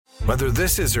Whether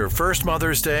this is her first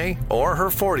Mother's Day or her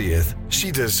 40th, she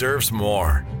deserves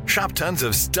more. Shop tons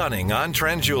of stunning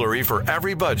on-trend jewelry for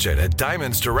every budget at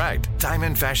Diamonds Direct.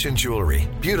 Diamond fashion jewelry,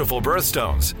 beautiful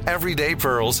birthstones, everyday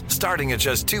pearls starting at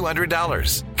just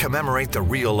 $200. Commemorate the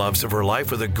real loves of her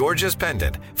life with a gorgeous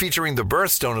pendant featuring the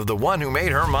birthstone of the one who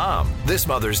made her mom. This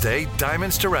Mother's Day,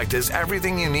 Diamonds Direct is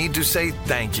everything you need to say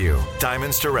thank you.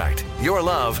 Diamonds Direct. Your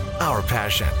love, our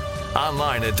passion.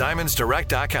 Online at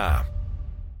diamondsdirect.com.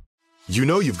 You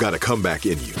know you've got a comeback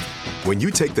in you. When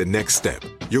you take the next step,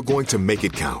 you're going to make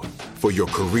it count. For your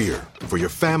career, for your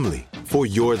family, for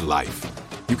your life.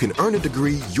 You can earn a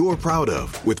degree you're proud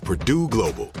of with Purdue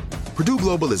Global. Purdue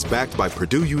Global is backed by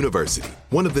Purdue University,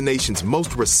 one of the nation's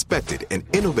most respected and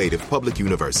innovative public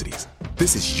universities.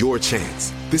 This is your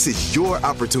chance. This is your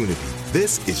opportunity.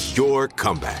 This is your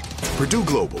comeback. Purdue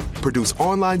Global, Purdue's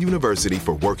online university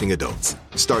for working adults.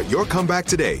 Start your comeback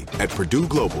today at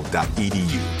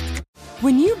purdueglobal.edu.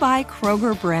 When you buy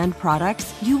Kroger brand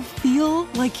products, you feel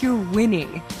like you're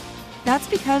winning. That's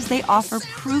because they offer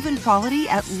proven quality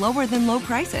at lower than low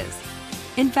prices.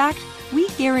 In fact, we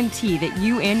guarantee that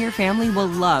you and your family will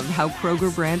love how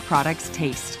Kroger brand products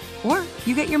taste, or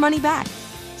you get your money back.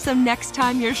 So next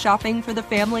time you're shopping for the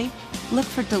family, look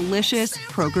for delicious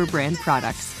Kroger brand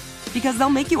products, because they'll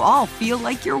make you all feel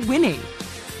like you're winning.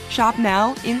 Shop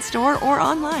now, in-store, or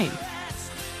online.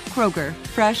 Kroger,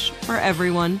 fresh for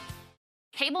everyone.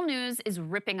 Cable news is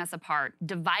ripping us apart,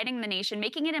 dividing the nation,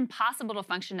 making it impossible to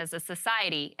function as a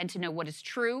society and to know what is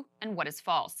true and what is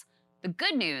false. The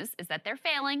good news is that they're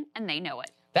failing and they know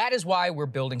it. That is why we're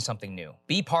building something new.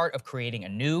 Be part of creating a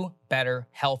new, better,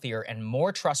 healthier, and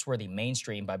more trustworthy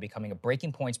mainstream by becoming a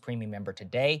Breaking Points premium member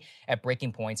today at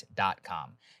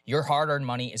breakingpoints.com. Your hard-earned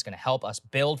money is going to help us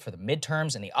build for the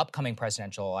midterms and the upcoming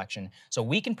presidential election so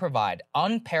we can provide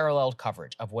unparalleled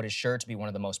coverage of what is sure to be one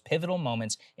of the most pivotal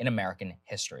moments in American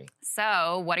history.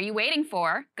 So, what are you waiting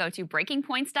for? Go to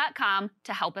breakingpoints.com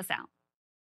to help us out.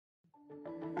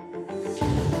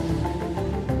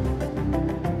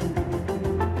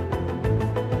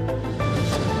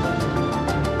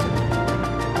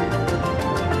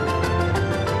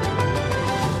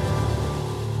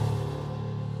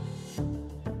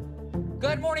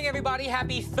 Good morning, everybody.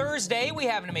 Happy Thursday. We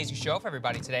have an amazing show for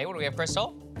everybody today. What do we have,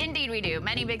 Crystal? Indeed we do.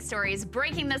 Many big stories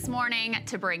breaking this morning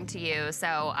to bring to you.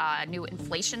 So new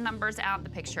inflation numbers out. The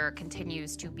picture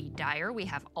continues to be dire. We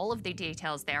have all of the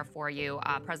details there for you.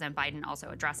 President Biden also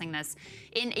addressing this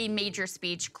in a major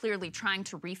speech, clearly trying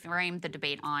to reframe the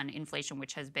debate on inflation,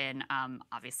 which has been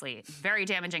obviously very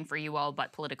damaging for you all,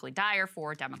 but politically dire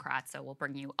for Democrats. So we'll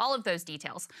bring you all of those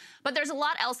details. But there's a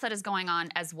lot else that is going on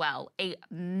as well. A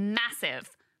massive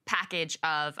package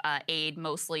of aid,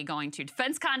 mostly going to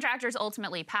defense contractors,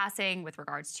 ultimately passing with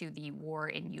regards to the war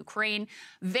in Ukraine.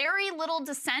 Very little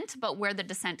dissent, but where the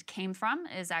dissent came from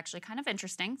is actually kind of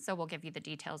interesting. So we'll give you the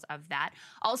details of that.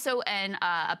 Also,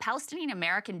 a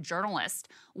Palestinian-American journalist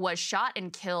was shot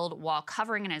and killed while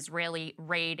covering an Israeli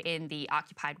raid in the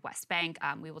occupied West Bank.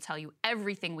 We will tell you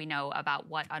everything we know about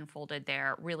what unfolded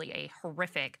there. Really a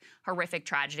horrific, horrific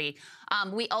tragedy.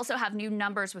 We also have new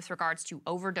numbers with regards to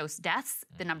overdose deaths.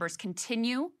 The numbers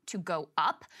continue to go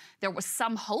up. There was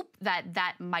some hope that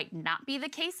that might not be the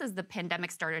case as the pandemic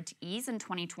started to ease in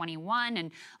 2021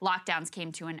 and lockdowns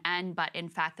came to an end. But in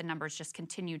fact, the numbers just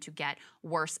continue to get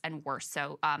worse and worse.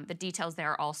 So the details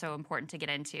there are also important to get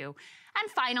into. And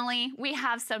finally, we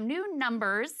have some new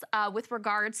numbers with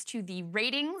regards to the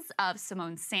ratings of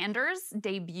Simone Sanders'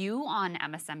 debut on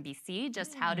MSNBC.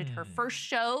 Just how did her first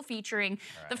show featuring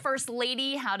the First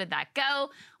Lady, how did that go?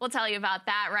 We'll tell you about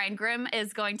that. Ryan Grimm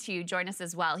is going to join us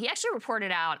as well. He actually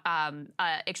reported out an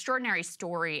extraordinary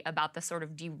story about the sort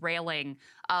of derailing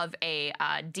of a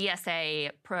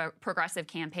DSA progressive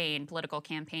campaign, political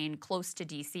campaign close to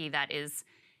D.C. that is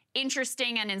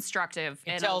interesting and instructive.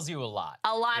 It tells you a lot.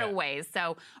 A lot of ways.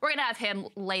 So we're going to have him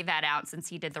lay that out since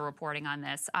he did the reporting on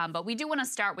this. But we do want to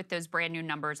start with those brand new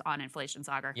numbers on inflation,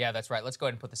 Sagar. Yeah, that's right. Let's go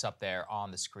ahead and put this up there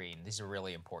on the screen. These are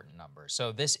really important numbers.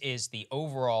 So this is the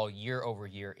overall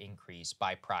year-over-year increase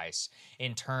by price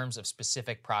in terms of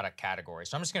specific product categories.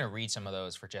 So I'm just going to read some of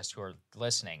those for just who are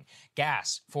listening.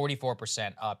 Gas,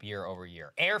 44% up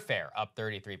year-over-year. Airfare, up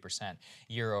 33%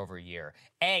 year-over-year.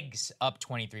 Eggs, up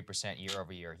 23%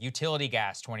 year-over-year. utility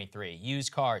gas 23,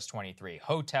 used cars 23,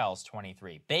 hotels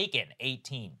 23, bacon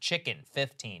 18, chicken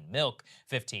 15, milk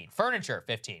 15, furniture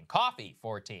 15, coffee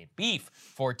 14, beef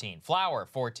 14, flour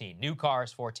 14, new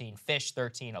cars 14, fish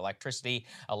 13, electricity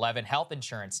 11, health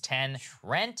insurance 10,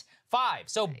 rent 5.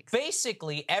 So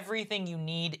basically everything you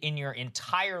need in your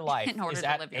entire life is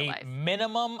at a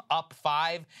minimum up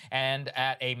 5 and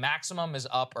at a maximum is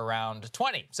up around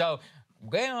 20. So,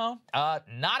 you know,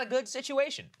 not a good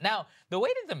situation. Now, the way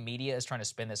that the media is trying to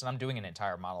spin this, and I'm doing an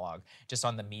entire monologue just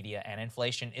on the media and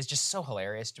inflation, is just so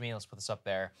hilarious to me. Let's put this up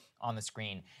there on the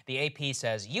screen. The AP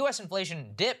says, U.S.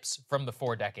 inflation dips from the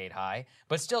 4-decade high,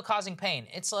 but still causing pain.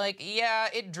 It's like, yeah,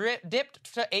 it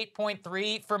dipped to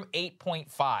 8.3 from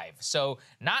 8.5. So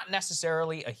not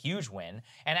necessarily a huge win.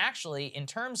 And actually, in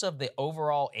terms of the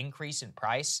overall increase in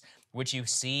price, which you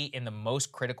see in the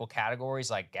most critical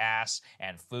categories like gas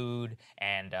and food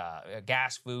and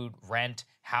gas, food, rent,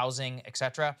 housing,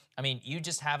 etc. I mean, you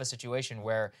just have a situation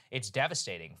where it's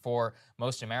devastating for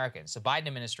most Americans. The Biden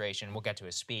administration, we'll get to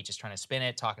his speech, is trying to spin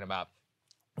it, talking about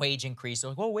wage increase. They're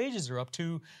like, well, wages are up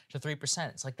 2 to 3%.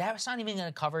 It's like, that's not even going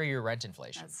to cover your rent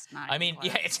inflation. That's not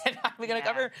it's not even going to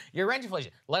cover your rent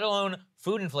inflation, let alone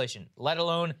food inflation, let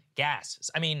alone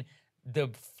gas. I mean, the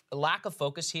lack of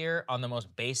focus here on the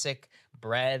most basic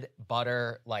bread,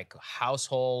 butter, like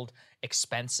household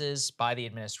expenses by the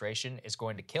administration is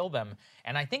going to kill them.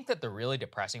 And I think that the really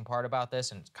depressing part about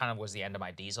this, and kind of was the end of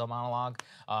my diesel monologue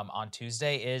on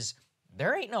Tuesday, is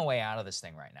there ain't no way out of this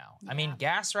thing right now. Yeah. I mean,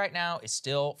 gas right now is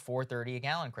still $4.30 a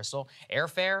gallon, Crystal.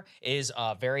 Airfare is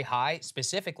very high,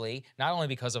 specifically, not only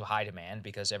because of high demand,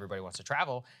 because everybody wants to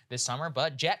travel this summer,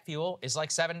 but jet fuel is like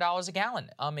 $7 a gallon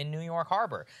in New York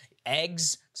Harbor.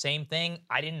 Eggs, same thing.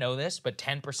 I didn't know this, but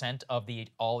 10% of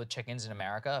all the chickens in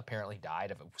America apparently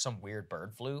died of some weird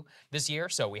bird flu this year.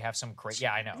 So we have some crazy.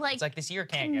 Yeah, I know. It's like this year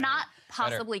cannot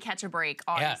possibly catch a break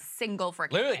on a single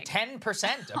freaking literally thing.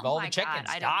 10% of all the chickens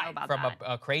died from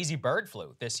a crazy bird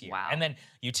flu this year. Wow. And then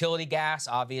utility gas,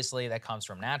 obviously, that comes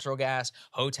from natural gas.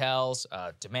 Hotels,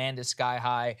 demand is sky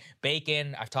high.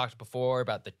 Bacon, I've talked before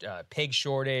about the pig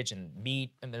shortage and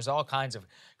meat, and there's all kinds of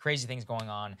crazy things going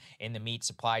on in the meat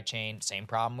supply chain. Same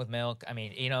problem with milk. I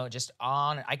mean, you know, just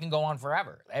on, I can go on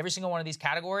forever. Every single one of these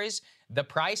categories, the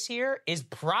price here is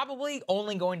probably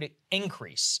only going to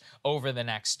increase over the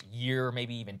next year,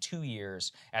 maybe even 2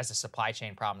 years as the supply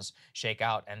chain problems shake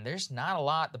out. And there's not a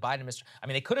lot the Biden administration, I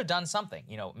mean, they could have done something,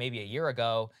 you know, maybe a year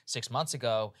ago, 6 months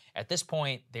ago. At this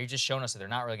point, they've just shown us that they're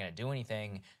not really going to do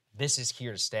anything. This is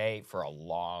here to stay for a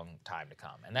long time to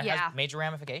come. And that has major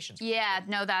ramifications. Yeah,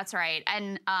 no, that's right.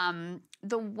 And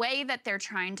the way that they're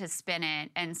trying to spin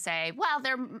it and say, well,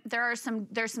 there's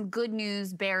some good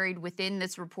news buried within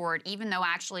this report, even though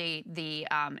actually the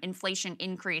inflation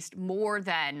increased more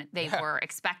than they were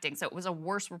expecting. So it was a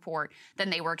worse report than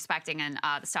they were expecting. And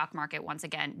the stock market, once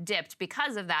again, dipped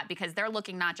because of that, because they're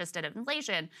looking not just at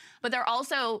inflation, but they're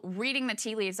also reading the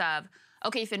tea leaves of,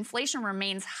 okay, if inflation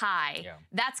remains high,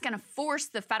 that's going to force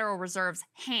the Federal Reserve's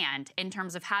hand in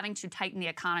terms of having to tighten the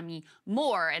economy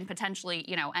more and potentially,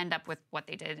 you know, end up with what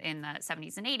they did in the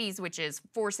 70s and 80s, which is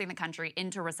forcing the country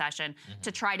into recession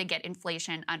to try to get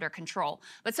inflation under control.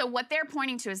 But so what they're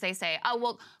pointing to is they say, oh,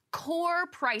 well, core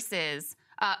prices,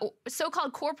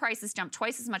 so-called core prices jumped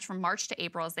twice as much from March to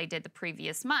April as they did the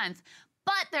previous month.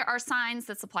 But there are signs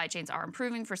that supply chains are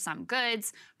improving for some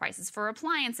goods. Prices for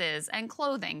appliances and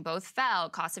clothing both fell.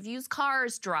 Cost of used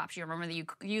cars dropped. You remember the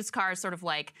used cars sort of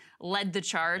like led the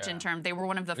charge in terms, they were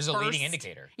one of the first. It was a leading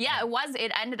indicator. Yeah, it was.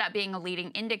 It ended up being a leading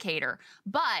indicator.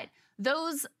 But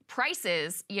those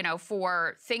prices, you know,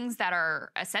 for things that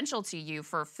are essential to you,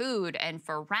 for food and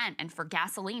for rent and for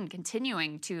gasoline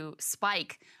continuing to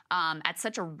spike at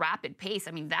such a rapid pace.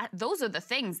 I mean, those are the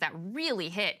things that really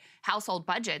hit household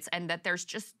budgets, and that there's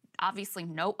just obviously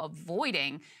no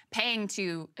avoiding paying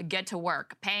to get to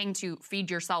work, paying to feed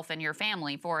yourself and your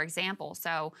family, for example.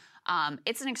 So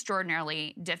it's an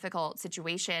extraordinarily difficult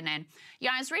situation. And,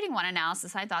 yeah, I was reading one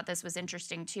analysis. I thought this was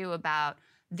interesting, too, about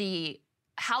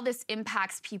how this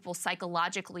impacts people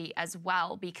psychologically as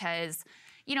well, because,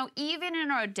 you know, even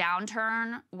in a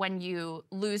downturn, when you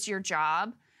lose your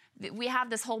job, we have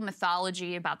this whole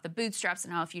mythology about the bootstraps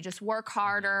and how if you just work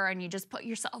harder and you just put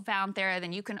yourself out there,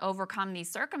 then you can overcome these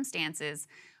circumstances.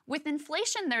 With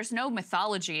inflation, there's no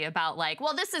mythology about like,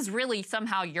 well, this is really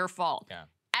somehow your fault. Yeah.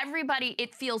 Everybody,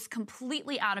 it feels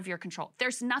completely out of your control.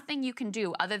 There's nothing you can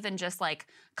do other than just like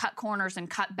cut corners and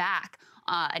cut back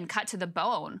and cut to the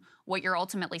bone what you're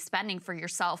ultimately spending for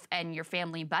yourself and your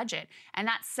family budget. And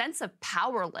that sense of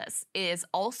powerless is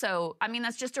also, I mean,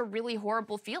 that's just a really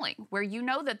horrible feeling where you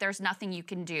know that there's nothing you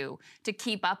can do to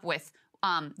keep up with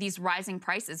these rising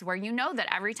prices where you know that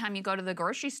every time you go to the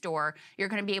grocery store, you're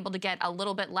going to be able to get a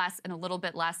little bit less and a little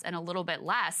bit less and a little bit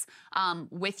less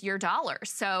with your dollar.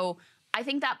 So I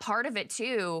think that part of it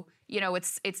too,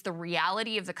 it's the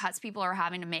reality of the cuts people are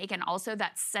having to make, and also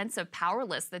that sense of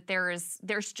powerless that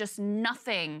there's just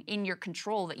nothing in your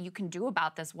control that you can do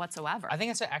about this whatsoever. I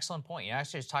think that's an excellent point. I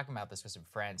actually was talking about this with some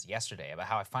friends yesterday about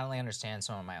how I finally understand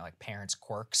some of my parents'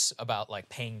 quirks about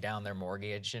paying down their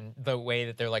mortgage and the way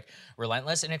that they're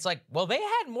relentless. And it's well, they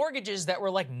had mortgages that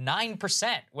were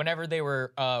 9% whenever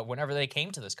they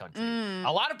came to this country.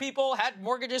 A lot of people had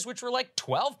mortgages which were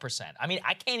 12%. I mean,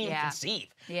 I can't even conceive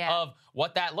of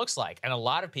what that looks like. And a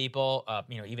lot of people,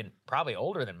 even probably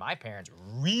older than my parents,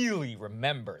 really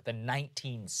remember the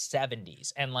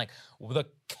 1970s and the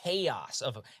chaos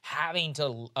of having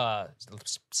to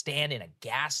stand in a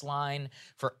gas line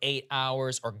for 8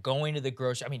 hours or going to the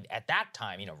grocery. I mean, at that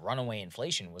time, runaway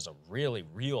inflation was a really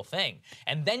real thing.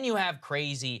 And then you have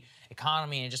crazy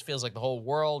economy, and it just feels like the whole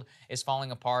world is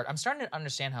falling apart. I'm starting to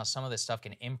understand how some of this stuff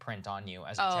can imprint on you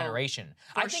as a generation.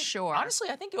 For sure. Honestly,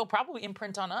 I think it'll probably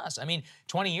imprint on us. I mean,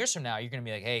 20 years from now, you're going to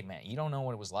be like, hey, man, you don't know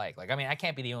what it was like. I mean, I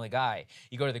can't be the only guy.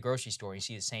 You go to the grocery store, you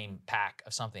see the same pack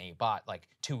of something you bought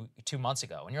two months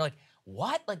ago, and you're like,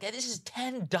 what? This is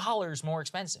 $10 more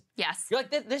expensive. Yes. You're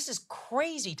like, this is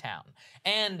crazy town.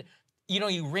 And,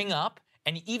 you ring up,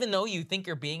 and even though you think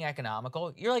you're being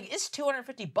economical, you're like, it's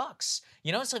 $250.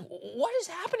 It's what is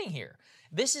happening here?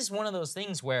 This is one of those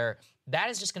things where that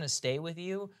is just going to stay with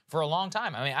you for a long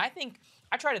time. I mean,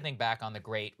 I try to think back on the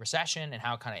Great Recession and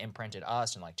how it kind of imprinted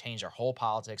us and changed our whole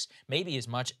politics, maybe as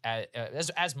much as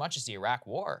the Iraq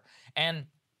War. And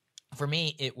for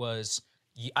me,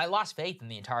 I lost faith in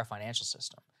the entire financial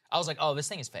system. I was like, oh, this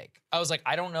thing is fake. I was like,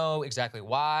 I don't know exactly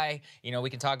why. We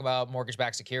can talk about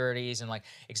mortgage-backed securities and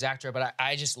et cetera, but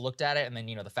I just looked at it, and then,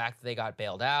 the fact that they got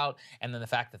bailed out, and then the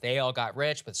fact that they all got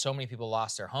rich, but so many people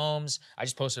lost their homes. I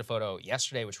just posted a photo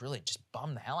yesterday, which really just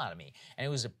bummed the hell out of me. And it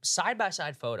was a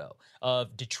side-by-side photo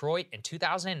of Detroit in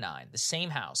 2009, the same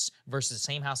house, versus the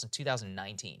same house in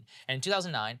 2019. And in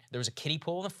 2009, there was a kiddie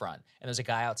pool in the front, and there was a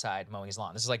guy outside mowing his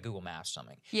lawn. This is like Google Maps or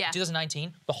something. Yeah. In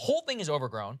 2019, the whole thing is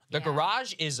overgrown. The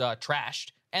garage is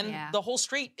trashed, and the whole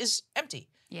street is empty.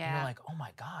 Yeah. And you're like, oh my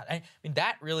God. I mean,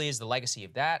 that really is the legacy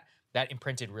of that. That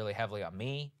imprinted really heavily on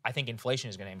me. I think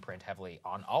inflation is going to imprint heavily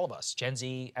on all of us, Gen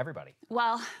Z, everybody.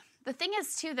 Well, the thing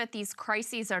is, too, that these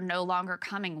crises are no longer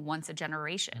coming once a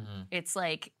generation.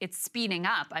 Mm-hmm. It's speeding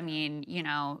up. I mean,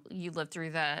 you lived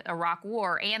through the Iraq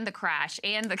War and the crash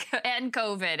and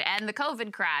COVID and the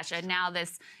COVID crash, and now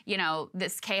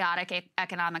this chaotic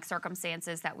economic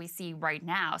circumstances that we see right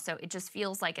now. So it just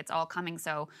feels like it's all coming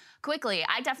so quickly.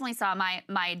 I definitely saw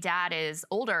my dad is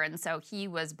older, and so he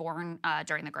was born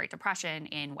during the Great Depression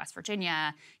in West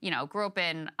Virginia. Grew up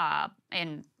in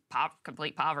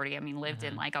complete poverty. I mean, lived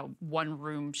in a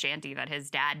one-room shanty that his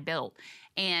dad built.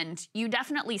 And you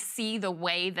definitely see the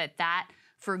way that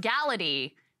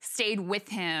frugality stayed with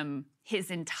him his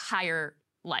entire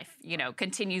life,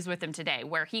 continues with him today,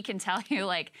 where he can tell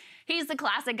you, he's the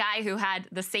classic guy who had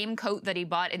the same coat that he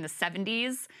bought in the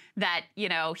 70s that,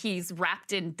 he's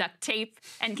wrapped in duct tape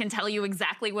and can tell you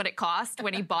exactly what it cost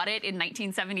when he bought it in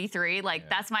 1973.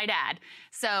 That's my dad.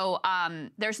 So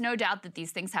there's no doubt that these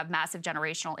things have massive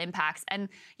generational impacts. And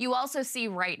you also see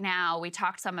right now, we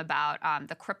talked some about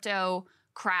the crypto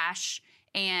crash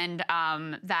and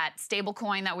that stable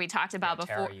coin that we talked about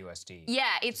before. Terra USD. Yeah,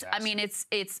 it's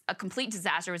a complete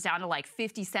disaster. It was down to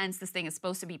 50 cents. This thing is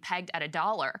supposed to be pegged at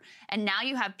 $1. And now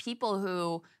you have people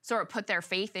who sort of put their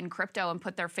faith in crypto and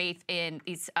put their faith in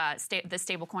these the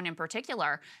stable coin in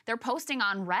particular. They're posting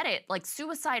on Reddit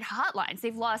suicide hotlines.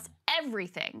 They've lost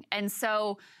everything. And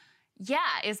so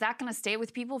is that going to stay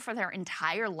with people for their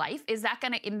entire life? Is that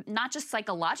going to, not just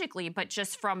psychologically, but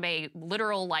just from a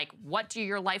literal, what do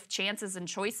your life chances and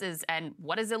choices and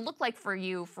what does it look like for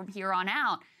you from here on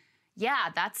out? Yeah,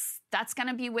 that's going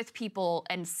to be with people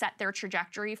and set their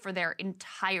trajectory for their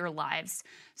entire lives.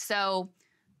 So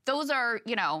those are,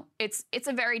 it's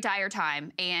a very dire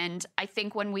time. And I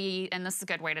think and this is a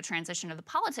good way to transition to the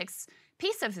politics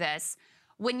piece of this,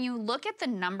 when you look at the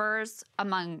numbers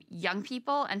among young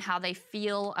people and how they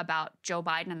feel about Joe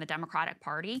Biden and the Democratic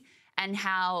Party, and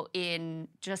how in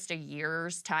just a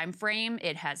year's time frame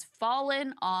it has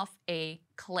fallen off a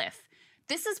cliff,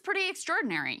 this is pretty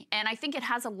extraordinary. And I think it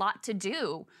has a lot to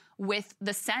do with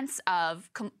the sense of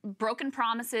broken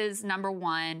promises, number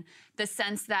one, the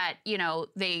sense that,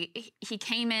 he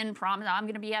came in, promised, I'm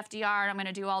going to be FDR and I'm going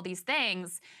to do all these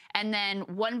things. And then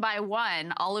one by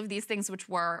one, all of these things which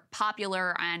were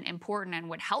popular and important and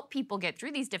would help people get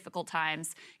through these difficult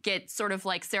times get sort of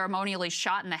like ceremonially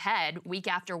shot in the head week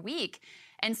after week.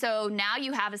 And so now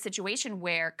you have a situation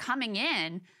where coming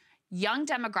in, young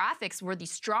demographics were the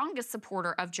strongest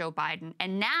supporter of Joe Biden,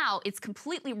 and now it's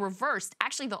completely reversed.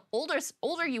 Actually, the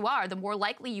older you are, the more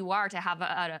likely you are to have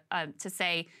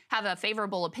a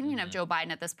favorable opinion of Joe Biden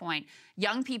at this point.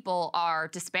 Young people are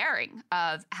despairing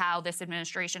of how this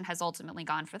administration has ultimately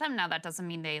gone for them. Now, that doesn't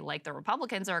mean they like the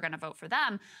Republicans or are going to vote for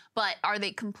them, but are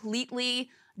they completely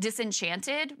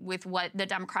disenchanted with what the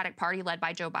Democratic Party led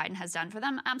by Joe Biden has done for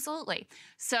them? Absolutely.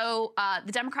 So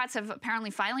the Democrats have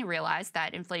apparently finally realized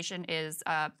that inflation is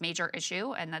a major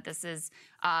issue and that this is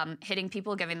hitting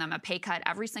people, giving them a pay cut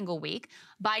every single week.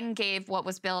 Biden gave what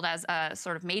was billed as a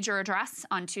sort of major address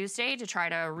on Tuesday to try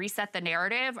to reset the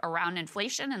narrative around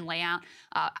inflation and lay out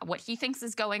what he thinks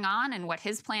is going on and what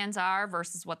his plans are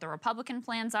versus what the Republican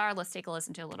plans are. Let's take a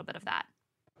listen to a little bit of that.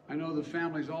 I know the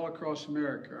families all across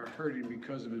America are hurting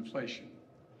because of inflation.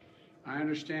 I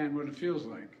understand what it feels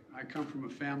like. I come from a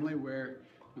family where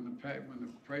when the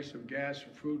price of gas or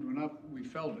food went up, we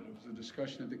felt it. It was a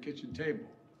discussion at the kitchen table.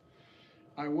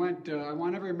 I want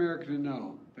every American to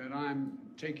know that I'm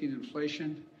taking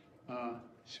inflation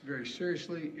very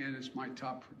seriously, and it's my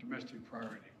top domestic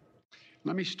priority.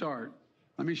 Let me start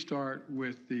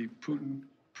with the Putin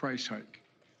price hike,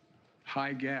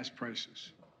 high gas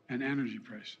prices, and energy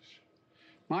prices.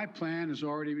 My plan is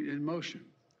already in motion.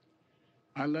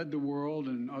 I led the world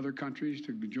and other countries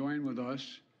to join with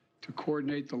us to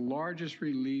coordinate the largest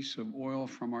release of oil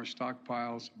from our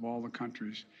stockpiles of all the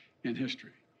countries in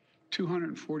history,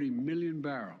 240 million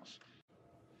barrels.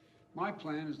 My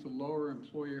plan is to lower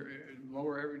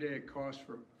everyday costs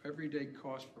for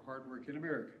hardworking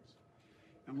Americans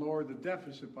and lower the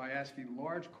deficit by asking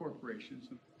large corporations.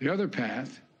 The other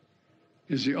path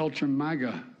is the ultra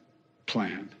MAGA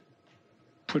plan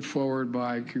put forward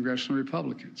by congressional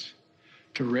Republicans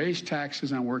to raise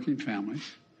taxes on working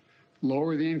families,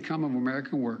 lower the income of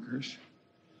American workers,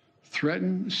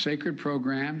 threaten sacred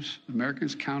programs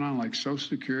Americans count on like Social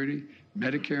Security,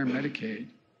 Medicare, and Medicaid,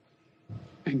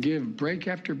 and give break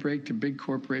after break to big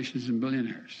corporations and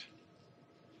billionaires,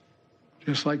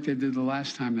 just like they did the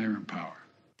last time they were in power.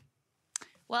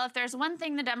 Well, if there's one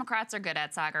thing the Democrats are good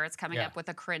at, Sagar, it's coming up with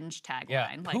a cringe tagline.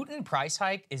 Yeah, Putin price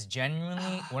hike is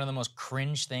genuinely one of the most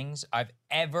cringe things I've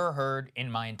ever heard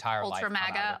in my entire life. Ultra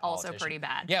MAGA, also pretty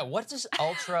bad. Yeah, what does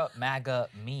ultra MAGA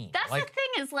mean? That's the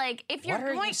thing is, like, if you're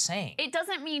what are you saying? It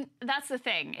doesn't mean, that's the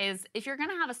thing, is if you're going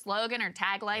to have a slogan or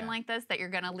tagline like this that you're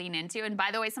going to lean into, and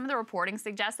by the way, some of the reporting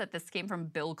suggests that this came from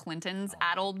Bill Clinton's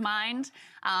addled mind,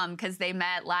 because they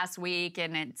met last week,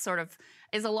 and it sort of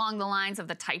is along the lines of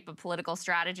the type of political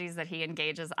strategies that he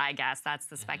engages. I guess that's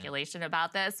the speculation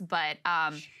about this. But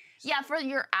yeah, for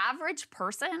your average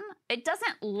person, it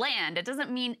doesn't land. It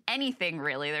doesn't mean anything,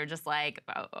 really. They're just like,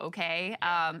 oh, okay.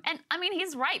 And I mean,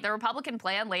 he's right. The Republican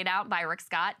plan laid out by Rick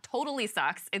Scott totally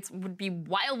sucks. It would be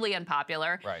wildly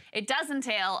unpopular. Right. It does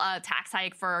entail a tax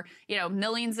hike for,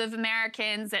 millions of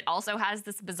Americans. It also has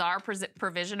this bizarre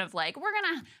provision of like, we're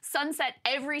going to sunset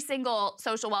every single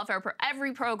social welfare,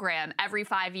 every program every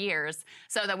 5 years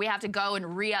so that we have to go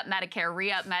and re-up Medicare,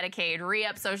 re-up Medicaid,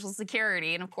 re-up Social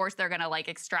Security. And of course, they're going to like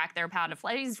extract their pound of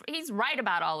flesh. He's right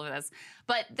about all of this.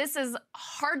 But this is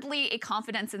hardly a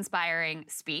confidence-inspiring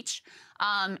speech.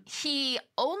 He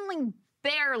only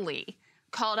barely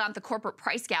called out the corporate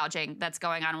price gouging that's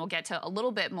going on. And we'll get to a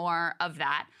little bit more of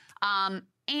that. And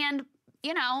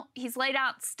he's laid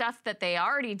out stuff that they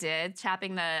already did,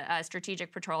 tapping the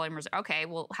Strategic Petroleum Reserve. Okay,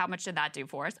 well, how much did that do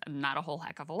for us? Not a whole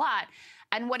heck of a lot.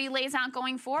 And what he lays out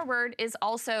going forward is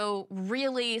also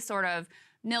really sort of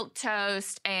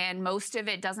milquetoast, and most of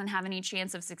it doesn't have any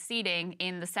chance of succeeding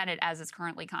in the Senate as it's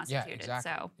currently constituted. Yeah,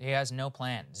 exactly. So he has no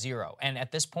plan, zero. And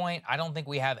at this point, I don't think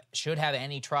we should have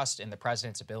any trust in the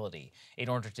president's ability in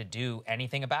order to do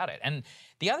anything about it. And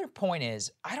the other point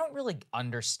is, I don't really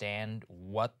understand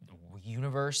what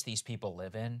universe these people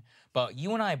live in, but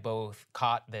you and I both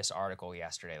caught this article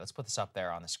yesterday. Let's put this up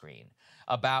there on the screen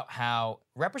about how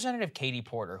Representative Katie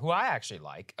Porter, who I actually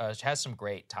like, has some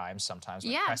great times sometimes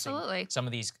when pressing some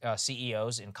of these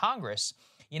CEOs in Congress.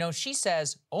 She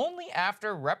says only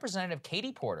after Representative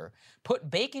Katie Porter put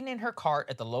bacon in her cart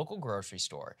at the local grocery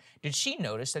store did she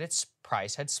notice that its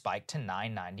price had spiked to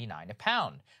 $9.99 a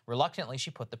pound. Reluctantly,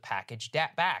 she put the package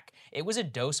back. It was a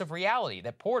dose of reality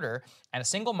that Porter, and a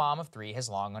single mom of 3, has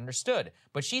long understood.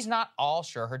 But she's not all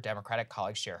sure her Democratic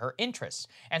colleagues share her interests.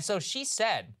 And so she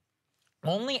said,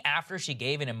 only after she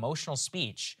gave an emotional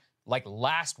speech like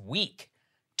last week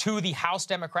to the House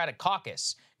Democratic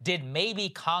Caucus did maybe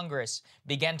Congress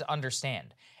begin to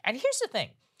understand. And here's the thing.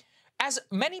 As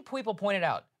many people pointed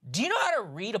out, do you know how to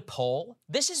read a poll?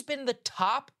 This has been the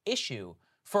top issue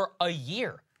for a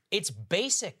year. It's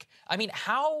basic. I mean,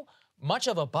 how much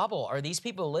of a bubble are these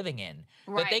people living in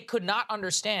that they could not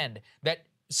understand that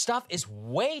stuff is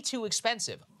way too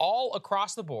expensive all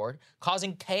across the board,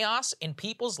 causing chaos in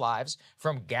people's lives,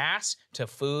 from gas to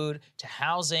food to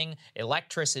housing,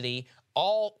 electricity,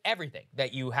 everything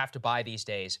that you have to buy these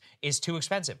days is too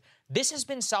expensive. This has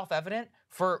been self-evident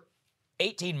for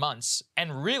 18 months,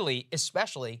 and really,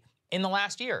 especially in the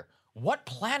last year. What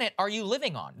planet are you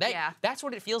living on? That's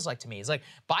what it feels like to me. It's like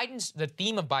the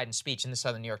theme of Biden's speech, and the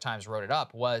Southern New York Times wrote it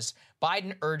up, was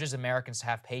Biden urges Americans to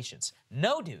have patience.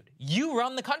 No, dude, you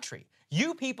run the country.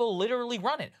 You people literally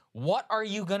run it. What are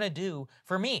you gonna do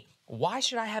for me? Why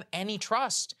should I have any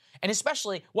trust? And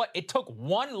especially, it took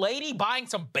one lady buying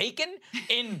some bacon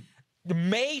in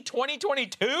May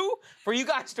 2022 for you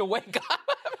guys to wake up?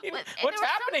 I mean, what's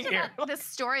happening here? This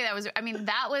story that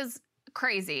was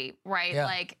crazy, right? Yeah.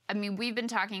 Like, I mean, we've been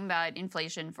talking about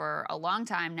inflation for a long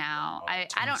time now. I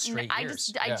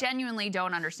genuinely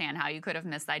don't understand how you could have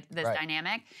missed this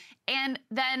dynamic. And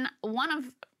then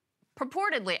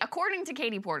purportedly, according to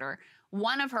Katie Porter,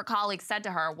 one of her colleagues said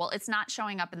to her, well, it's not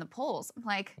showing up in the polls. I'm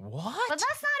like, what? But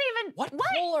that's not even... What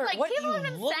poll are people have you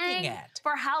been looking saying at?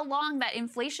 For how long that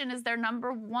inflation is their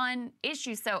number one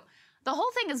issue. So the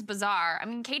whole thing is bizarre. I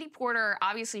mean, Katie Porter,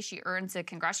 obviously she earns a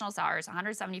congressional salary,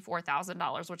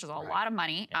 $174,000, which is a lot of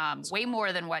money, way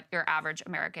more than what your average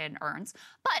American earns.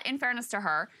 But in fairness to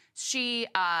her, she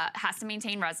has to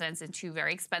maintain residence in two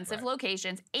very expensive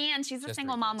locations, and she's a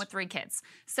single mom with 3 kids.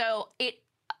 So it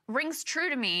rings true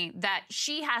to me that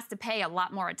she has to pay a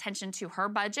lot more attention to her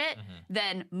budget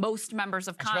than most members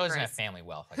of Congress. She doesn't have family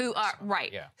wealth. Who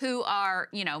are,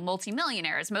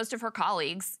 multimillionaires. Most of her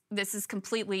colleagues,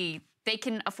 they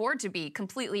can afford to be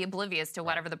completely oblivious to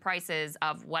whatever the price is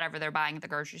of whatever they're buying at the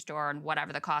grocery store and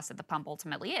whatever the cost at the pump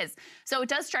ultimately is. So it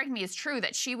does strike me as true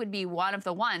that she would be one of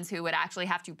the ones who would actually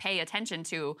have to pay attention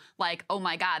to, like, oh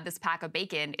my God, this pack of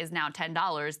bacon is now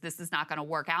 $10. This is not going to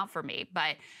work out for me.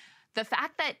 But the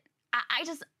fact that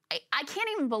I can't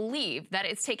even believe that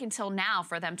it's taken till now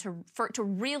for them to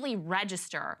really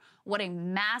register what a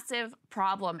massive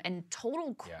problem and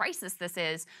total crisis this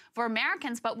is for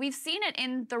Americans. But we've seen it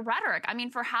in the rhetoric. I mean,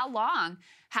 for how long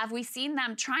have we seen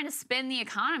them trying to spin the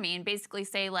economy and basically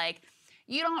say, like,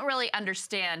 you don't really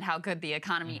understand how good the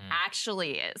economy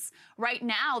actually is. Right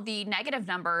now, the negative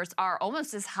numbers are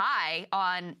almost as high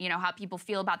on, how people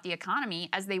feel about the economy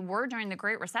as they were during the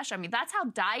Great Recession. I mean, that's how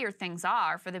dire things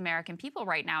are for the American people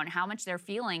right now and how much they're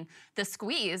feeling the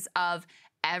squeeze of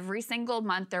every single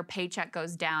month their paycheck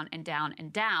goes down and down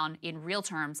and down in real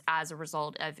terms as a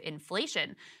result of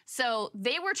inflation. So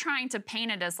they were trying to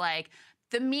paint it as like,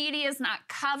 the media is not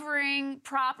covering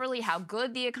properly how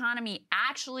good the economy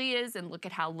actually is, and look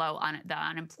at how low the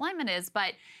unemployment is.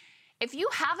 But if you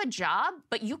have a job,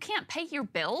 but you can't pay your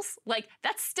bills, like,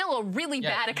 that's still a really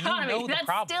bad economy.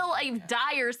 That's still a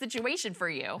dire situation for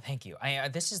you. Thank you.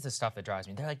 This is the stuff that drives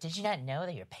me. They're like, did you not know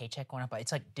that your paycheck went up?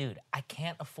 It's like, dude, I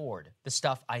can't afford the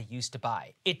stuff I used to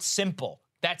buy. It's simple.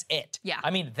 That's it. Yeah. I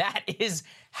mean, that is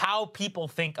how people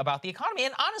think about the economy.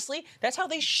 And honestly, that's how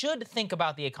they should think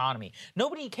about the economy.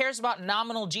 Nobody cares about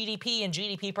nominal GDP and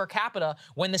GDP per capita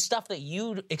when the stuff that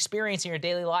you experience in your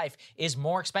daily life is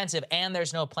more expensive and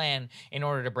there's no plan in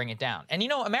order to bring it down. And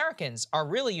Americans are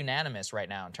really unanimous right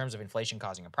now in terms of inflation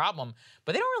causing a problem,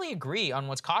 but they don't really agree on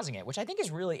what's causing it, which I think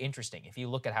is really interesting if you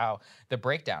look at how the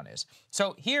breakdown is.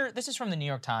 So here, this is from the New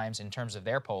York Times in terms of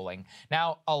their polling.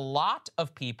 Now, a lot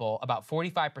of people, about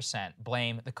 45%,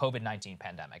 blame the COVID-19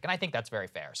 pandemic. And I think that's very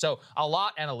fair. So a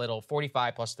lot and a little,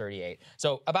 45 plus 38.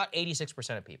 So about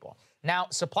 86% of people. Now,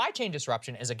 supply chain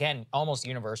disruption is, again, almost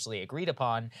universally agreed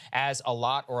upon as a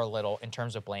lot or a little in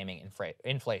terms of blaming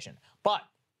inflation. But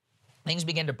things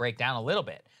begin to break down a little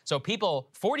bit. So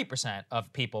 40%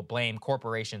 of people blame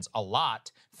corporations a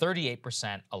lot,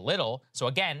 38% a little. So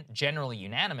again, generally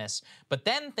unanimous. But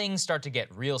then things start to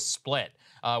get real split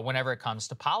whenever it comes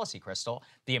to policy, Crystal.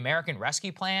 The American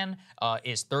Rescue Plan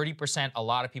is 30%. A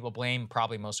lot of people blame,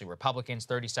 probably mostly Republicans.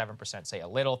 37% say a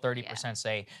little, 30%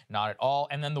 say not at all.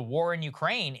 And then the war in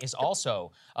Ukraine is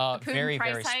also very,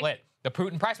 very split. The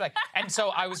Putin price hike. And so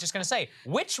I was just going to say,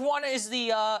 which one is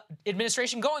the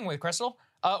administration going with, Crystal?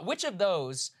 Which of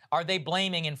those are they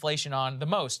blaming inflation on the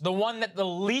most? The one that the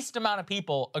least amount of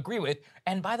people agree with.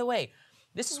 And by the way,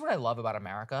 this is what I love about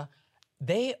America.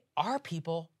 Our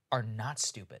people are not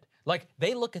stupid. Like,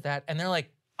 they look at that and they're like,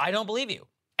 I don't believe you.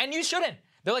 And you shouldn't.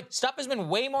 They're like, stuff has been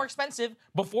way more expensive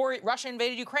before Russia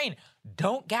invaded Ukraine.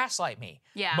 Don't gaslight me.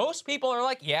 Yeah. Most people are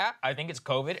like, yeah, I think it's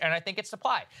COVID and I think it's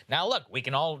supply. Now, look, we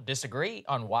can all disagree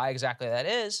on why exactly that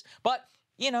is, but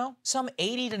some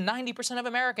 80 to 90% of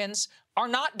Americans are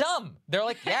not dumb. They're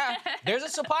like, yeah, there's a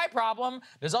supply problem.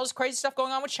 There's all this crazy stuff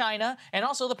going on with China. And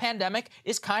also the pandemic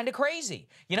is kind of crazy.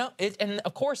 And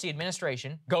of course the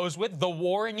administration goes with the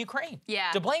war in Ukraine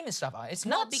to blame this stuff on. It's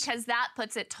nuts. Well, because that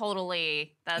puts it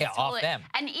totally off them.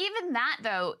 And even that,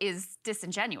 though, is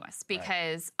disingenuous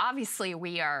because obviously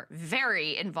we are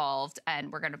very involved,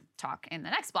 and we're going to talk in the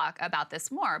next block about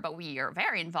this more, but we are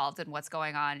very involved in what's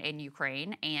going on in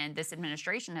Ukraine. And this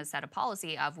administration has set a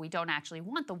policy of we don't actually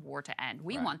want the war to end.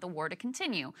 We want the war to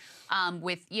continue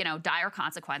with, dire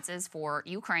consequences for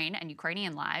Ukraine and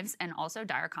Ukrainian lives, and also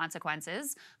dire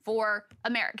consequences for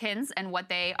Americans and what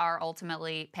they are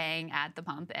ultimately paying at the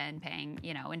pump and paying,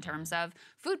 in terms of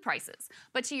food prices.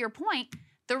 But to your point,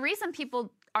 the reason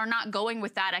people are not going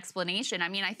with that explanation,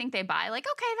 I think they buy okay,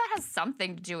 that has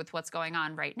something to do with what's going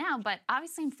on right now, but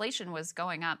obviously inflation was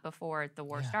going up before the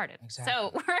war started. Exactly.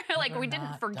 So we're we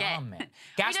didn't forget. Dumb,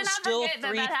 Gas was still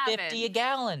 $3.50 a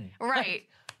gallon. Right.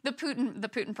 The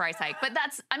Putin price hike. But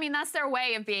that's their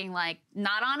way of being like,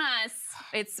 not on us.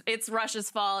 It's Russia's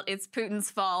fault. It's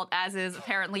Putin's fault, as is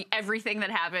apparently everything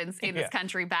that happens in this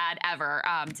country bad ever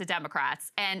to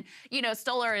Democrats. And,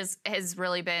 Stoller has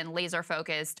really been laser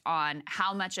focused on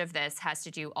how much of this has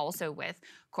to do also with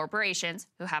corporations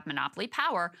who have monopoly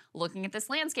power looking at this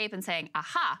landscape and saying,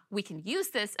 aha, we can use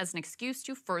this as an excuse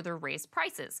to further raise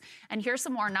prices. And here's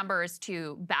some more numbers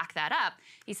to back that up.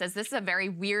 He says this is a very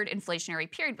weird inflationary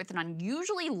period with an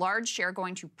unusually large share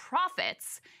going to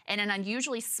profits and an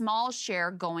unusually small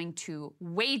share going to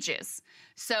wages.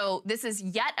 So this is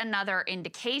yet another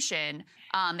indication.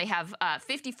 They have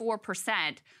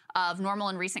 54% of normal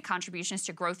and recent contributions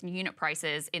to growth in unit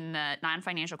prices in the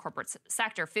non-financial corporate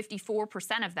sector.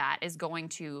 54% of that is going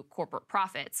to corporate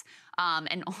profits,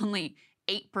 and only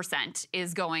 8%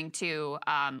 is going to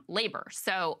labor.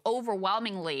 So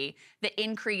overwhelmingly, the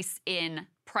increase in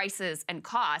prices and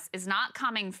costs is not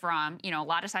coming from, a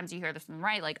lot of times you hear this from the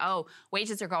right, like, oh,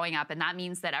 wages are going up and that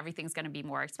means that everything's going to be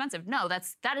more expensive. No,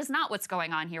 that is not what's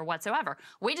going on here whatsoever.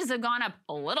 Wages have gone up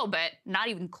a little bit, not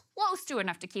even close to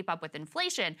enough to keep up with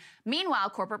inflation. Meanwhile,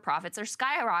 corporate profits are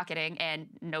skyrocketing, and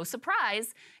no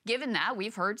surprise, given that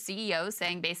we've heard CEOs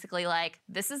saying basically like,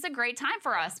 this is a great time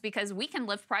for us because we can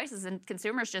lift prices and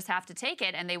consumers just have to take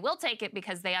it, and they will take it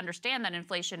because they understand that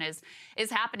inflation is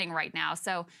happening right now.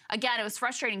 So again, it was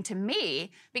frustrating to me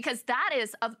because that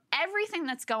is, of everything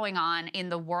that's going on in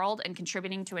the world and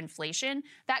contributing to inflation,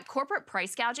 that corporate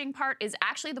price gouging part is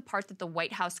actually the part that the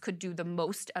White House could do the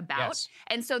most about. Yes.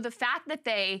 And so the fact that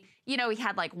they, he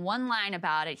had like one line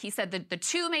about it. He said that the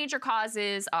two major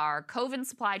causes are COVID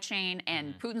supply chain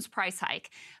and Putin's price hike.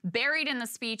 Buried in the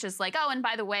speech is like, oh, and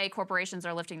by the way, corporations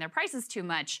are lifting their prices too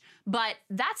much. But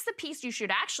that's the piece you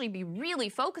should actually be really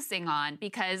focusing on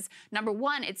because, number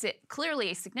one, it's clearly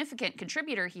a significant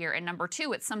contributor here. And number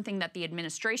two, it's something that the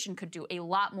administration could do a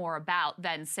lot more about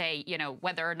than say,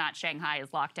 whether or not Shanghai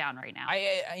is locked down right now.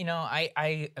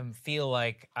 I feel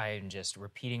like I'm just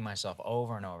repeating myself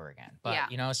over and over again. But,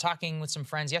 I was talking with some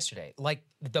friends yesterday. Like,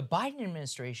 the Biden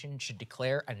administration should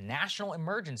declare a national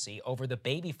emergency over the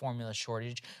baby formula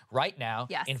shortage right now,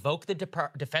 invoke the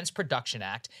Defense Production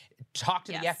Act, talk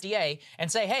to the FDA,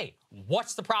 and say, hey,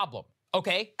 what's the problem?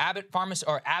 Okay,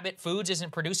 Abbott Foods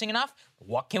isn't producing enough.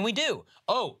 What can we do?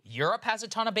 Oh, Europe has a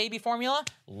ton of baby formula.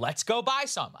 Let's go buy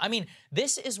some. I mean,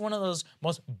 this is one of those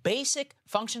most basic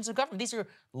functions of government. These are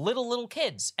little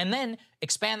kids. And then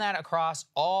expand that across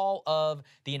all of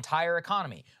the entire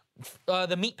economy.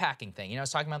 The meatpacking thing. I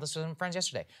was talking about this with some friends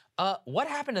yesterday. What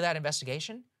happened to that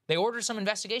investigation? They ordered some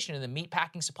investigation in the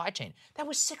meatpacking supply chain. That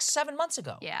was 6-7 months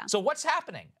ago. Yeah. So what's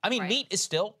happening? I mean, meat is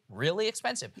still really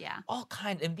expensive. Yeah.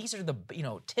 And these are the,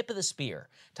 tip of the spear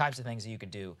types of things that you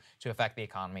could do to affect the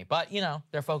economy. But,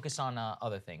 they're focused on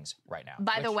other things right now.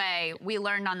 By the way, we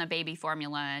learned on the baby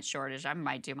formula shortage. I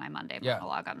might do my Monday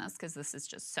monologue on this because this is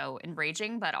just so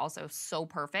enraging, but also so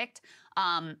perfect.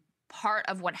 Part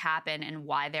of what happened and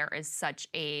why there is such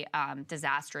a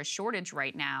disastrous shortage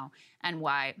right now and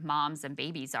why moms and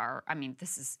babies are,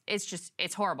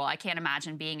 it's horrible. I can't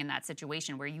imagine being in that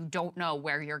situation where you don't know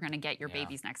where you're going to get your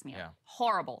baby's next meal. Yeah.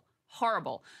 Horrible.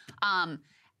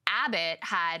 Abbott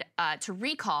had to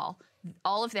recall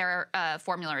all of their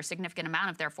formula, or a significant amount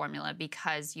of their formula,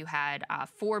 because you had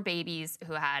 4 babies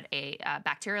who had a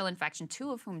bacterial infection,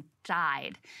 2 of whom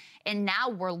died. And now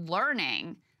we're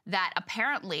learning that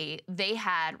apparently they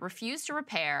had refused to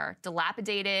repair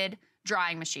dilapidated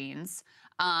drying machines,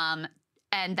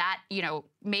 And that,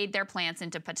 made their plants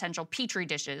into potential petri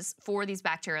dishes for these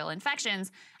bacterial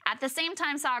infections. At the same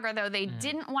time, Sagar, though, they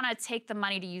didn't want to take the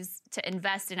money to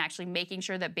invest in actually making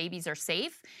sure that babies are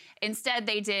safe. Instead,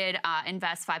 they did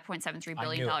invest $5.73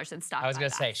 billion in stock buybacks. I was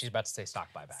going to say, she's about to say stock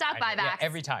buyback. Stock buybacks. Yeah,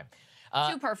 every time.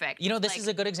 Too perfect. This is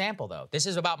a good example, though. This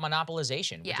is about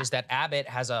monopolization, which is that Abbott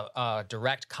has a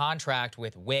direct contract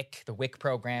with WIC, the WIC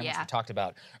program, which we talked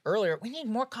about earlier. We need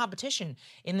more competition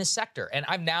in this sector. And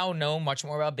I've now known much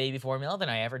more about baby formula than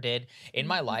I ever did in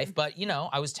my life. But,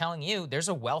 I was telling you, there's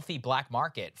a wealthy black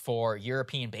market for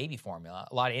European baby formula.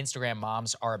 A lot of Instagram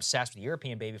moms are obsessed with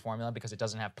European baby formula because it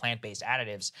doesn't have plant-based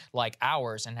additives like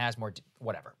ours and has more,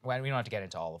 whatever. We don't have to get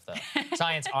into all of the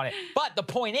science on it. But the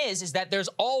point is that there's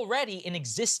already an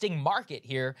existing market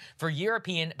here for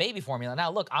European baby formula. Now,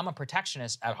 look, I'm a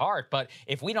protectionist at heart, but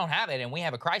if we don't have it and we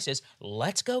have a crisis,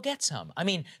 let's go get some. I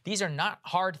mean, these are not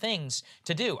hard things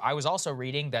to do. I was also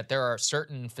reading that there are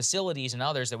certain facilities and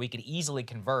others that we could easily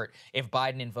convert if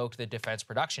Biden invoked the Defense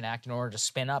Production Act in order to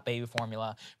spin up baby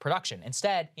formula production.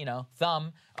 Instead,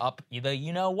 thumb up the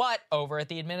you-know-what over at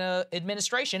the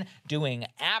administration doing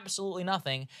absolutely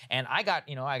nothing. And I got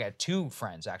two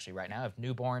friends actually right now of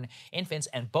newborn infants,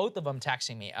 and both of them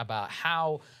texting me about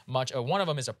how much, one of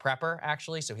them is a prepper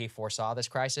actually, so he foresaw this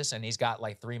crisis and he's got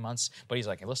like 3 months, but he's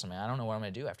like, hey, listen, man, I don't know what I'm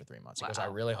gonna do after 3 months. He goes, I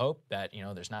really hope that,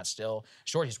 there's not still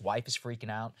short. His wife is freaking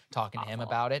out, talking to him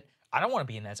about it. I don't want to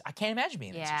be in that. I can't imagine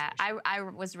being in that situation. I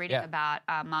was reading about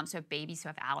moms who have babies who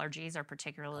have allergies, or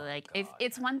particularly if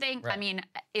it's one thing. Right. I mean,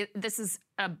 this is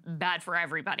bad for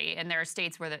everybody, and there are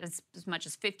states where it's as much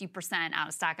as 50% out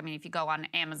of stock. I mean, if you go on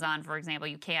Amazon, for example,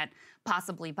 you can't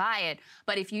possibly buy it.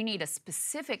 But if you need a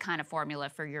specific kind of formula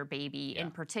for your baby in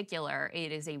particular,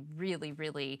 it is a really,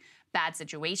 really bad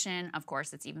situation. Of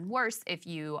course, it's even worse if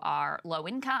you are low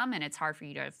income and it's hard for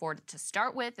you to afford it to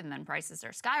start with, and then prices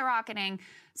are skyrocketing.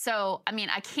 So, I mean,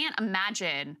 I can't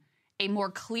imagine a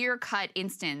more clear-cut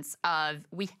instance of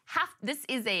this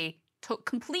is a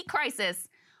complete crisis.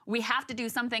 We have to do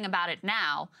something about it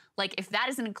now. Like, if that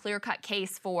isn't a clear-cut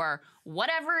case for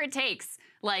whatever it takes,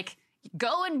 like,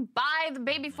 go and buy the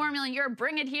baby formula in Europe,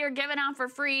 bring it here, give it out for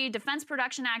free, Defense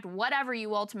Production Act, whatever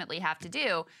you ultimately have to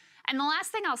do. And the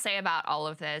last thing I'll say about all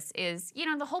of this is,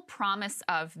 the whole promise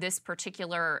of this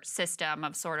particular system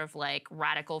of sort of like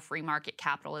radical free market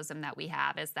capitalism that we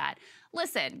have is that,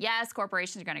 listen, yes,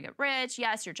 corporations are going to get rich.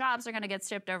 Yes, your jobs are going to get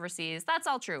shipped overseas. That's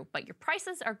all true. But your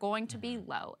prices are going to be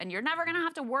low. And you're never going to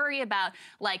have to worry about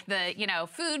like the,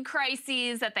 food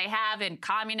crises that they have in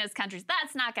communist countries.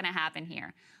 That's not going to happen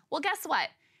here. Well, guess what?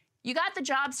 You got the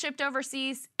jobs shipped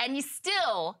overseas, and you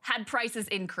still had prices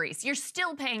increase. You're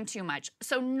still paying too much.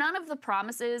 So none of the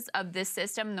promises of this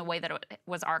system, the way that it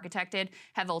was architected,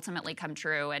 have ultimately come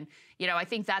true. And, I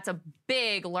think that's a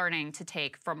big learning to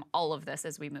take from all of this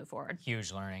as we move forward.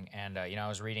 Huge learning. And, I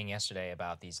was reading yesterday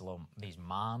about these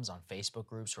moms on Facebook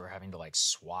groups who are having to, like,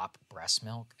 swap breast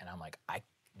milk. And I'm like,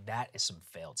 that is some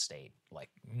failed state, like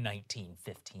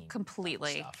 1915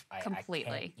 completely stuff.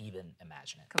 Completely. I can't even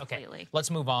imagine it. Completely. Okay,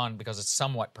 let's move on because it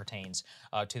somewhat pertains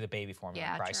to the baby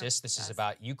formula crisis. True. This is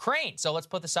about Ukraine. So let's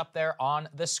put this up there on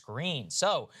the screen.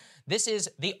 So this is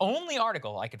the only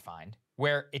article I could find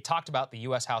where it talked about the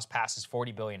U.S. House passes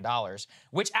 $40 billion,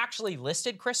 which actually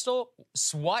listed, Crystal,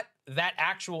 what that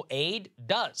actual aid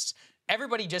does.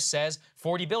 Everybody just says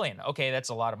 $40 billion. Okay, that's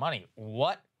a lot of money.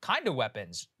 What kind of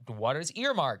weapons? What is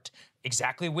earmarked?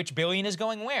 Exactly which billion is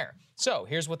going where? So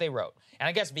here's what they wrote. And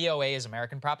I guess VOA is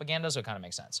American propaganda, so it kind of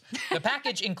makes sense. The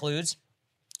package includes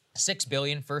 $6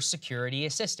 billion for security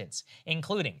assistance,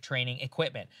 including training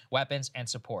equipment, weapons, and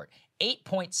support.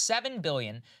 $8.7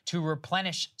 billion to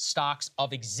replenish stocks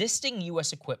of existing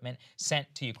U.S. equipment sent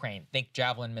to Ukraine. Think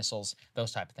Javelin missiles,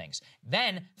 those type of things.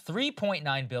 Then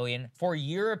 $3.9 billion for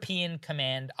European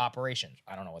command operations.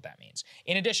 I don't know what that means.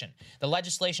 In addition, the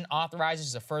legislation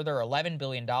authorizes a further $11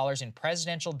 billion in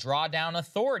presidential drawdown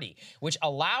authority, which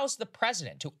allows the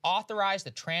president to authorize the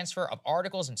transfer of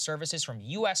articles and services from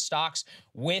U.S. stocks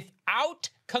without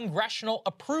congressional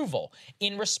approval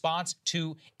in response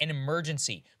to an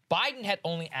emergency. Biden had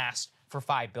only asked for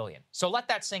 $5 billion. So let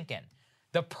that sink in.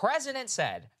 The president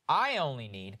said, I only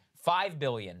need $5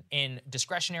 billion in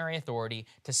discretionary authority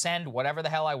to send whatever the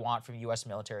hell I want from U.S.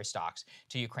 military stocks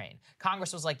to Ukraine.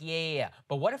 Congress was like, yeah.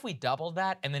 But what if we doubled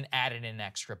that and then added an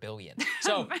extra billion?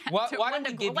 So why don't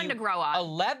we give you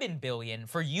 $11 billion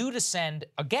for you to send,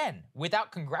 again,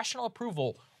 without congressional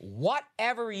approval,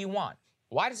 whatever you want?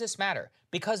 Why does this matter?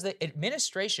 Because the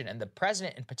administration and the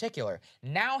president in particular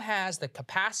now has the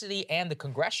capacity and the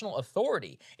congressional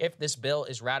authority, if this bill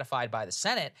is ratified by the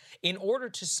Senate, in order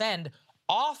to send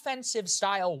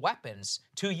offensive-style weapons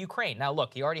to Ukraine. Now,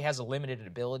 look, he already has a limited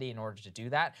ability in order to do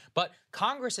that, but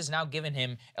Congress has now given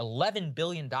him $11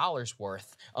 billion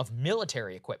worth of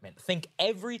military equipment. Think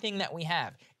everything that we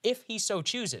have, if he so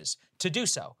chooses to do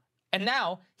so. And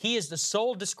now he is the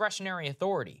sole discretionary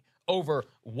authority over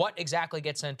what exactly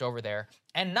gets sent over there,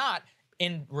 and not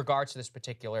in regards to this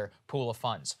particular pool of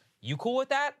funds. You cool with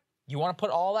that? You want to put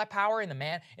all that power in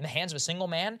the hands of a single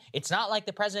man? It's not like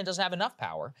the president doesn't have enough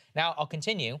power. Now, I'll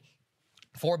continue.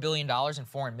 $4 billion in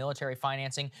foreign military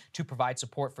financing to provide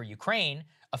support for Ukraine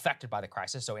affected by the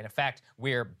crisis. So in effect,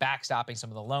 we're backstopping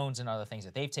some of the loans and other things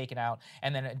that they've taken out.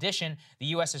 And then in addition, the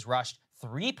U.S. has rushed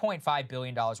 $3.5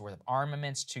 billion worth of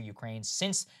armaments to Ukraine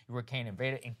since Ukraine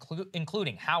invaded,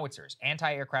 including howitzers,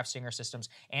 anti-aircraft Stinger systems,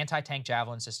 anti-tank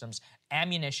Javelin systems,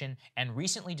 ammunition, and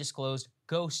recently disclosed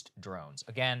ghost drones.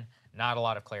 Again, not a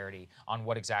lot of clarity on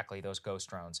what exactly those ghost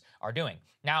drones are doing.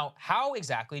 Now, how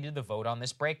exactly did the vote on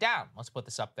this break down? Let's put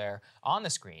this up there on the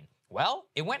screen. Well,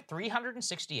 it went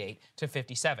 368 to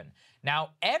 57.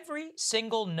 Now, every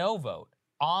single no vote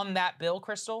on that bill,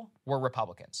 Crystal, were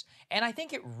Republicans. And I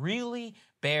think it really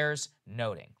bears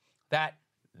noting that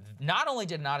not only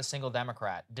did not a single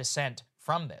Democrat dissent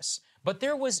from this, but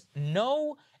there was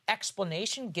no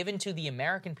explanation given to the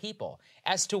American people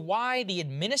as to why the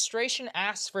administration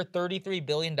asks for $33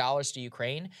 billion to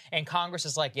Ukraine and Congress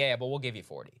is like, yeah, but we'll give you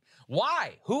 40.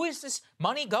 Why? Who is this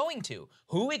money going to?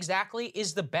 Who exactly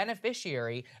is the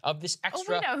beneficiary of this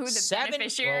extra? We know who the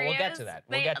beneficiary is. We'll get to that.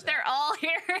 They're all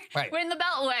here in the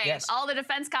Beltway. Yes. All the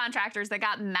defense contractors that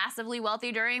got massively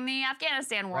wealthy during the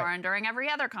Afghanistan war and during every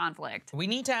other conflict. We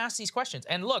need to ask these questions.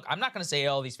 And look, I'm not going to say,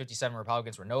 oh, these 57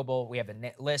 Republicans were noble. We have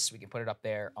the list. We can put it up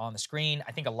there on the screen.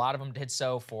 I think a lot of them did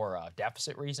so for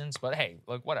deficit reasons. But hey,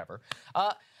 look, whatever.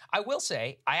 I will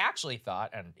say, I actually thought,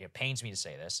 and it pains me to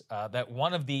say this, that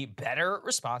one of the better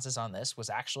responses on this was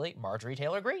actually Marjorie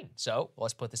Taylor Greene. So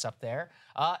let's put this up there.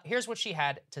 Here's what she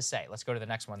had to say. Let's go to the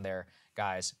next one there,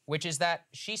 guys, which is that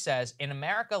she says, in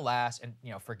America last, and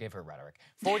forgive her rhetoric,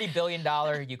 $40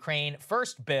 billion Ukraine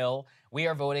first bill we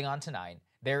are voting on tonight.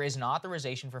 There is an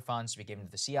authorization for funds to be given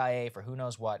to the CIA for who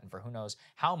knows what and for who knows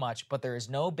how much, but there is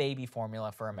no baby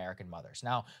formula for American mothers.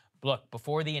 Now, look,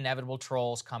 before the inevitable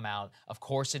trolls come out, of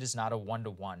course it is not a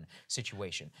one-to-one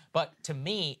situation. But to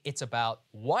me, it's about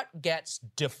what gets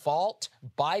default,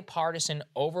 bipartisan,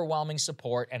 overwhelming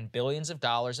support and billions of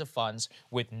dollars of funds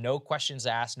with no questions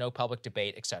asked, no public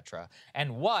debate, etc.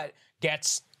 And what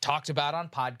gets talked about on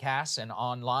podcasts and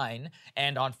online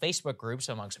and on Facebook groups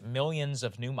amongst millions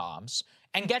of new moms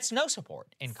and gets no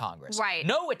support in Congress. Right.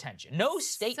 No attention, no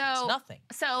statements, nothing.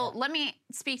 So let me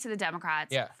speak to the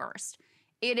Democrats first.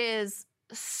 It is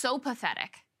so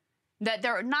pathetic that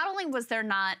not only was there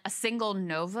not a single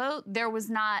no vote, there was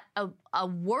not a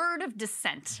word of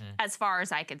dissent as far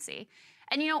as I could see.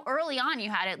 And, early on you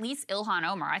had at least Ilhan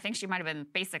Omar. I think she might have been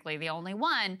basically the only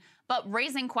one, but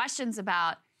raising questions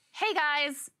about, hey,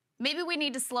 guys, maybe we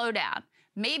need to slow down.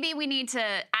 Maybe we need to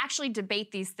actually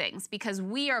debate these things because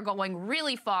we are going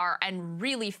really far and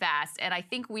really fast, and I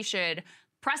think we should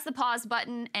press the pause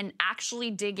button and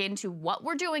actually dig into what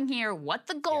we're doing here, what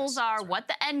the goals are, what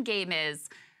the end game is.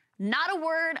 Not a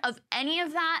word of any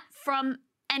of that from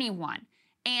anyone.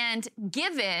 And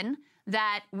given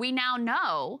that we now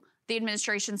know the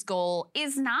administration's goal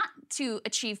is not to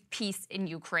achieve peace in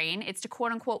Ukraine, it's to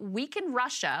quote-unquote weaken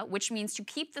Russia, which means to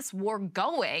keep this war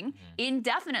going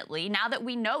indefinitely. Now that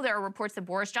we know there are reports that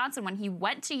Boris Johnson, when he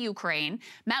went to Ukraine,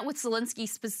 met with Zelensky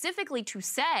specifically to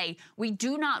say, we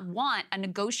do not want a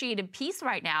negotiated peace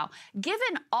right now.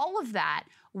 Given all of that,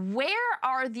 where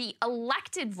are the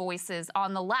elected voices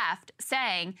on the left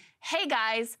saying, hey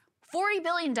guys, $40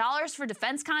 billion for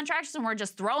defense contractors and we're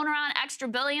just throwing around extra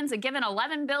billions and giving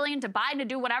 $11 billion to Biden to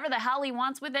do whatever the hell he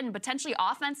wants with it and potentially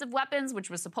offensive weapons, which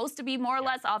was supposed to be more or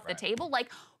less off the table?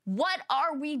 Like, what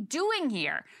are we doing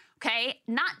here? Okay,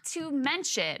 not to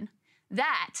mention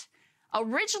that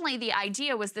originally the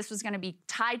idea was this was going to be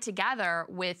tied together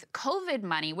with COVID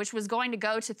money, which was going to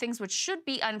go to things which should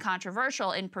be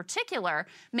uncontroversial, in particular,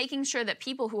 making sure that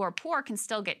people who are poor can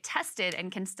still get tested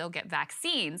and can still get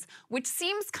vaccines, which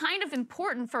seems kind of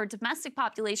important for a domestic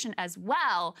population as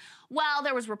well. Well,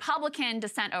 there was Republican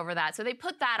dissent over that, so they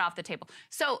put that off the table.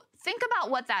 So think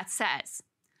about what that says.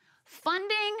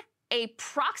 Funding a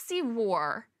proxy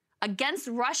war against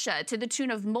Russia to the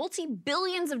tune of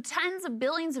multi-billions of tens of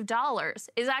billions of dollars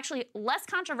is actually less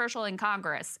controversial in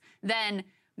Congress than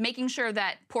making sure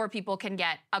that poor people can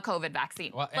get a COVID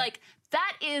vaccine. Well,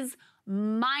 that is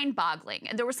mind-boggling.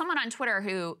 There was someone on Twitter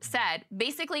who said,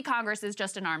 basically, Congress is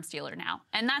just an arms dealer now.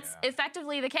 And that's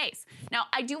effectively the case. Now,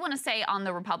 I do want to say on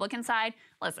the Republican side,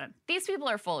 listen, these people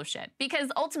are full of shit.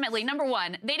 Because ultimately, number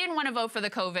one, they didn't want to vote for the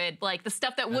COVID, like the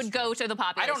stuff that would go to the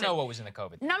population. I don't know what was in the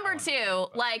COVID. Number two,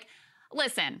 like,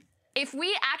 listen, if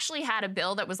we actually had a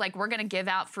bill that was like, we're going to give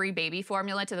out free baby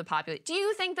formula to the population, do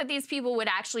you think that these people would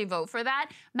actually vote for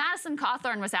that? Madison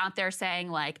Cawthorn was out there saying,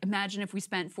 like, imagine if we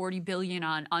spent $40 billion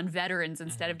on veterans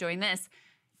instead of doing this.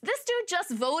 This dude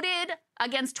just voted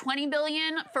against $20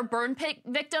 billion for burn pit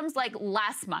victims like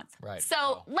last month. Right.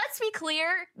 So let's be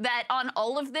clear that on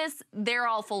all of this, they're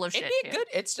all full of shit.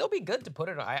 It'd still be good to put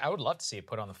it. I would love to see it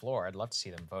put on the floor. I'd love to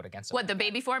see them vote against it. What, the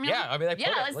baby formula? Yeah, I mean,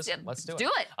 let's do it. Do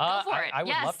it. Go for it. I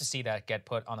would love to see that get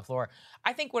put on the floor.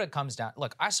 I think what it comes down,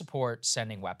 look, I support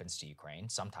sending weapons to Ukraine,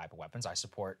 some type of weapons. I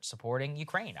support supporting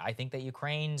Ukraine. I think that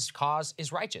Ukraine's cause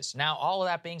is righteous. Now, all of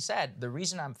that being said, the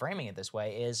reason I'm framing it this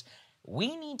way is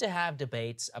we need to have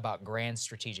debates about grand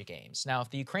strategic aims. Now, if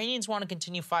the Ukrainians want to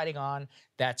continue fighting on,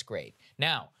 that's great.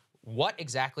 Now, what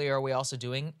exactly are we also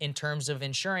doing in terms of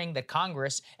ensuring that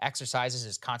Congress exercises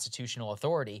its constitutional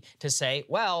authority to say,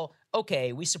 well,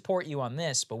 okay, we support you on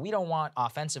this, but we don't want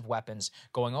offensive weapons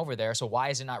going over there, so why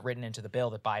is it not written into the bill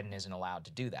that Biden isn't allowed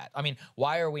to do that? I mean,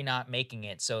 why are we not making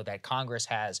it so that Congress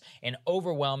has an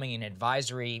overwhelming and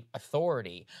advisory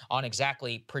authority on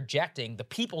exactly projecting the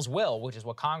people's will, which is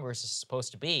what Congress is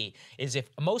supposed to be, is if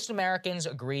most Americans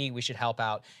agree we should help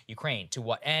out Ukraine, to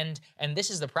what end? And this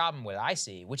is the problem with I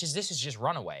see, which is this is just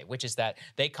runaway, which is that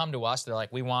they come to us, they're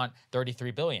like, we want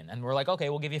 $33 billion, and we're like, okay,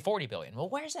 we'll give you $40 billion. Well,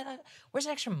 where's that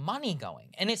extra money going?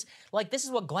 And it's like, this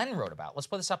is what Glenn wrote about. Let's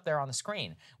put this up there on the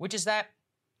screen, which is that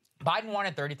Biden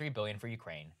wanted $33 billion for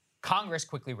Ukraine. Congress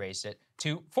quickly raised it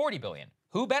to $40 billion.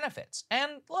 Who benefits?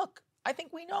 And look, I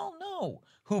think we all know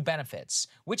who benefits,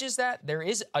 which is that there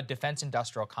is a defense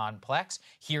industrial complex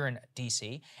here in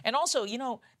D.C. And also, you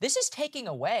know, this is taking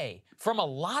away from a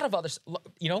lot of others.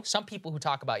 You know, some people who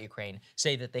talk about Ukraine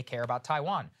say that they care about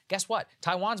Taiwan. Guess what?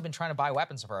 Taiwan's been trying to buy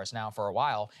weapons for us now for a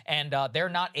while, and they're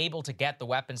not able to get the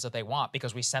weapons that they want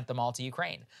because we sent them all to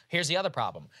Ukraine. Here's the other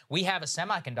problem. We have a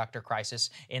semiconductor crisis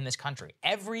in this country.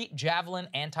 Every Javelin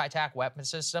anti-attack weapon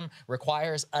system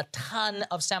requires a ton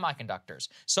of semiconductors,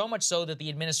 so much so that the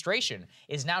administration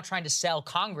is now trying to sell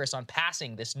Congress on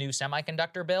passing this new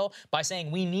semiconductor bill by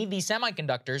saying we need these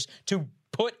semiconductors to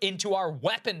put into our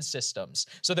weapon systems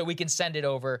so that we can send it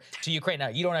over to Ukraine. Now,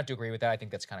 you don't have to agree with that. I think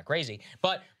that's kind of crazy.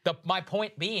 But my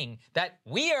point being that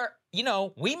we are, you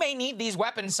know, we may need these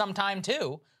weapons sometime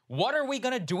too. What are we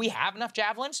going to do? Do we have enough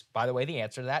javelins? By the way, the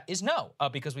answer to that is no,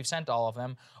 because we've sent all of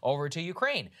them over to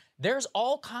Ukraine. There's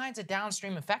all kinds of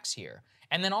downstream effects here.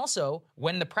 And then also,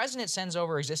 when the president sends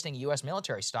over existing U.S.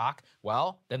 military stock,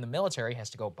 well, then the military has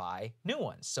to go buy new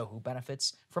ones. So who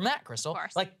benefits from that, Crystal? Of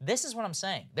course. Like, this is what I'm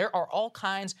saying. There are all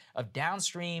kinds of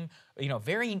downstream, you know,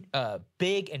 very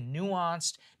big and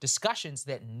nuanced discussions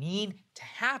that need to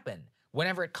happen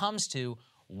whenever it comes to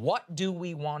what do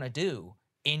we want to do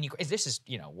in Ukraine. This is,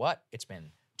 you know what? It's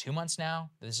been 2 months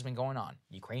now that this has been going on.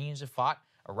 Ukrainians have fought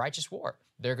a righteous war.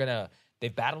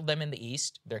 They've battled them in the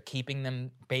East. They're keeping them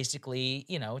basically,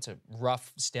 you know, it's a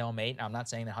rough stalemate. I'm not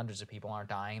saying that hundreds of people aren't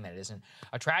dying, that it isn't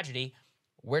a tragedy.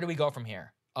 Where do we go from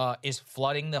here? Is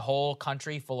flooding the whole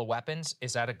country full of weapons,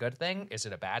 is that a good thing? Is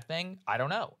it a bad thing? I don't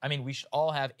know. I mean, we should all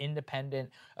have independent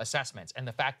assessments. And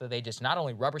the fact that they just not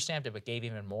only rubber stamped it, but gave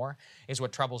even more is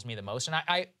what troubles me the most.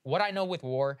 And what I know with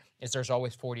war is there's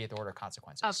always 40th order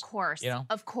consequences. Of course. You know?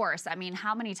 Of course. I mean,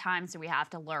 how many times do we have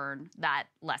to learn that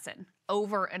lesson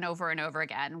over and over and over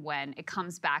again when it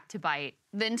comes back to bite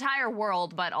the entire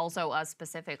world, but also us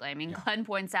specifically? I mean, Glenn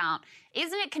points out,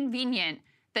 isn't it convenient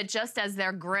that just as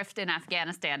their grift in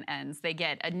Afghanistan ends, they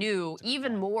get a new,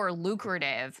 even more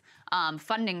lucrative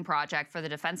funding project for the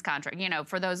defense contract? You know,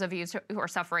 for those of you who are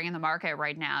suffering in the market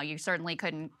right now, you certainly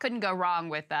couldn't go wrong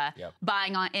with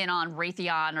buying in on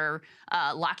Raytheon or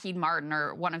Lockheed Martin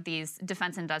or one of these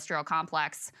defense industrial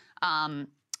complex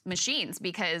machines,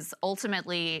 because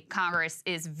ultimately Congress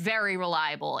is very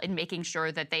reliable in making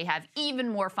sure that they have even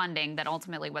more funding than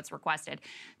ultimately what's requested.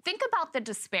 Think about the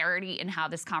disparity in how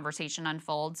this conversation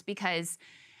unfolds, because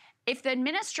if the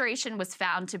administration was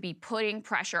found to be putting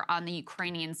pressure on the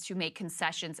Ukrainians to make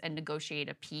concessions and negotiate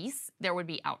a peace, there would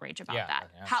be outrage about that.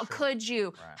 How could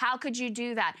you? Right. How could you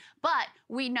do that? But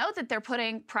we know that they're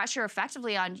putting pressure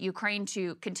effectively on Ukraine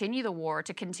to continue the war,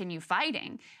 to continue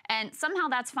fighting, and somehow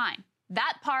that's fine.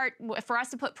 That part, for us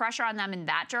to put pressure on them in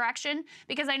that direction,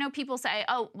 because I know people say,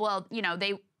 oh, well, you know,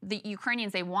 the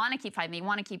Ukrainians, they want to keep fighting, they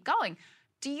want to keep going.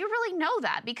 do you really know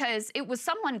that? Because it was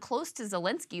someone close to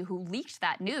Zelensky who leaked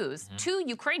that news to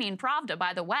Ukrainian Pravda,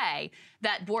 by the way,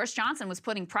 that Boris Johnson was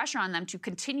putting pressure on them to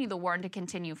continue the war and to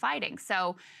continue fighting.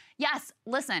 So, yes,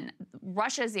 listen,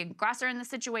 Russia is the aggressor in the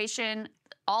situation.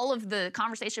 All of the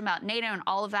conversation about NATO and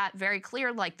all of that, very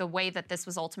clear, like the way that this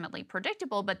was ultimately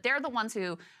predictable, but they're the ones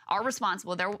who are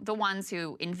responsible. They're the ones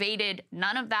who invaded.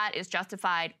 None of that is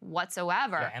justified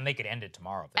whatsoever. Yeah, and they could end it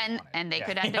tomorrow if they wanted. And they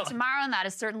could end it tomorrow, and that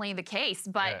is certainly the case.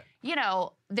 But, you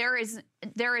know, there is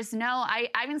no, I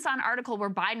even saw an article where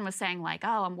Biden was saying like,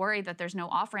 oh, I'm worried that there's no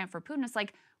off-ramp for Putin. It's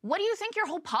like, what do you think your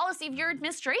whole policy of your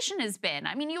administration has been?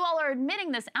 I mean, you all are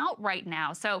admitting this outright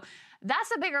now. So that's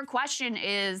the bigger question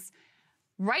is,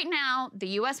 right now, the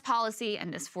U.S. policy,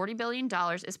 and this $40 billion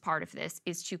is part of this,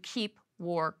 is to keep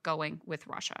war going with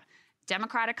Russia.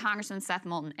 Democratic Congressman Seth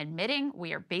Moulton admitting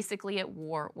we are basically at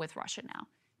war with Russia now.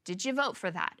 Did you vote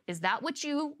for that? Is that what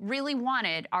you really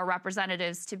wanted our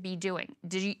representatives to be doing?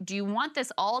 Do you want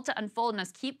this all to unfold and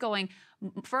us keep going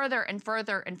further and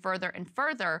further and further and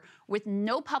further with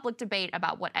no public debate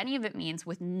about what any of it means,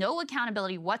 with no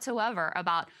accountability whatsoever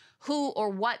about who or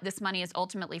what this money is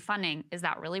ultimately funding? Is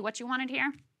that really what you wanted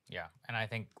here? Yeah, and I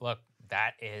think, look,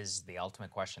 that is the ultimate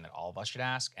question that all of us should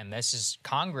ask. And this is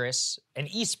Congress, and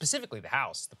specifically the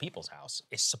House, the People's House,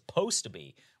 is supposed to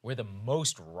be where the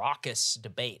most raucous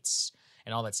debates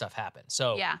and all that stuff happen.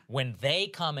 So when they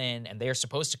come in and they're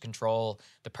supposed to control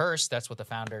the purse, that's what the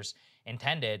founders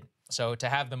intended. So to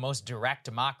have the most direct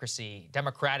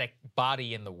democratic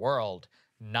body in the world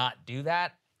not do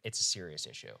that, it's a serious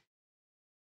issue.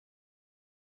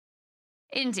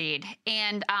 Indeed.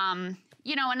 And,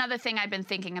 you know, another thing I've been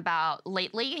thinking about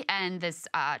lately, and this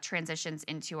transitions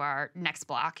into our next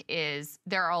block, is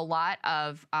there are a lot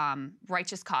of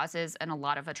righteous causes and a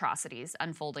lot of atrocities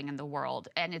unfolding in the world.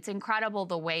 And it's incredible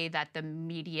the way that the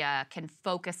media can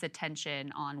focus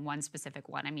attention on one specific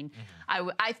one. I mean,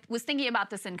 I was thinking about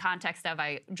this in context of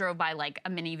I drove by like a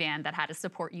minivan that had a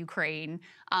Support Ukraine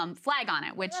flag on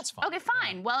it, which, that's fine. Okay,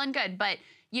 fine, well and good. But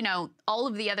you know, all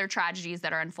of the other tragedies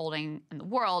that are unfolding in the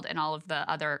world and all of the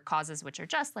other causes which are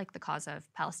just, like the cause of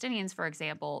Palestinians, for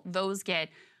example, those get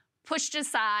pushed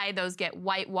aside, those get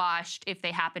whitewashed if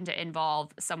they happen to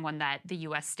involve someone that the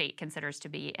U.S. state considers to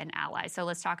be an ally. So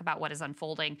let's talk about what is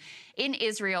unfolding in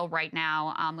Israel right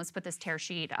now. Let's put this tear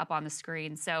sheet up on the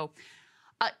screen. So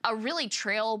a really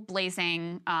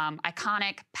trailblazing,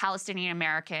 iconic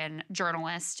Palestinian-American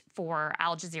journalist for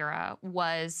Al Jazeera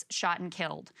was shot and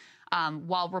killed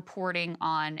while reporting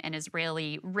on an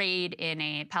Israeli raid in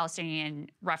a Palestinian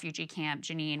refugee camp,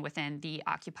 Jenin, within the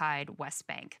occupied West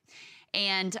Bank.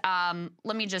 And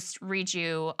let me just read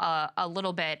you a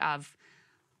little bit of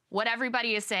what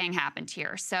everybody is saying happened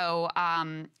here. So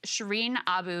Shireen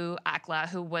Abu Akleh,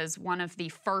 who was one of the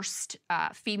first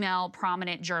female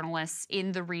prominent journalists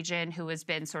in the region, who has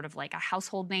been sort of like a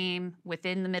household name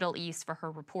within the Middle East for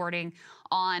her reporting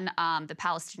on the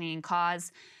Palestinian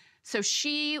cause. So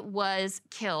she was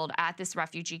killed at this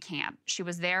refugee camp. She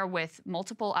was there with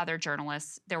multiple other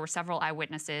journalists. There were several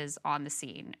eyewitnesses on the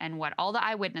scene. And what all the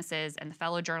eyewitnesses and the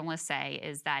fellow journalists say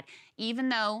is that even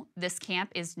though this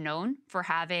camp is known for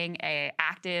having an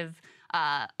active,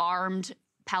 armed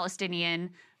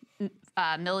Palestinian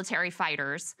military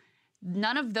fighters,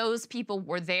 none of those people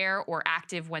were there or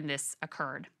active when this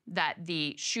occurred, that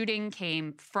the shooting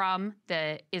came from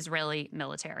the Israeli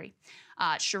military.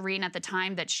 Shireen, at the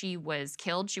time that she was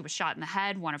killed, she was shot in the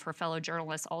head. One of her fellow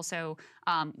journalists also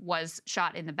was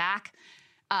shot in the back.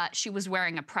 She was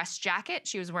wearing a press jacket.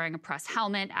 She was wearing a press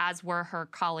helmet, as were her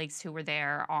colleagues who were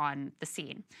there on the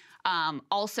scene.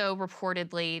 Also,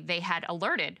 reportedly, they had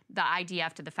alerted the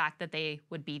IDF to the fact that they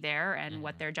would be there and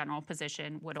what their general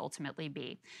position would ultimately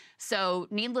be. So,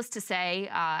 needless to say,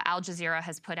 Al Jazeera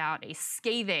has put out a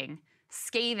scathing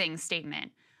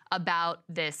statement about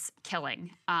this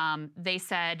killing. They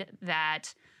said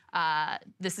that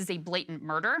this is a blatant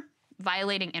murder,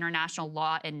 violating international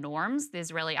law and norms. The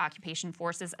Israeli occupation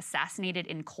forces assassinated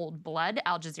in cold blood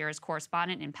Al Jazeera's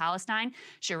correspondent in Palestine,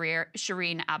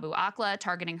 Shireen Abu Akleh,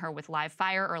 targeting her with live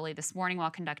fire early this morning while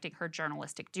conducting her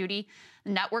journalistic duty.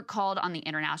 The network called on the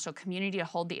international community to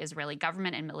hold the Israeli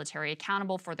government and military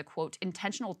accountable for the, quote,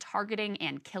 intentional targeting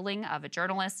and killing of a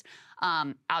journalist.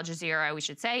 Al Jazeera, we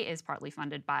should say, is partly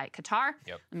funded by Qatar.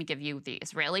 Let me give you the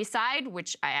Israeli side,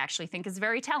 which I actually think is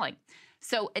very telling.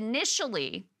 So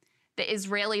initially, the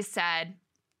Israelis said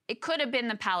it could have been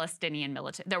the Palestinian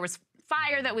military. There was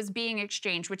fire that was being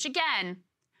exchanged, which again,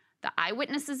 The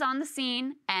eyewitnesses on the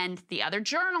scene and the other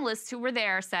journalists who were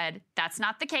there said that's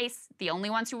not the case. The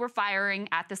only ones who were firing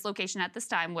at this location at this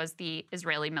time was the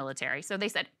Israeli military. So they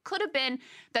said it could have been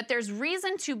that there's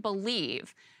reason to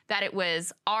believe that it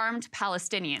was armed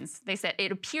Palestinians. They said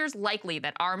it appears likely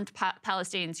that armed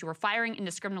Palestinians who were firing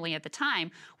indiscriminately at the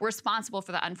time were responsible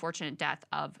for the unfortunate death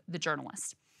of the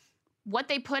journalist. What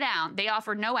they put out, they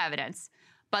offered no evidence,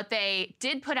 but they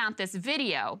did put out this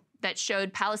video that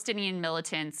showed Palestinian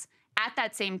militants at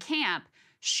that same camp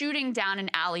shooting down an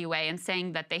alleyway and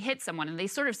saying that they hit someone. And they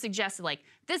sort of suggested, like,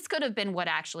 this could have been what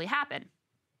actually happened.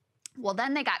 Well,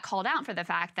 then they got called out for the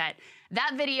fact that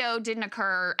that video didn't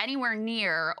occur anywhere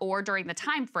near or during the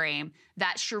time frame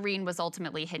that Shireen was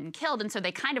ultimately hit and killed. And so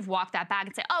they kind of walked that back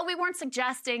and said, oh, we weren't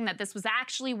suggesting that this was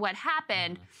actually what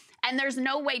happened. And there's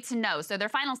no way to know. So their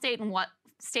final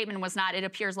statement was not, it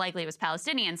appears likely it was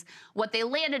Palestinians. What they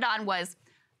landed on was,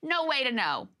 no way to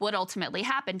know what ultimately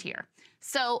happened here.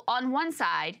 So on one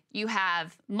side, you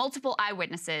have multiple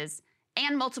eyewitnesses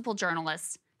and multiple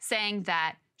journalists saying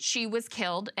that she was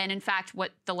killed. And in fact,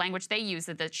 what the language they use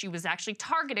is that she was actually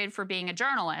targeted for being a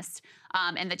journalist,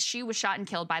 and that she was shot and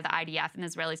killed by the IDF, and the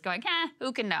Israelis going,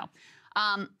 who can know?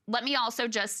 Let me also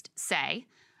just say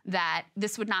that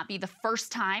this would not be the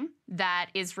first time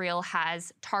that Israel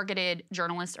has targeted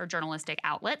journalists or journalistic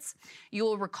outlets. You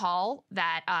will recall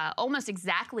that almost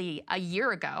exactly a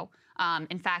year ago,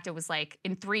 in fact, it was like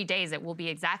in 3 days, it will be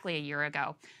exactly a year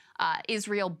ago,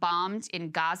 Israel bombed in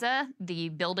Gaza the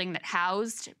building that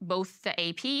housed both the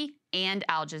AP and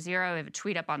Al Jazeera. We have a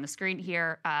tweet up on the screen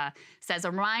here. Says,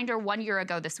 a reminder, 1 year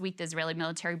ago this week, the Israeli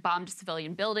military bombed a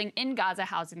civilian building in Gaza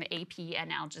housing the AP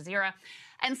and Al Jazeera.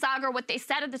 And Sagar, what they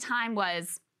said at the time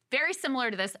was very similar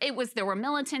to this. There were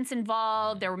militants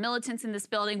involved. There were militants in this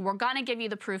building. We're going to give you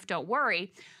the proof. Don't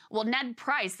worry. Well, Ned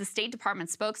Price, the State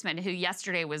Department spokesman, who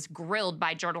yesterday was grilled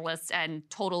by journalists and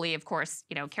totally, of course,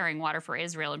 carrying water for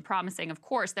Israel and promising, of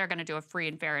course, they're going to do a free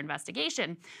and fair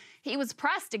investigation. He was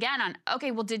pressed again on,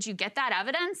 okay, well, did you get that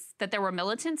evidence that there were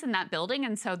militants in that building?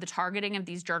 And so the targeting of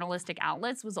these journalistic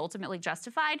outlets was ultimately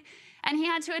justified. And he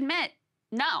had to admit,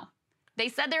 no, they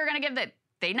said they were going to give it.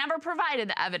 They never provided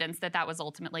the evidence that that was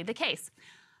ultimately the case.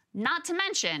 Not to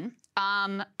mention,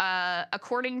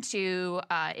 according to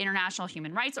international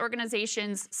human rights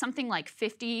organizations, something like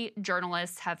 50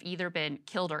 journalists have either been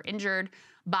killed or injured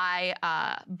by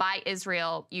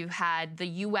Israel. You had the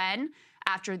UN,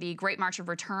 after the Great March of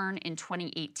Return in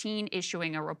 2018,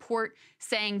 issuing a report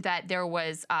saying that there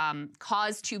was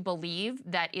cause to believe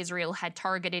that Israel had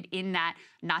targeted in that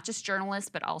not just journalists,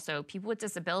 but also people with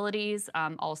disabilities,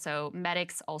 also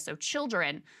medics, also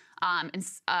children, and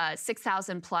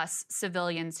 6,000 plus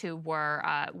civilians who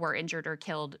were injured or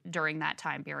killed during that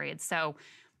time period. So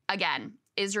again,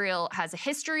 Israel has a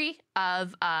history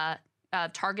of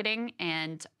targeting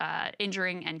and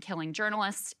injuring and killing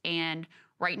journalists, and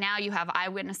right now you have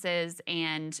eyewitnesses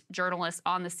and journalists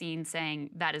on the scene saying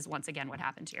that is once again what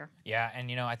happened here. Yeah,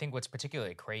 and I think what's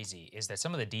particularly crazy is that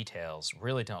some of the details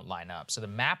really don't line up. So the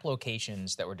map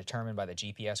locations that were determined by the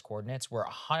GPS coordinates were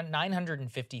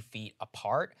 950 feet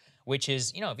apart, which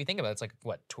is, if you think about it, it's like,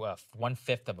 what,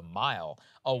 1/5 of a mile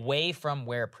away from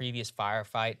where a previous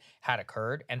firefight had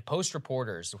occurred. And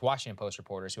Washington Post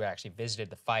reporters who actually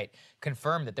visited the fight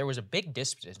confirmed that there was a big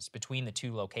distance between the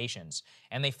two locations.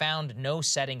 And they found no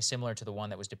setting similar to the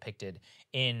one that was depicted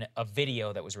in a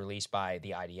video that was released by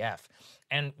the IDF.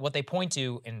 And what they point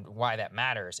to and why that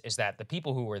matters is that the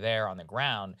people who were there on the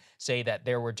ground say that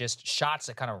there were just shots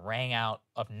that kind of rang out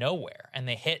of nowhere, and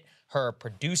they hit her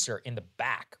producer in the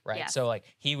back, right? Yes. So like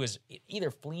he was either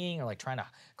fleeing or like trying to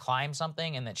climb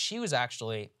something, and that she was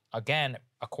actually, again,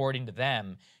 according to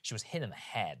them, she was hit in the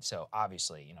head. So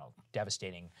obviously,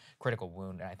 devastating critical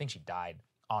wound, and I think she died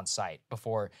on site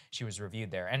before she was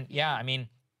reviewed there. And yeah,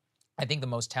 I think the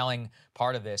most telling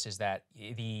part of this is that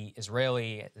the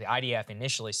IDF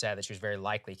initially said that she was very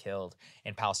likely killed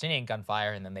in Palestinian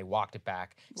gunfire, and then they walked it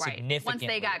back significantly once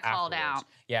they got called out.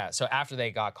 Yeah, so after they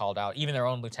got called out, even their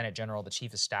own lieutenant general, the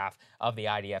chief of staff of the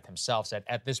IDF himself, said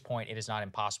at this point it is not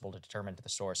impossible to determine the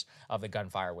source of the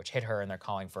gunfire which hit her, and they're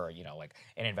calling for,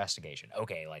 an investigation.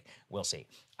 Okay, we'll see.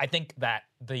 I think that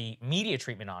the media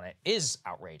treatment on it is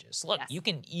outrageous. Look, You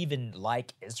can even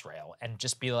like Israel and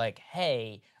just be like,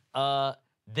 hey,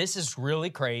 this is really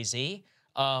crazy.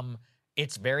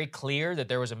 It's very clear that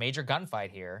there was a major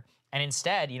gunfight here. And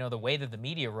instead, the way that the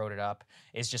media wrote it up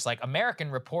is just like,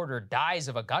 American reporter dies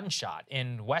of a gunshot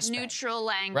in West Bank. Neutral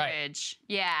language. Right.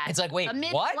 Yeah. It's like, wait,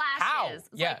 amid what? Flashes. How? It's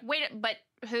yeah. like, wait, but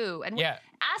who? And Yeah,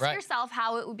 ask right. yourself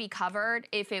how it would be covered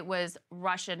if it was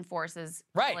Russian forces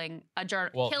Right. killing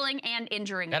killing and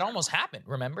injuring. That almost happened.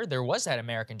 Remember, there was that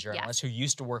American journalist Yes. who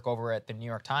used to work over at the New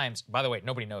York Times. By the way,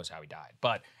 nobody knows how he died,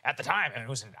 but at the time, it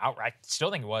was I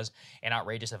still think it was an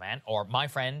outrageous event. Or my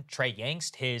friend Trey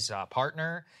Yangst, his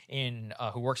partner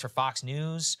who works for Fox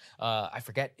News, I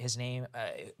forget his name,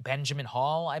 Benjamin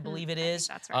Hall, I believe it is.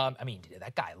 That's right. I mean,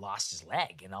 that guy lost his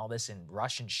leg and all this in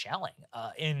Russian shelling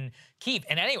in Kyiv.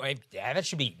 And anyway, that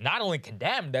should be not only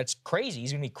condemned, that's crazy.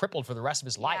 He's going to be crippled for the rest of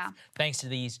his life thanks to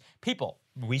these people.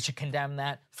 We should condemn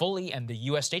that fully. And the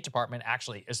U.S. State Department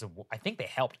actually I think they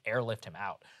helped airlift him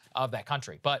out of that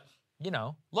country. But,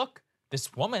 look,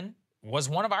 this woman was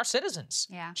one of our citizens.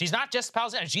 Yeah. She's not just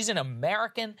Palestinian. She's an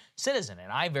American citizen.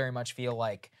 And I very much feel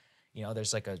like,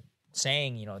 there's like a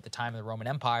saying, at the time of the Roman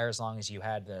Empire, as long as you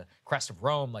had the crest of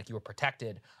Rome, like you were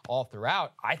protected all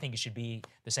throughout, I think it should be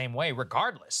the same way,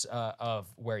 regardless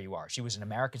of where you are. She was an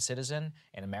American citizen,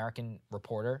 an American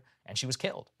reporter, and she was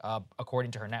killed,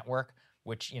 according to her network,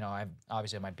 which, I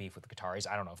obviously have my beef with the Qataris.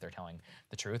 I don't know if they're telling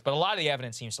the truth, but a lot of the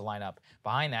evidence seems to line up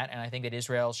behind that, and I think that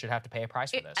Israel should have to pay a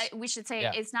price for this. We should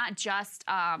say it's not just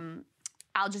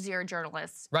Al Jazeera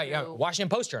journalists. Right, yeah.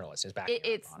 Washington Post journalist is back.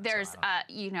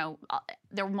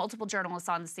 There were multiple journalists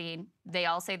on the scene. They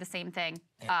all say the same thing.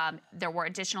 Yeah. There were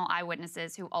additional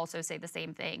eyewitnesses who also say the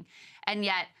same thing. And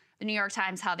yet, the New York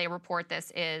Times, how they report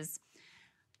this is,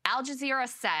 Al Jazeera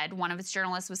said one of its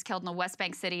journalists was killed in the West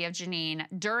Bank city of Jenin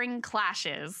during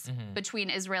clashes between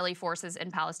Israeli forces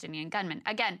and Palestinian gunmen.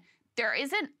 Again, there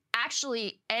isn't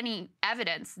actually any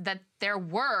evidence that there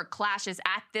were clashes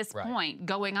at this point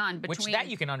going on between... Which that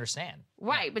you can understand.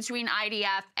 Right, between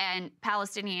IDF and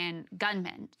Palestinian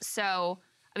gunmen. So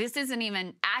this isn't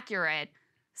even accurate.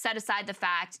 Set aside the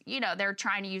fact, they're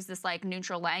trying to use this like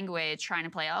neutral language, trying to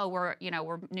play, we're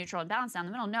neutral and balanced down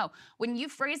the middle. No, when you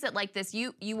phrase it like this,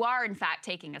 you are in fact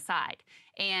taking a side.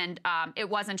 And it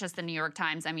wasn't just the New York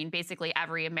Times. I mean, basically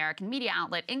every American media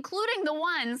outlet, including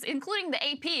the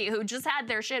AP, who just had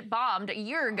their shit bombed a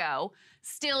year ago,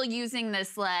 still using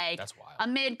this like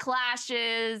amid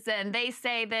clashes, and they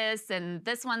say this, and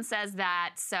this one says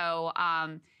that. So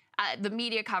the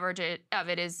media coverage of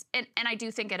it is, and I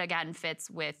do think it again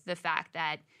fits with the fact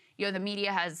that the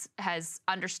media has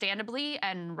understandably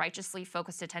and righteously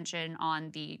focused attention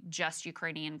on the just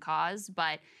Ukrainian cause,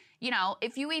 but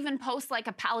if you even post like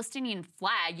a Palestinian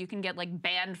flag, you can get like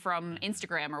banned from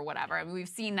Instagram or whatever. I mean, we've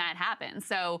seen that happen.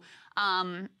 So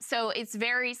it's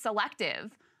very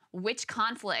selective which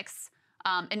conflicts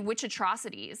and which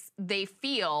atrocities they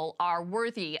feel are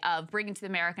worthy of bringing to the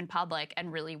American public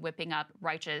and really whipping up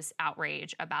righteous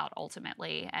outrage about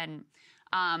ultimately. And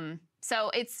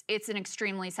so it's an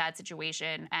extremely sad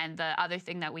situation. And the other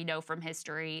thing that we know from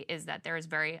history is that there is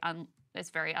it's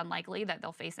very unlikely that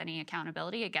they'll face any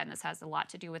accountability. Again, this has a lot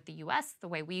to do with the U.S., the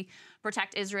way we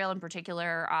protect Israel in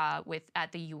particular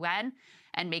at the UN,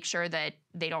 and make sure that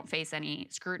they don't face any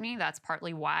scrutiny. That's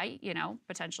partly why,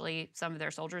 potentially some of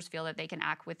their soldiers feel that they can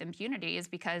act with impunity, is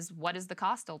because what is the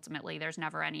cost ultimately? There's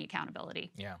never any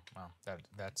accountability. Yeah, well,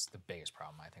 that's the biggest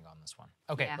problem, I think, on this one.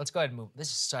 Okay, let's go ahead and move.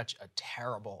 This is such a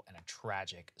terrible and a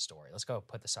tragic story. Let's go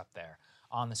put this up there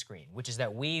on the screen, which is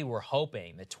that we were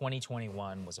hoping that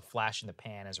 2021 was a flash in the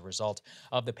pan as a result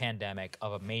of the pandemic,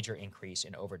 of a major increase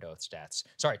in overdose deaths.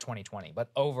 Sorry, 2020. But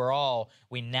overall,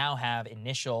 we now have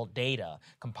initial data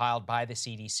compiled by the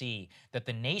CDC that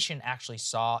the nation actually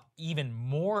saw even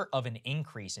more of an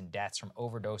increase in deaths from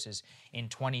overdoses in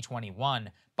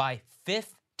 2021 by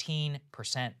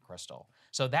 15%, Crystal.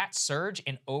 So that surge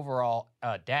in overall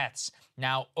deaths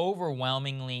now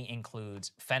overwhelmingly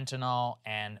includes fentanyl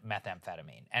and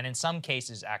methamphetamine. And in some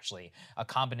cases, actually, a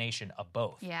combination of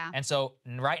both. Yeah. And so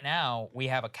right now, we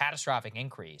have a catastrophic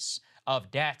increase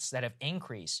of deaths that have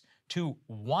increased to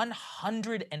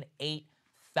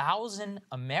 108,000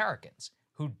 Americans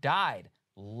who died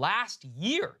last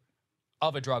year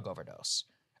of a drug overdose.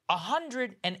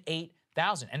 108,000.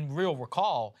 And we'll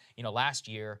recall, last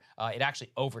year, it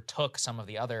actually overtook some of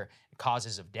the other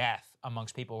causes of death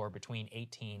amongst people who are between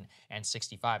 18 and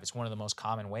 65. It's one of the most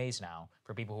common ways now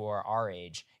for people who are our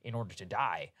age in order to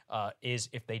die, is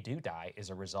if they do die, is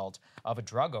a result of a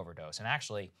drug overdose. And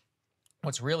actually,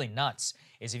 what's really nuts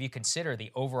is if you consider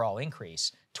the overall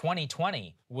increase,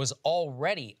 2020 was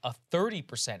already a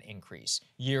 30% increase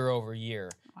year over year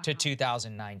to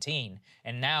 2019.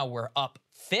 And now we're up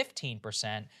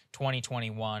 15%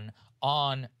 2021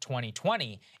 on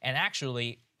 2020. And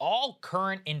actually, all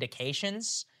current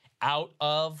indications out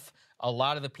of a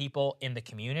lot of the people in the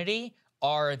community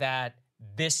are that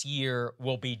this year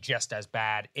will be just as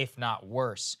bad, if not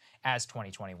worse, as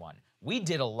 2021. we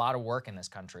did a lot of work in this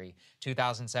country,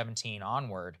 2017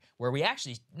 onward, where we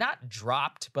actually not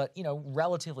dropped, but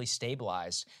relatively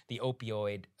stabilized the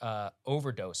opioid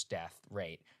overdose death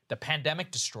rate. The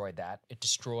pandemic destroyed that. It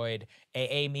destroyed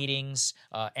AA meetings,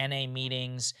 NA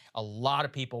meetings. A lot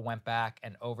of people went back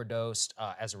and overdosed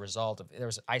as a result of there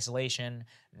was isolation.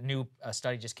 New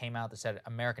study just came out that said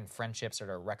American friendships are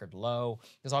at a record low.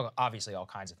 There's obviously all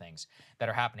kinds of things that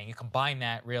are happening. You combine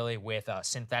that really with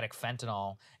synthetic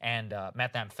fentanyl and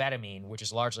methamphetamine, which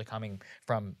is largely coming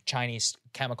from Chinese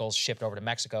chemicals shipped over to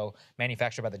Mexico,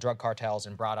 manufactured by the drug cartels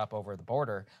and brought up over the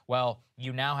border. Well,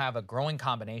 you now have a growing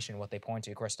combination, what they point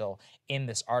to, Crystal, in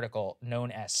this article, known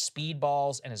as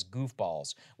speedballs and as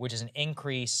goofballs, which is an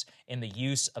increase in the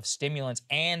use of stimulants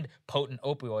and potent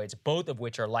opioids, both of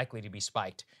which are likely to be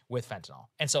spiked with fentanyl.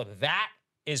 And so that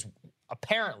is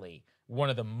apparently one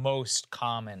of the most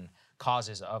common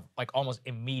causes of almost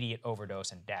immediate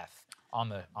overdose and death on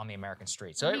the American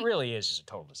street. So it really is just a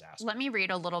total disaster. Let me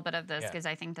read a little bit of this because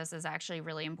I think this is actually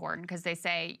really important because they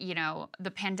say,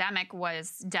 the pandemic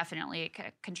was definitely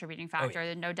a contributing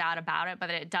factor, no doubt about it, but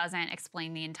it doesn't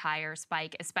explain the entire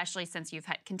spike, especially since you've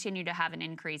continued to have an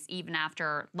increase even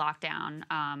after lockdown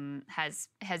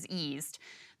has eased.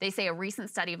 They say a recent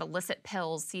study of illicit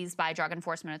pills seized by drug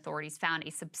enforcement authorities found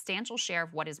a substantial share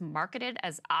of what is marketed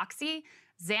as Oxy,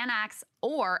 Xanax,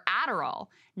 or Adderall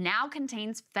now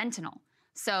contains fentanyl.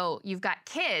 So you've got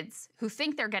kids who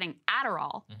think they're getting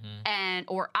Adderall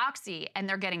or Oxy, and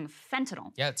they're getting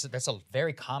fentanyl. Yeah, that's a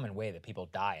very common way that people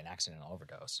die in accidental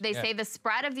overdose. They say the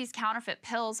spread of these counterfeit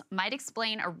pills might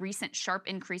explain a recent sharp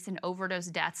increase in overdose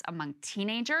deaths among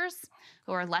teenagers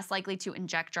who are less likely to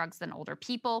inject drugs than older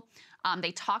people.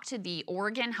 They talked to the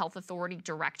Oregon Health Authority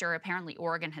director. Apparently,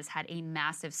 Oregon has had a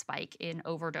massive spike in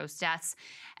overdose deaths.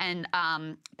 And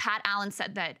Pat Allen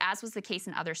said that, as was the case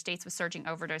in other states with surging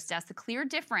overdose deaths, the clear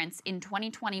difference in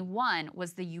 2021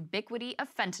 was the ubiquity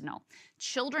of fentanyl.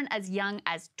 Children as young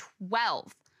as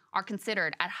 12 are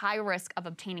considered at high risk of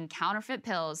obtaining counterfeit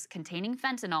pills containing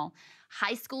fentanyl.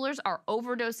 High schoolers are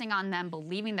overdosing on them,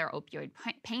 believing they're opioid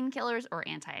painkillers or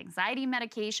anti-anxiety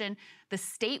medication. The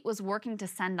state was working to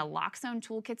send naloxone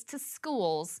toolkits to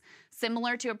schools,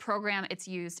 similar to a program it's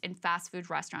used in fast food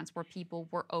restaurants where people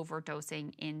were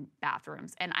overdosing in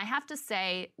bathrooms. And I have to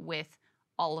say with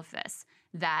all of this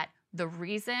that the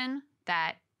reason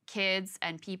that kids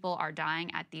and people are dying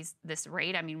at this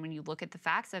rate, I mean, when you look at the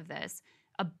facts of this,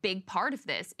 a big part of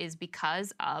this is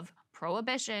because of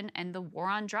prohibition and the war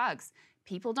on drugs.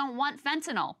 People don't want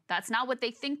fentanyl. That's not what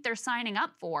they think they're signing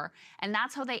up for. And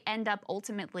that's how they end up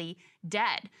ultimately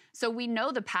dead. So we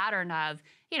know the pattern of,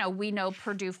 we know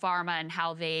Purdue Pharma and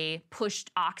how they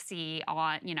pushed Oxy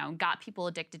on, got people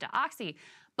addicted to Oxy.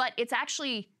 But it's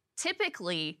actually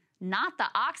typically not the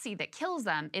Oxy that kills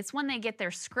them. It's when they get their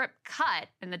script cut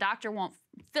and the doctor won't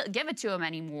give it to them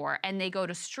anymore and they go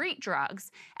to street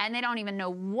drugs and they don't even know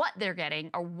what they're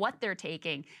getting or what they're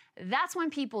taking. That's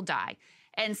when people die.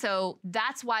 And so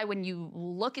that's why when you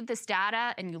look at this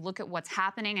data and you look at what's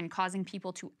happening and causing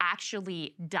people to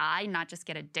actually die, not just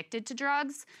get addicted to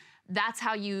drugs, that's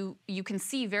how you can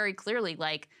see very clearly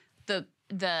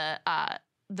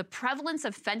the prevalence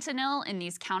of fentanyl in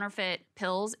these counterfeit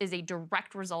pills is a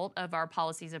direct result of our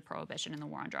policies of prohibition and the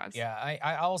war on drugs. Yeah,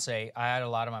 I'll say I had a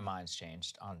lot of my minds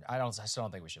changed on. I still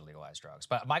don't think we should legalize drugs.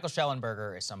 But Michael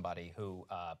Schellenberger is somebody who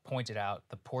pointed out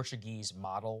the Portuguese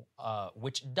model,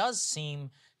 which does seem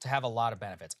to have a lot of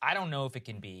benefits. I don't know if it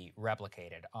can be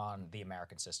replicated on the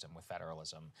American system with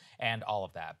federalism and all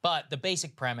of that. But the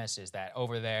basic premise is that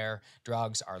over there,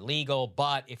 drugs are legal.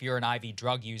 But if you're an IV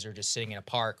drug user just sitting in a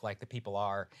park like the people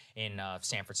are in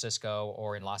San Francisco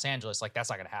or in Los Angeles, that's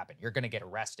not going to happen. You're going to get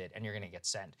arrested and you're going to get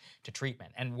sent to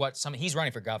treatment. And he's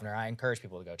running for governor. I encourage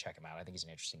people to go check him out. I think he's an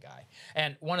interesting guy.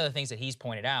 And one of the things that he's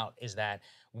pointed out is that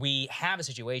we have a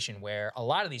situation where a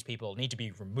lot of these people need to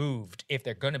be removed if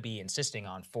they're going to be insisting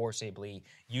on forcibly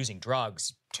using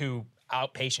drugs to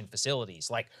outpatient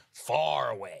facilities,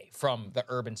 far away from the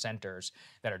urban centers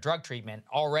that are drug treatment.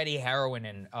 Already heroin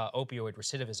and opioid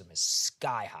recidivism is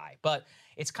sky high, but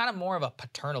it's kind of more of a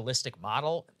paternalistic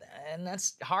model, and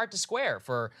that's hard to square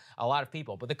for a lot of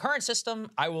people. But the current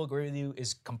system, I will agree with you,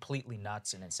 is completely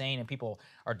nuts and insane, and people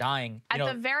are dying. At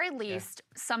the very least,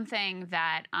 something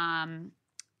that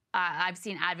I've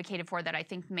seen advocated for that I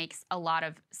think makes a lot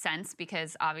of sense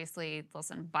because obviously,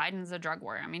 listen, Biden's a drug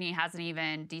warrior. I mean, he hasn't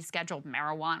even descheduled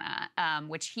marijuana,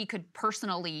 which he could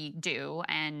personally do.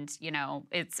 And, you know,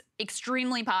 it's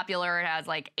extremely popular. It has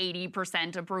like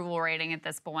 80% approval rating at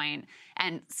this point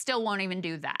and still won't even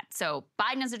do that. So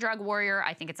Biden is a drug warrior.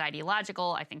 I think it's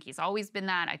ideological. I think he's always been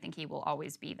that. I think he will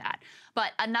always be that.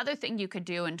 But another thing you could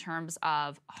do in terms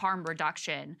of harm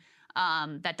reduction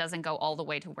that doesn't go all the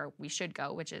way to where we should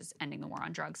go, which is ending the war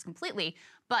on drugs completely.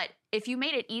 But if you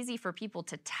made it easy for people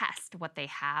to test what they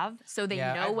have so they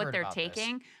know what they're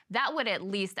taking, that would at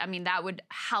least, I mean, that would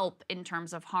help in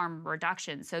terms of harm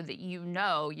reduction so that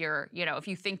if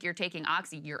you think you're taking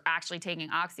Oxy, you're actually taking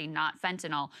Oxy, not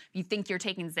fentanyl. If you think you're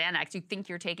taking Xanax, you think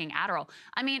you're taking Adderall.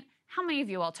 I mean, how many of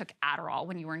you all took Adderall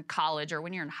when you were in college or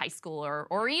when you're in high school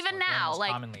or even now?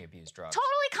 Like commonly abused drugs.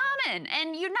 Totally common.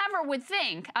 And you never would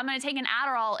think, I'm going to take an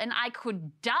Adderall and I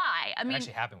could die. I mean, it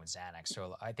actually happened with Xanax.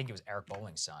 So I think it was Eric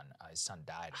Bowling's son. His son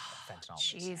died of fentanyl.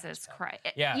 Jesus Christ.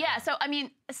 Yeah. So, I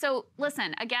mean,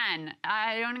 listen, again,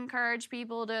 I don't encourage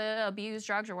people to abuse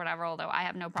drugs or whatever, although I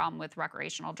have no problem with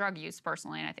recreational drug use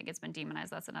personally, and I think it's been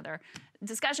demonized. That's another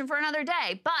discussion for another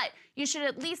day. But you should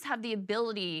at least have the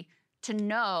ability to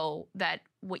know that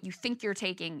what you think you're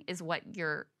taking is what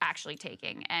you're actually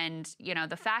taking. And, you know,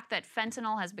 the fact that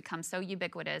fentanyl has become so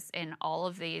ubiquitous in all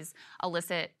of these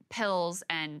illicit pills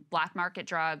and black market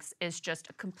drugs is just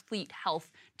a complete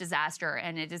health disaster,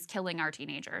 and it is killing our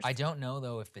teenagers. I don't know,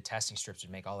 though, if the testing strips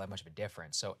would make all that much of a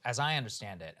difference. So as I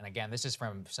understand it, and again, this is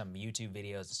from some YouTube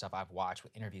videos and stuff I've watched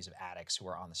with interviews of addicts who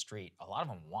are on the street, a lot of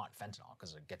them want fentanyl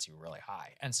because it gets you really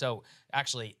high. And so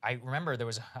actually, I remember there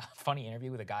was a funny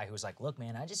interview with a guy who was like, look,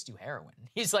 man, I just do heroin.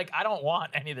 He's like, I don't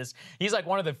want any of this. He's like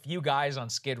one of the few guys on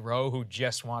Skid Row who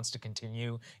just wants to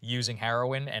continue using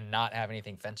heroin and not have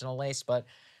anything fentanyl laced. But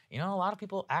you know, a lot of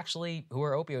people actually who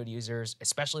are opioid users,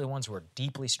 especially the ones who are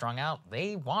deeply strung out,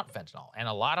 they want fentanyl. And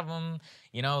a lot of them,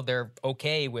 you know, they're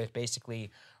okay with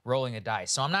basically rolling the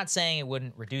dice. So I'm not saying it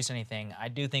wouldn't reduce anything. I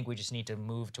do think we just need to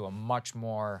move to a much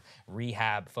more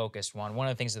rehab-focused one. One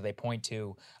of the things that they point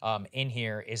to in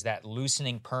here is that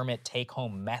loosening permit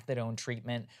take-home methadone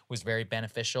treatment was very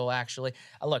beneficial, actually.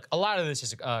 Look, a lot of this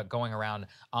is going around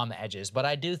on the edges, but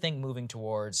I do think moving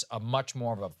towards a much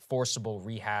more of a forcible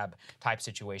rehab-type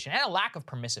situation and a lack of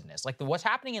permissiveness. Like what's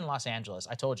happening in Los Angeles,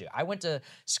 I told you, I went to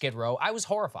Skid Row. I was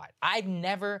horrified. I've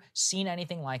never seen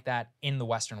anything like that in the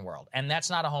Western world, and that's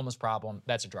not a homeless problem,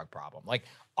 that's a drug problem. Like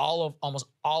almost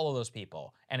all of those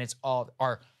people, and it's all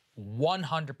are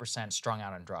 100% strung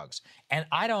out on drugs. And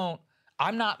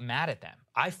I'm not mad at them.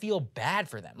 I feel bad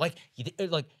for them. Like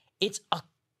it's a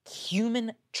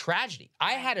human tragedy.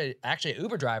 I had actually an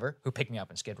Uber driver who picked me up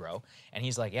in Skid Row, and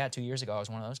he's like, yeah, 2 years ago, I was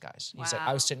one of those guys. He said,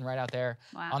 I was sitting right out there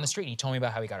on the street, and he told me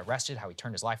about how he got arrested, how he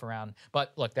turned his life around.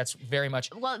 But look, that's very much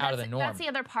out of the norm. That's the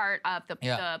other part of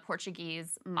the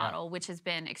Portuguese model, which has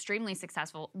been extremely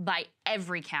successful by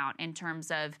every count in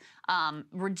terms of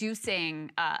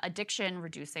reducing addiction,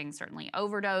 reducing certainly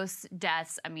overdose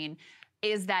deaths. I mean,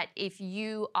 is that if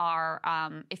you are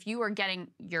getting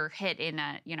your hit in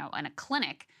a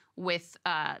clinic with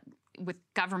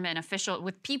government official,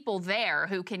 with people there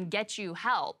who can get you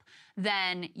help,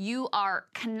 then you are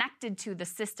connected to the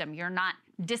system. You're not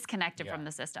disconnected from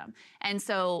the system. And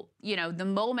so, you know, the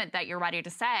moment that you're ready to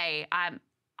say,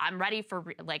 I'm ready for,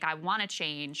 I want to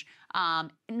change.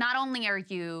 Not only are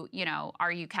you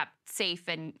kept safe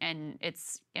and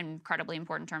it's incredibly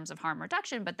important in terms of harm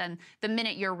reduction, but then the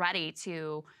minute you're ready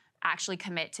to actually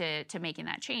commit to making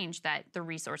that change, that the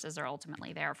resources are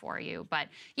ultimately there for you. But,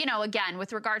 you know, again,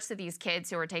 with regards to these kids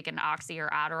who are taking Oxy or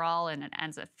Adderall and it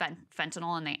ends up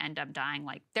fentanyl and they end up dying,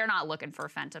 they're not looking for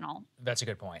fentanyl. That's a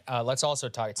good point. Let's also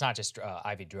talk, it's not just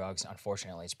IV drugs,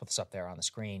 unfortunately. Let's put this up there on the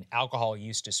screen. Alcohol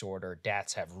use disorder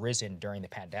deaths have risen during the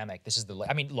pandemic. This is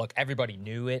look, everybody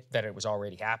knew that it was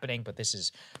already happening, but this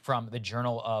is from the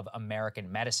Journal of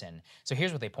American Medicine. So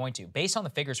here's what they point to. Based on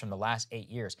the figures from the last 8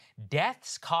 years,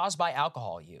 deaths caused by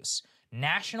alcohol use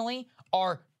nationally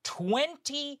are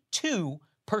 22%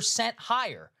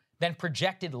 higher than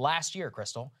projected last year,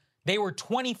 Crystal. They were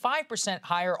 25%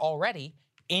 higher already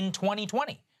in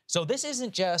 2020. So this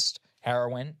isn't just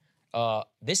heroin.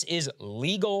 This is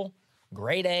legal,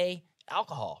 grade A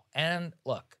alcohol. And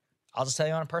look, I'll just tell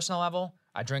you on a personal level,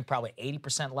 I drink probably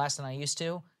 80% less than I used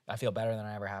to. I feel better than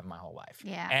I ever have in my whole life.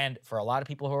 Yeah. And for a lot of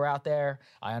people who are out there,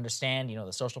 I understand,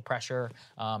 the social pressure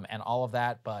and all of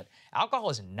that, but alcohol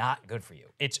is not good for you.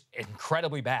 It's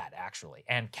incredibly bad, actually.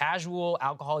 And casual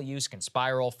alcohol use can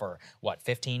spiral for,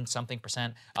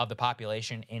 15-something% of the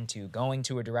population into going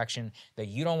to a direction that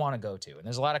you don't want to go to. And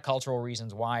there's a lot of cultural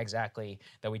reasons why exactly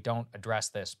that we don't address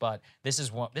this, but this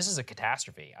is a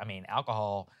catastrophe. I mean,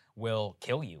 alcohol will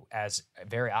kill you, as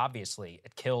very obviously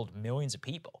it killed millions of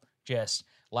people just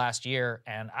last year,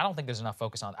 and I don't think there's enough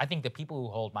focus on. I think the people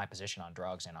who hold my position on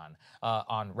drugs and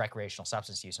on recreational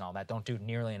substance use and all that don't do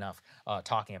nearly enough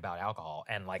talking about alcohol.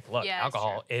 And look,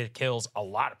 alcohol, it kills a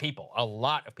lot of people. A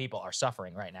lot of people are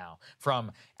suffering right now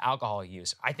from alcohol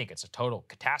use. I think it's a total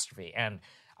catastrophe, and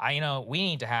we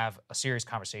need to have a serious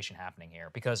conversation happening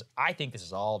here, because I think this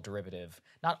is all derivative,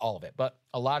 not all of it, but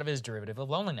a lot of it is derivative of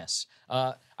loneliness.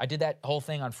 I did that whole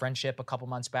thing on friendship a couple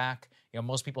months back.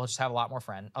 Most people just have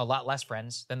a lot less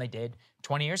friends than they did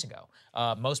 20 years ago.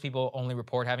 Most people only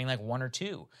report having one or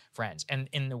two friends. And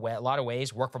in a lot of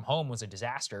ways, work from home was a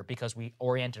disaster because we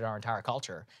oriented our entire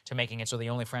culture to making it so the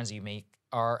only friends that you make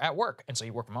are at work. And so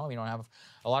you work from home, you don't have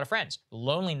a lot of friends.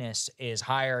 Loneliness is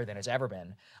higher than it's ever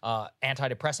been.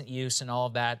 Antidepressant use and all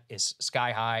of that is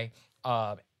sky high.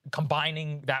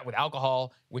 Combining that with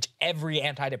alcohol, which every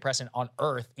antidepressant on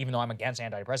earth, even though I'm against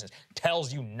antidepressants,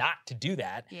 tells you not to do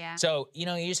that. Yeah. So, you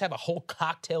just have a whole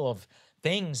cocktail of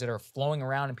things that are flowing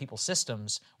around in people's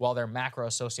systems while their macro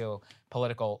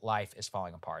socio-political life is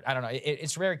falling apart. I don't know.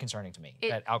 It's very concerning to me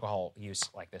that alcohol use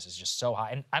like this is just so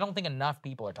high. And I don't think enough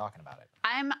people are talking about it.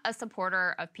 I'm a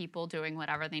supporter of people doing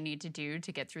whatever they need to do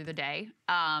to get through the day.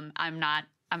 I'm not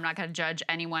going to judge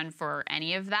anyone for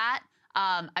any of that.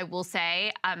 I will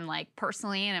say I'm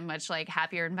personally in a much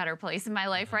happier and better place in my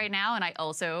life right now. And I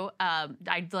also,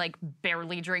 I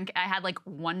barely drink. I had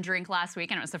one drink last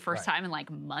week and it was the first time in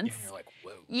months. And you're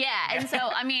whoa. Yeah. And so,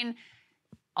 I mean,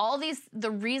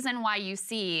 the reason why you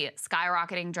see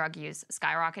skyrocketing drug use,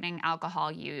 skyrocketing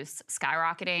alcohol use,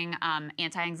 skyrocketing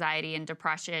anti-anxiety and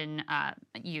depression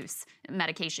use,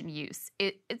 medication use,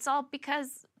 it's all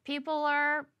because people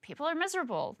are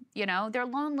miserable. They're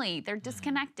lonely, they're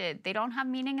disconnected, they don't have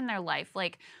meaning in their life. I'm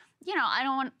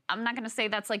not going to say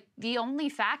that's the only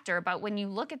factor, but when you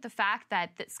look at the fact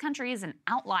that this country is an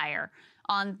outlier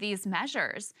on these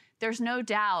measures, there's no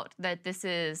doubt that this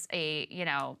is a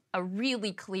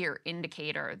really clear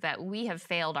indicator that we have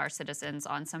failed our citizens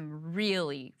on some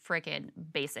really freaking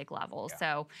basic levels. Yeah.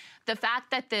 So the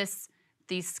fact that these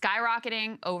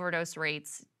skyrocketing overdose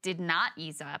rates did not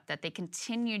ease up, that they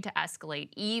continued to escalate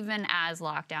even as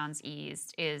lockdowns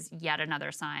eased, is yet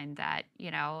another sign that,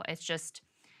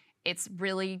 it's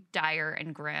really dire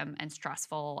and grim and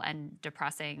stressful and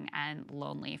depressing and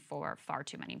lonely for far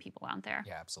too many people out there.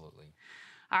 Yeah, absolutely.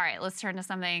 All right, let's turn to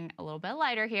something a little bit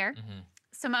lighter here.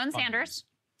 Simone Sanders,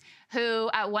 who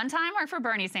at one time worked for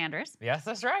Bernie Sanders. Yes,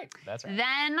 that's right. That's right.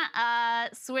 Then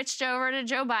switched over to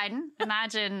Joe Biden.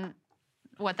 Imagine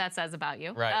what that says about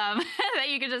you. Right. That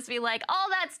you could just be like, all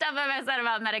that stuff I said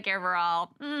about Medicare for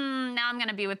all, now I'm going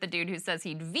to be with the dude who says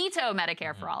he'd veto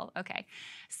Medicare for all. Okay.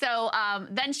 So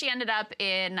then she ended up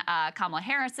in Kamala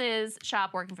Harris's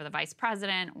shop working for the vice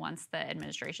president once the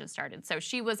administration started. So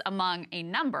she was among a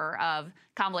number of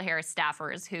Kamala Harris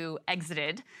staffers who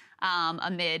exited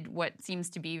amid what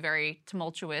seems to be very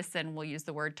tumultuous, and we'll use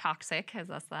the word toxic, as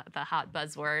that's the hot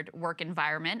buzzword, work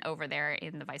environment over there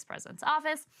in the vice president's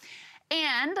office.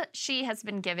 And she has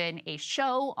been given a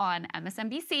show on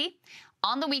MSNBC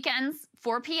on the weekends,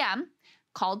 4 p.m.,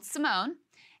 called Simone.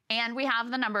 And we have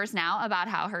the numbers now about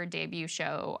how her debut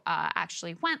show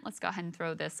actually went. Let's go ahead and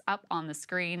throw this up on the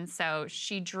screen. So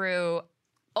she drew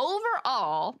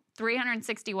overall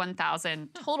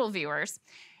 361,000 total viewers.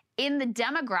 In the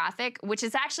demographic, which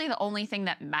is actually the only thing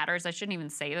that matters, I shouldn't even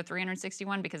say the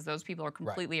 361 because those people are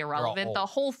completely irrelevant. The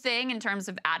whole thing in terms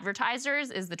of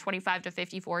advertisers is the 25 to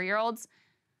 54-year-olds,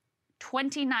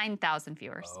 29,000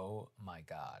 viewers. Oh, my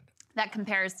God. That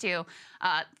compares to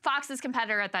Fox's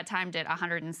competitor at that time did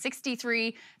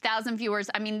 163,000 viewers.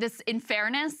 I mean, this, in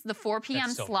fairness, the 4 p.m.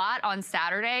 slot on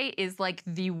Saturday is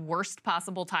the worst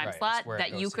possible time slot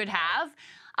that you could have.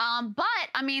 But,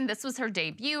 I mean, this was her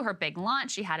debut, her big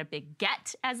launch. She had a big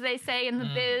get, as they say in the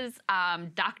biz.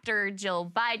 Dr. Jill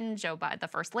Biden, the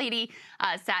First Lady,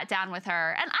 sat down with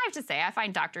her. And I have to say, I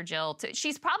find Dr. Jill,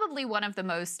 she's probably one of the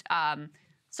most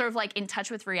sort of in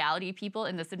touch with reality people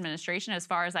in this administration, as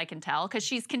far as I can tell, because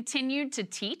she's continued to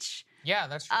teach. Yeah,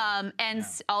 that's true.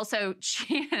 Also,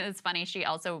 it's funny, she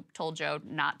also told Joe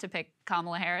not to pick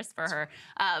Kamala Harris for her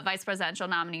vice presidential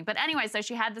nominee. But anyway, so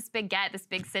she had this big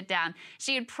sit down.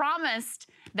 She had promised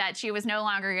that she was no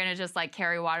longer going to just like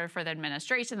carry water for the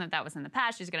administration, that was in the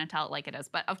past. She's going to tell it like it is.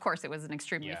 But of course, it was an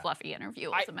extremely fluffy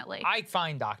interview ultimately. I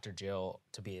find Dr. Jill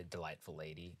to be a delightful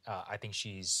lady. I think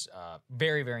she's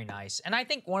very, very nice. And I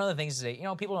think one of the things is that, you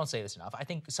know, people don't say this enough. I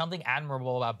think something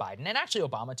admirable about Biden, and actually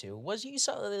Obama too, was you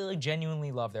saw they like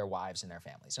genuinely love their wives and their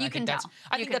families. And I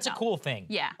think that's a cool thing.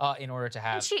 In order to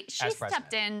have. And she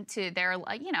stepped into their,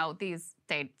 you know,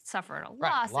 they suffered a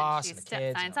loss, and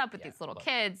she signs up with these little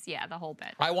kids. Yeah, the whole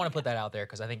bit. I want to put that out there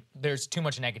because I think there's too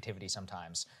much negativity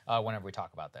sometimes whenever we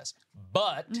talk about this.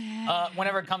 But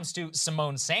whenever it comes to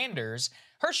Simone Sanders,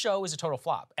 her show is a total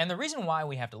flop. And the reason why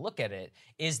we have to look at it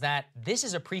is that this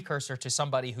is a precursor to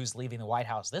somebody who's leaving the White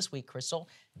House this week, Crystal,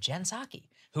 Jen Psaki,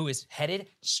 who is headed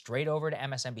straight over to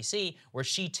MSNBC, where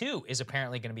she too is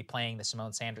apparently going to be playing the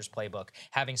Simone Sanders playbook,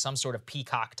 having some sort of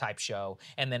Peacock type show,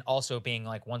 and then also being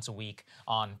like once a week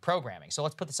on programming. So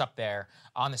let's put this up there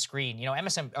on the screen. You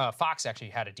know, Fox actually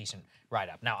had a decent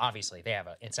write-up. Now, obviously, they have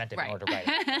an incentive in order to write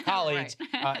up their colleagues.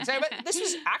 But this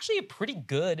was actually a pretty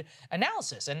good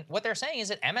analysis. And what they're saying is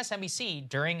that MSNBC,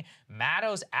 during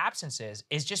Maddow's absences,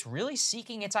 is just really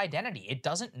seeking its identity. It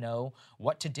doesn't know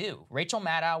what to do. Rachel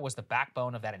Maddow was the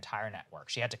backbone of that entire network.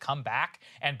 She had to come back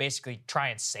and basically try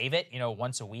and save it, you know,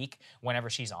 once a week whenever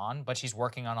she's on, but she's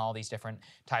working on all these different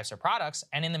types of products.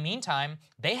 And in the meantime,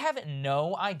 they have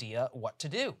no idea what to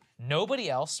do. Nobody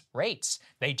else rates.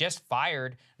 They just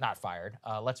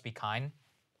let's be kind,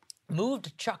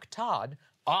 moved Chuck Todd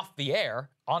off the air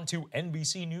onto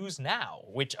NBC News Now,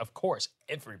 which, of course,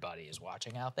 everybody is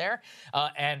watching out there.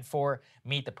 And for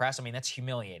Meet the Press, I mean, that's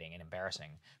humiliating and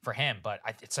embarrassing for him, but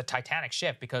it's a titanic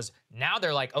shift because now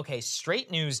they're like, okay,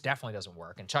 straight news definitely doesn't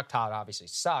work, and Chuck Todd obviously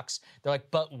sucks. They're like,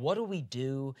 but what do we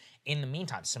do in the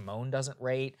meantime? Simone doesn't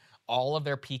rate. All of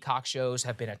their Peacock shows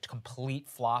have been a complete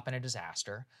flop and a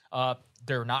disaster.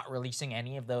 They're not releasing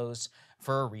any of those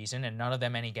for a reason, and none of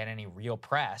them get any real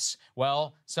press.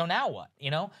 Well, so now what? You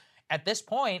know, at this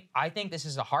point, I think this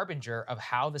is a harbinger of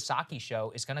how the Psaki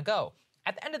show is going to go.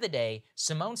 At the end of the day,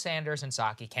 Simone Sanders and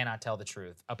Psaki cannot tell the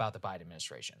truth about the Biden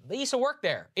administration. They used to work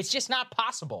there. It's just not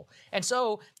possible. And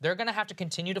so they're going to have to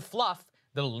continue to fluff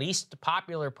the least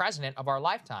popular president of our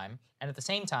lifetime, and at the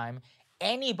same time,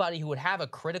 anybody who would have a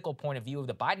critical point of view of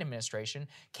the Biden administration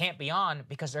can't be on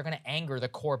because they're going to anger the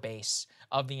core base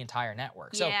of the entire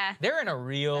network. So they're in a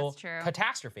real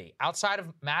catastrophe. Outside of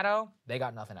Maddow, they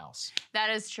got nothing else. That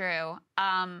is true.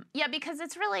 Yeah, because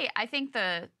it's really, I think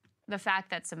the fact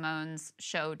that Simone's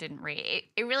show didn't rate,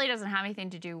 it really doesn't have anything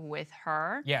to do with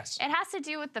her. Yes. It has to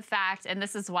do with the fact, and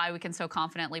this is why we can so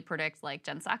confidently predict, like,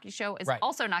 Jen Psaki's show is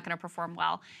also not going to perform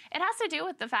well. It has to do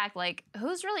with the fact, like,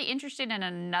 who's really interested in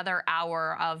another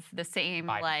hour of the same,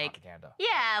 Biden like, propaganda.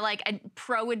 Yeah, like a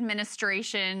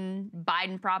pro-administration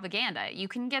Biden propaganda. You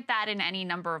can get that in any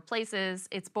number of places.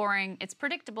 It's boring. It's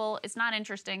predictable. It's not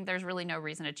interesting. There's really no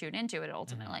reason to tune into it,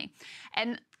 ultimately.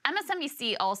 And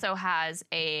MSNBC also has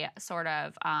a sort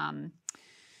of,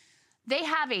 they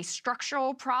have a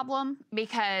structural problem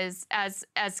because as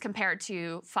compared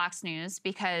to Fox News,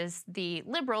 because the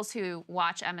liberals who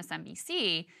watch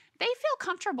MSNBC, they feel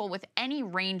comfortable with any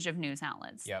range of news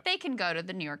outlets. Yep. They can go to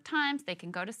the New York Times, they can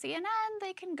go to CNN,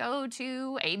 they can go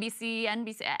to ABC,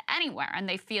 NBC, anywhere, and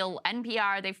they feel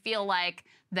NPR, they feel like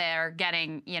they're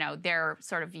getting, you know, their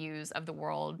sort of views of the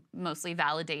world mostly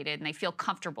validated, and they feel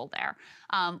comfortable there.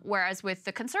 Whereas with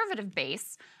the conservative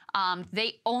base,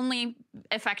 they only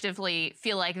effectively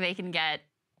feel like they can get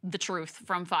the truth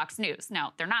from Fox News.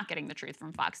 Now, they're not getting the truth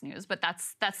from Fox News, but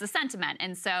that's the sentiment.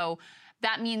 And so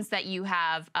that means that you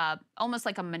have almost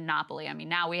like a monopoly. I mean,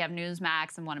 now we have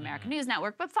Newsmax and One American News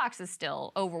Network, but Fox is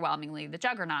still overwhelmingly the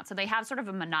juggernaut. So they have sort of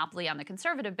a monopoly on the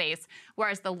conservative base,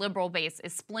 whereas the liberal base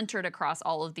is splintered across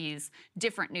all of these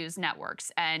different news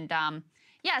networks. And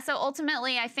yeah, so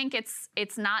ultimately, I think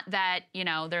it's not that, you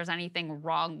know, there's anything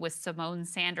wrong with Simone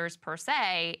Sanders per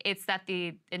se. It's that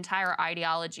the entire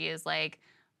ideology is like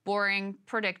boring,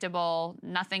 predictable,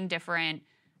 nothing different,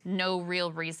 no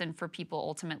real reason for people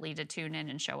ultimately to tune in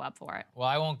and show up for it. Well,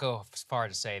 I won't go as far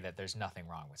to say that there's nothing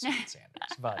wrong with Simone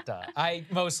Sanders, but I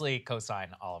mostly co-sign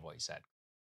all of what you said.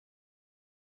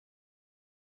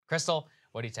 Crystal,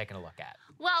 what are you taking a look at?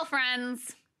 Well,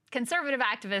 friends, conservative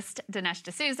activist Dinesh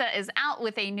D'Souza is out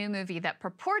with a new movie that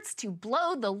purports to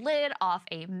blow the lid off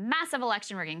a massive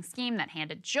election rigging scheme that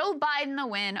handed Joe Biden the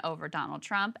win over Donald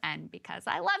Trump. And because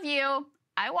I love you,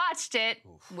 I watched it,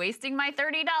 wasting my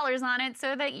 $30 on it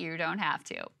so that you don't have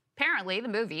to. Apparently, the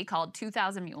movie, called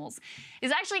 2,000 Mules,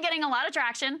 is actually getting a lot of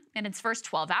traction. In its first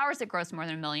 12 hours, it grossed more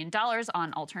than $1 million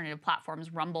on alternative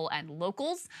platforms Rumble and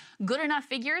Locals. Good enough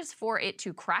figures for it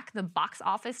to crack the box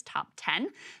office top 10.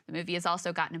 The movie has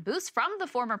also gotten a boost from the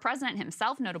former president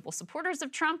himself. Notable supporters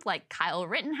of Trump like Kyle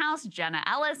Rittenhouse, Jenna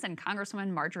Ellis, and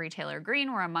Congresswoman Marjorie Taylor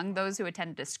Greene were among those who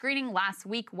attended a screening last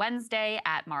week, Wednesday,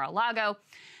 at Mar-a-Lago.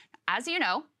 As you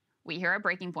know, we here at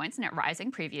Breaking Points and at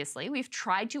Rising previously, we've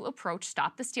tried to approach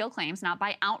Stop the Steal claims not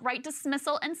by outright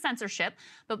dismissal and censorship,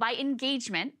 but by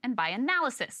engagement and by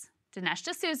analysis. Dinesh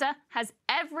D'Souza has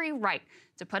every right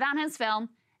to put on his film,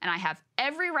 and I have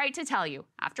every right to tell you,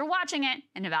 after watching it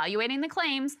and evaluating the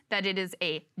claims, that it is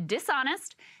a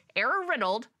dishonest,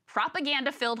 error-riddled,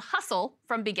 propaganda-filled hustle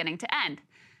from beginning to end.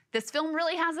 This film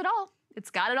really has it all. It's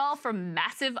got it all from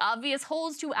massive, obvious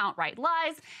holes to outright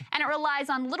lies, and it relies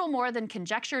on little more than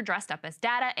conjecture dressed up as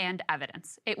data and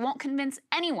evidence. It won't convince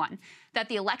anyone that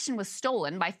the election was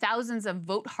stolen by thousands of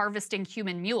vote-harvesting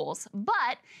human mules,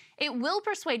 but it will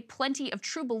persuade plenty of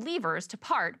true believers to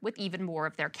part with even more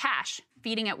of their cash,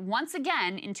 feeding it once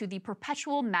again into the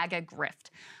perpetual MAGA grift.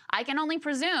 I can only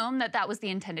presume that that was the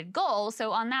intended goal,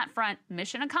 so on that front,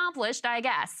 mission accomplished, I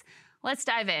guess. Let's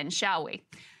dive in, shall we?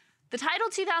 The title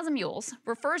 2,000 Mules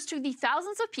refers to the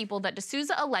thousands of people that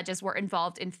D'Souza alleges were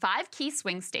involved in 5 key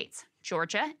swing states: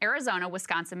 Georgia, Arizona,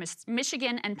 Wisconsin,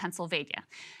 Michigan, and Pennsylvania.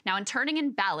 Now, in turning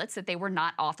in ballots that they were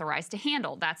not authorized to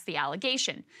handle, that's the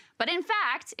allegation. But in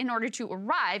fact, in order to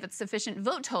arrive at sufficient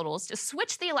vote totals to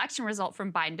switch the election result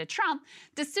from Biden to Trump,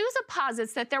 D'Souza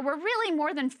posits that there were really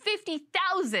more than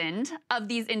 50,000 of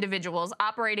these individuals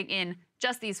operating in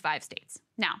just these 5 states.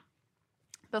 Now,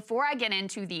 before I get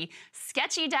into the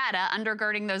sketchy data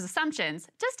undergirding those assumptions,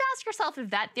 just ask yourself if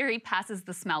that theory passes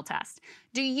the smell test.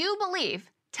 Do you believe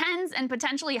tens and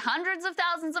potentially hundreds of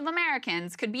thousands of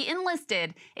Americans could be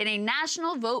enlisted in a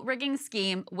national vote rigging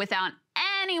scheme without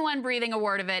anyone breathing a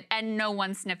word of it and no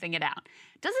one sniffing it out?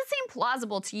 Does it seem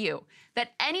plausible to you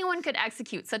that anyone could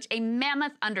execute such a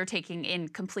mammoth undertaking in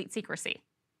complete secrecy?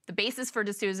 The basis for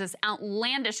D'Souza's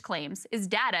outlandish claims is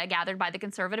data gathered by the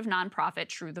conservative nonprofit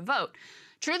True the Vote.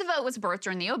 True the Vote was birthed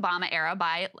during the Obama era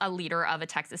by a leader of a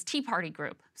Texas Tea Party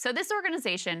group. So this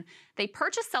organization, they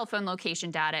purchased cell phone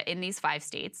location data in these 5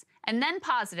 states and then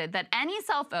posited that any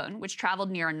cell phone which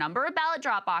traveled near a number of ballot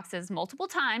drop boxes multiple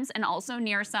times and also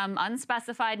near some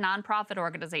unspecified nonprofit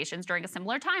organizations during a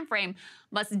similar time frame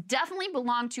must definitely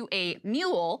belong to a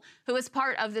mule who is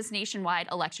part of this nationwide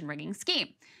election rigging scheme.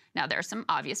 Now, there are some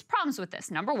obvious problems with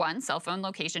this. Number 1, cell phone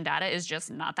location data is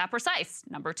just not that precise.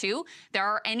 Number 2, there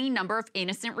are any number of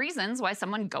innocent reasons why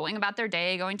someone going about their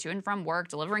day, going to and from work,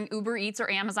 delivering Uber Eats or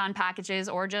Amazon packages,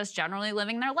 or just generally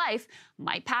living their life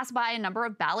might pass by a number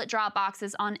of ballot drop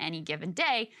boxes on any given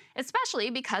day, especially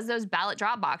because those ballot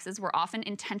drop boxes were often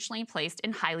intentionally placed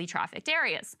in highly trafficked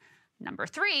areas. Number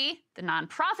 3, the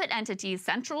nonprofit entities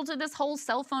central to this whole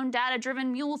cell phone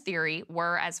data-driven mule theory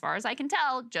were, as far as I can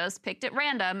tell, just picked at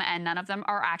random, and none of them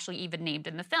are actually even named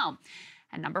in the film.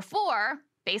 And number 4,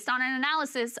 based on an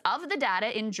analysis of the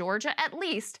data in Georgia at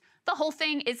least, the whole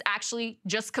thing is actually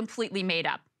just completely made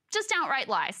up. Just outright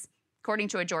lies. According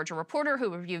to a Georgia reporter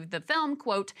who reviewed the film,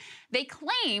 quote, they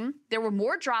claim there were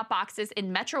more drop boxes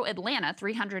in Metro Atlanta,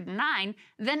 309,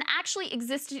 than actually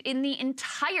existed in the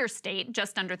entire state,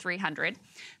 just under 300.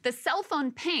 The cell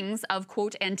phone pings of,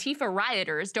 quote, Antifa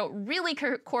rioters don't really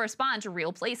correspond to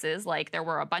real places, like there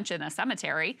were a bunch in a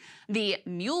cemetery. The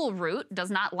mule route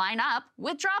does not line up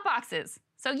with drop boxes.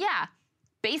 So yeah,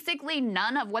 basically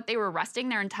none of what they were resting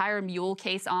their entire mule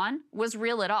case on was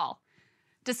real at all.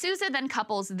 D'Souza then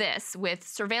couples this with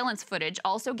surveillance footage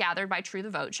also gathered by True the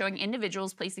Vote showing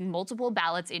individuals placing multiple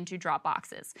ballots into drop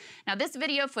boxes. Now, this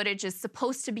video footage is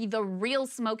supposed to be the real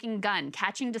smoking gun,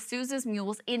 catching D'Souza's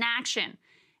mules in action.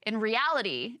 In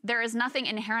reality, there is nothing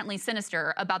inherently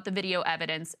sinister about the video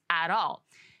evidence at all.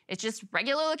 It's just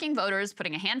regular-looking voters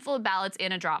putting a handful of ballots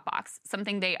in a drop box,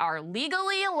 something they are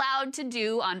legally allowed to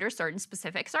do under certain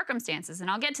specific circumstances,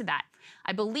 and I'll get to that.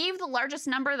 I believe the largest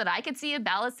number that I could see of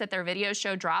ballots that their videos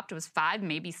show dropped was 5,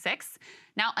 maybe 6.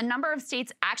 Now, a number of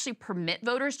states actually permit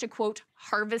voters to, quote,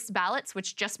 harvest ballots,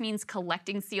 which just means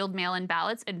collecting sealed mail-in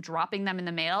ballots and dropping them in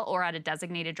the mail or at a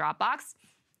designated drop box.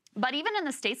 But even in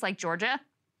the states like Georgia,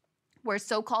 where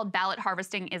so-called ballot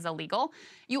harvesting is illegal,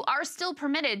 you are still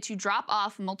permitted to drop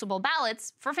off multiple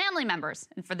ballots for family members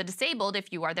and for the disabled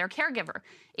if you are their caregiver.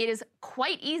 It is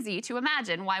quite easy to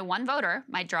imagine why one voter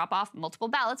might drop off multiple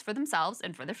ballots for themselves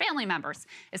and for their family members,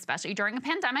 especially during a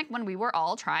pandemic when we were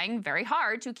all trying very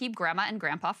hard to keep grandma and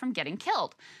grandpa from getting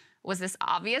killed. Was this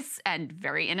obvious and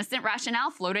very innocent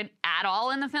rationale floated at all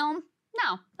in the film?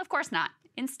 No, of course not.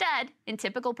 Instead, in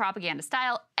typical propaganda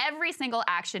style, every single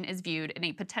action is viewed in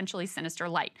a potentially sinister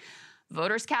light.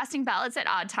 Voters casting ballots at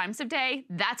odd times of day,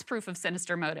 that's proof of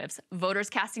sinister motives. Voters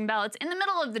casting ballots in the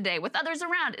middle of the day with others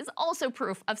around is also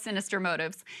proof of sinister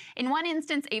motives. In one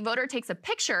instance, a voter takes a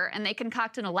picture and they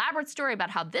concoct an elaborate story about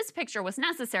how this picture was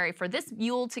necessary for this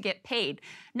mule to get paid.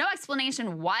 No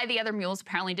explanation why the other mules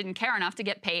apparently didn't care enough to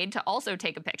get paid to also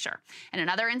take a picture. In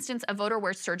another instance, a voter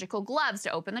wears surgical gloves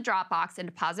to open the drop box and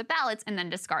deposit ballots and then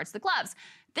discards the gloves.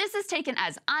 This is taken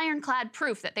as ironclad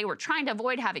proof that they were trying to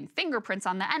avoid having fingerprints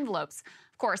on the envelopes.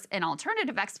 Of course, an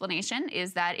alternative explanation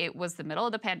is that it was the middle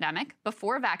of the pandemic,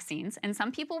 before vaccines, and some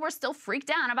people were still freaked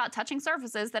out about touching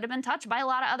surfaces that had been touched by a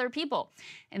lot of other people.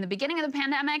 In the beginning of the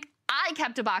pandemic, I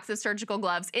kept a box of surgical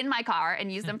gloves in my car and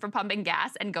used them for pumping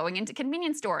gas and going into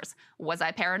convenience stores. Was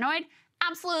I paranoid?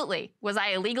 Absolutely. Was I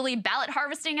illegally ballot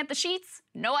harvesting at the sheets?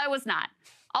 No, I was not.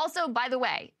 Also, by the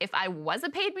way, if I was a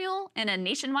paid mule in a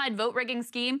nationwide vote rigging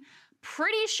scheme,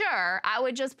 pretty sure I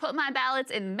would just put my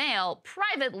ballots in the mail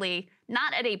privately,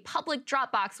 not at a public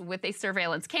drop box with a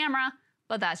surveillance camera,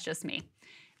 but that's just me.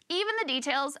 Even the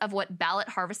details of what ballot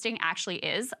harvesting actually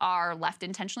is are left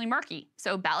intentionally murky.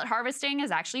 So ballot harvesting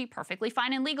is actually perfectly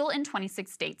fine and legal in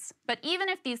 26 states. But even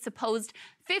if these supposed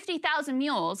 50,000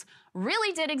 mules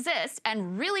really did exist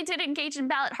and really did engage in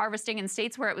ballot harvesting in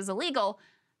states where it was illegal,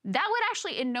 that would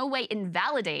actually in no way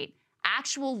invalidate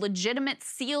actual legitimate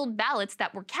sealed ballots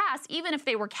that were cast, even if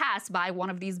they were cast by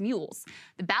one of these mules.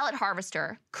 The ballot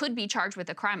harvester could be charged with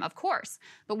a crime, of course,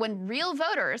 but when real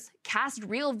voters cast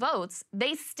real votes,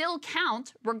 they still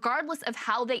count regardless of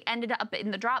how they ended up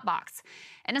in the drop box.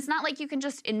 And it's not like you can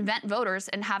just invent voters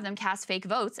and have them cast fake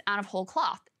votes out of whole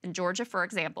cloth. In Georgia, for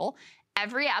example,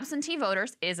 every absentee voter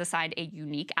is assigned a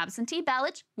unique absentee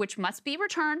ballot, which must be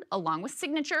returned along with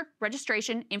signature,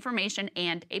 registration, information,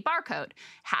 and a barcode. It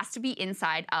has to be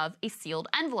inside of a sealed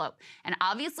envelope. And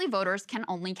obviously, voters can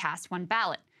only cast one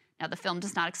ballot. Now, the film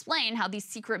does not explain how these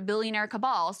secret billionaire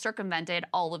cabal circumvented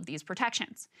all of these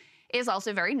protections. It is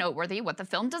also very noteworthy what the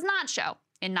film does not show.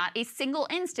 In not a single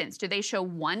instance do they show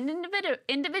one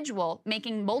individual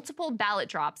making multiple ballot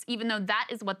drops, even though that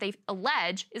is what they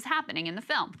allege is happening in the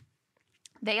film.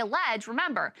 They allege,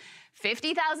 remember,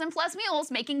 50,000 plus mules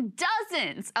making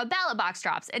dozens of ballot box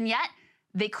drops, and yet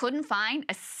they couldn't find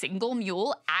a single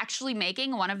mule actually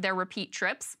making one of their repeat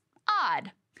trips.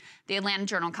 Odd. The Atlanta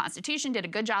Journal-Constitution did a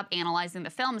good job analyzing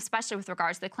the film, especially with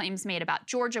regards to the claims made about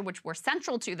Georgia, which were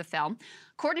central to the film.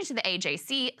 According to the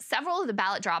AJC, several of the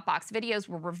ballot drop box videos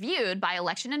were reviewed by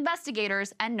election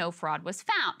investigators and no fraud was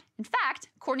found. In fact,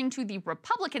 according to the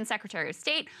Republican Secretary of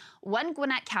State, one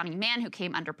Gwinnett County man who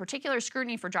came under particular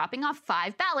scrutiny for dropping off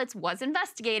 5 ballots was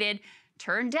investigated.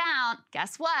 Turned out,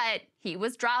 guess what? He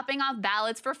was dropping off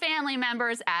ballots for family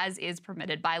members, as is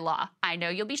permitted by law. I know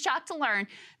you'll be shocked to learn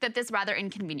that this rather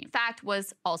inconvenient fact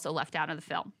was also left out of the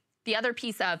film. The other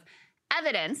piece of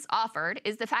evidence offered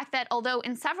is the fact that although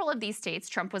in several of these states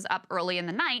Trump was up early in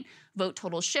the night, vote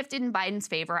totals shifted in Biden's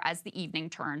favor as the evening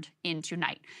turned into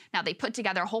night. Now, they put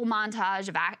together a whole montage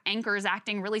of anchors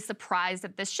acting really surprised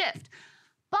at this shift.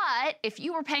 But if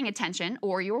you were paying attention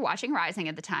or you were watching Rising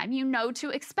at the time, you know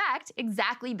to expect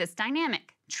exactly this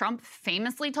dynamic. Trump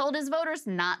famously told his voters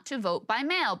not to vote by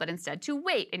mail, but instead to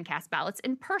wait and cast ballots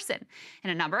in person. In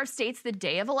a number of states, the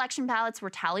day of election ballots were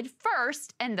tallied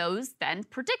first, and those then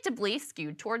predictably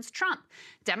skewed towards Trump.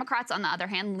 Democrats, on the other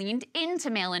hand, leaned into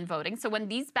mail-in voting, so when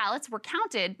these ballots were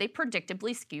counted, they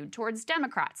predictably skewed towards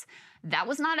Democrats. That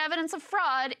was not evidence of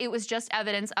fraud, it was just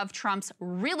evidence of Trump's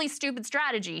really stupid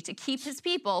strategy to keep his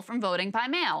people from voting by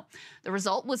mail. The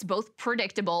result was both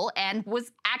predictable and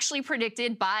was actually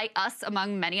predicted by us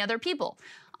among many other people.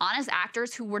 Honest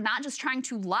actors who were not just trying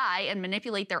to lie and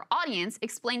manipulate their audience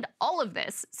explained all of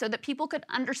this so that people could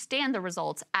understand the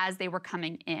results as they were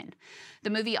coming in.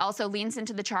 The movie also leans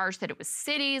into the charge that it was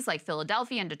cities like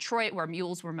Philadelphia and Detroit where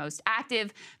mules were most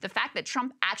active. The fact that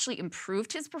Trump actually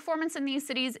improved his performance in these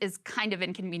cities is kind of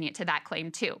inconvenient to that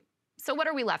claim too. So what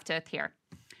are we left with here?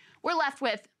 We're left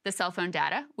with the cell phone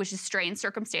data, which is strained,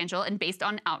 circumstantial, and based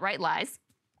on outright lies.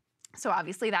 So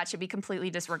obviously that should be completely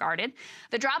disregarded.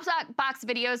 The drop box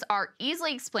videos are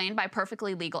easily explained by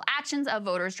perfectly legal actions of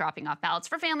voters dropping off ballots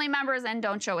for family members and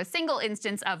don't show a single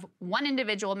instance of one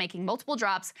individual making multiple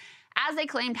drops, as they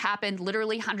claimed happened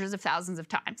literally hundreds of thousands of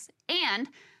times. And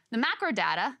The macro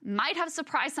data might have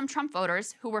surprised some Trump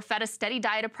voters who were fed a steady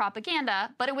diet of propaganda,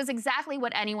 but it was exactly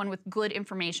what anyone with good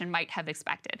information might have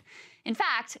expected. In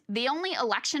fact, the only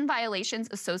election violations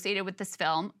associated with this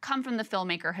film come from the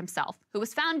filmmaker himself, who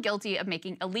was found guilty of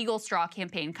making illegal straw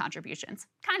campaign contributions.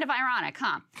 Kind of ironic,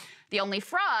 huh? The only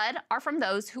fraud are from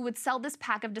those who would sell this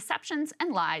pack of deceptions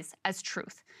and lies as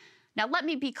truth. Now, let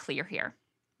me be clear here.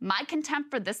 My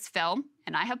contempt for this film,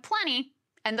 and I have plenty,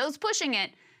 and those pushing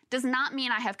it, does not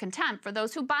mean I have contempt for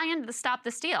those who buy into the Stop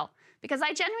the Steal, because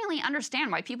I genuinely understand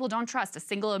why people don't trust a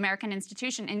single American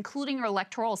institution, including our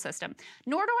electoral system.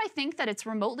 Nor do I think that it's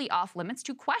remotely off limits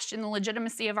to question the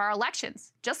legitimacy of our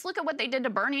elections. Just look at what they did to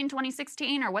Bernie in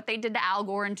 2016 or what they did to Al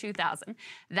Gore in 2000.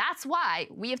 That's why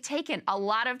we have taken a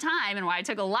lot of time, and why I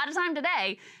took a lot of time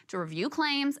today, to review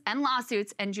claims and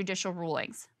lawsuits and judicial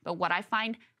rulings. But what I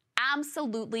find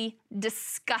absolutely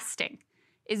disgusting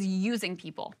is using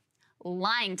people,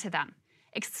 lying to them,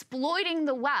 exploiting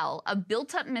the well of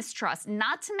built-up mistrust,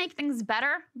 not to make things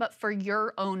better, but for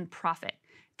your own profit.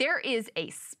 There is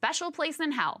a special place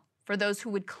in hell for those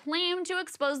who would claim to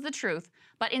expose the truth,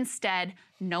 but instead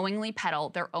knowingly peddle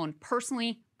their own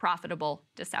personally profitable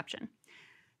deception.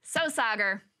 So,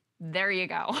 Sagar, there you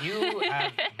go. You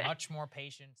have much more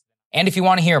patience. And if you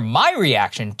want to hear my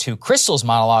reaction to Crystal's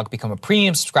monologue, become a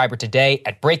premium subscriber today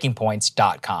at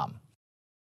breakingpoints.com.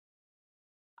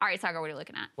 All right, Sagar, what are you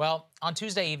looking at? Well, on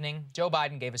Tuesday evening, Joe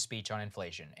Biden gave a speech on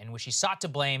inflation in which he sought to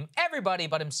blame everybody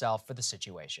but himself for the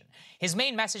situation. His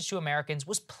main message to Americans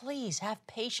was, please have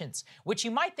patience, which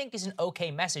you might think is an okay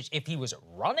message if he was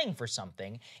running for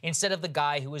something instead of the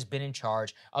guy who has been in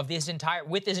charge of his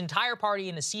entire party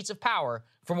in the seats of power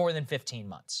for more than 15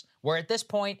 months. Where at this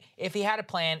point, if he had a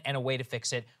plan and a way to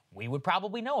fix it, we would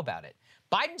probably know about it.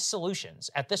 Biden's solutions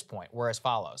at this point were as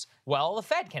follows. Well, the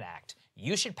Fed can act.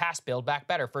 You should pass Build Back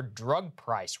Better for drug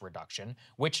price reduction,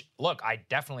 which, look, I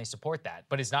definitely support that,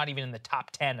 but is not even in the top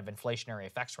 10 of inflationary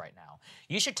effects right now.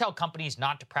 You should tell companies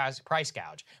not to price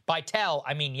gouge. By tell,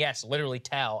 I mean, yes, literally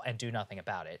tell and do nothing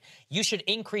about it. You should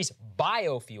increase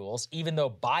biofuels, even though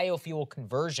biofuel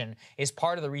conversion is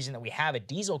part of the reason that we have a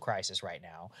diesel crisis right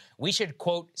now. We should,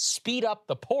 quote, speed up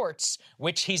the ports,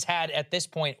 which he's had at this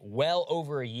point well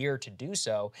over a year to do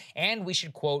so, and we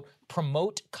should, quote,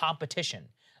 promote competition.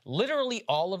 Literally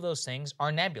all of those things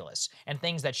are nebulous and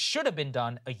things that should have been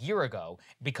done a year ago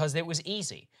because it was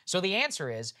easy. So the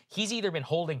answer is he's either been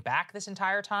holding back this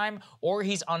entire time or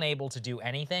he's unable to do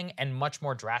anything, and much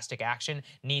more drastic action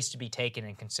needs to be taken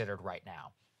and considered right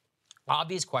now.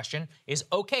 Obvious question is,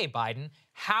 okay, Biden,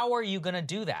 how are you going to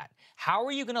do that? How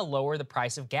are you going to lower the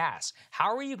price of gas?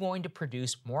 How are you going to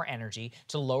produce more energy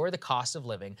to lower the cost of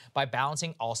living by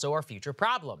balancing also our future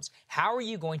problems? How are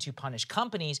you going to punish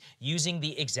companies using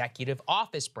the executive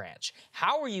office branch?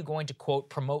 How are you going to, quote,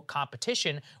 promote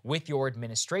competition with your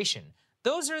administration?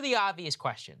 Those are the obvious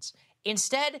questions.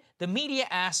 Instead, the media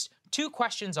asked 2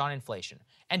 questions on inflation,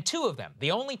 and 2 of them,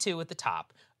 the only 2 at the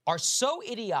top, are so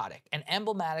idiotic and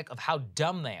emblematic of how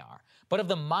dumb they are, but of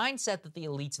the mindset that the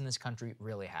elites in this country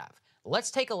really have.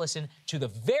 Let's take a listen to the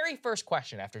very first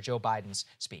question after Joe Biden's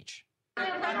speech.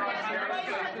 Today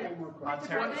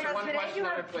you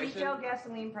have retail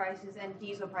gasoline prices and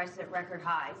diesel prices at record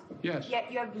highs. Yes.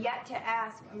 Yet you have yet to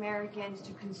ask Americans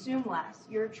to consume less.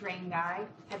 You're a train guy.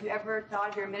 Have you ever thought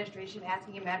of your administration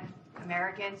asking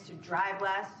Americans to drive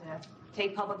less, to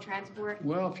take public transport?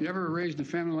 Well, if you ever raised a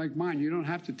family like mine, you don't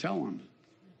have to tell them.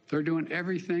 They're doing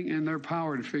everything in their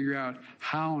power to figure out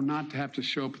how not to have to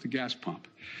show up at the gas pump.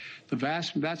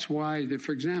 That's why,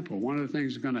 for example, one of the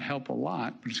things that's going to help a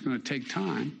lot, but it's going to take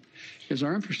time, is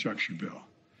our infrastructure bill.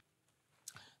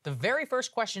 The very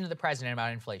first question to the president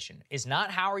about inflation is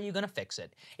not how are you going to fix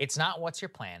it? It's not what's your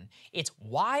plan. It's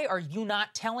why are you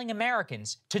not telling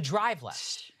Americans to drive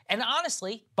less? And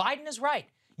honestly, Biden is right.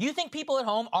 You think people at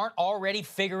home aren't already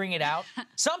figuring it out?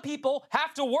 Some people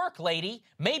have to work, lady.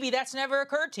 Maybe that's never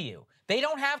occurred to you. They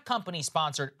don't have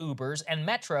company-sponsored Ubers and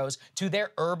Metros to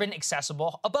their urban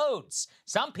accessible abodes.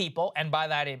 Some people, and by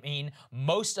that I mean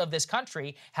most of this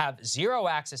country, have zero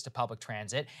access to public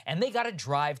transit, and they got to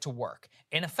drive to work.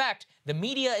 In effect, the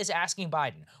media is asking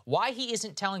Biden why he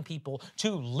isn't telling people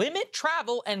to limit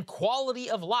travel and quality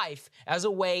of life as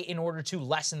a way in order to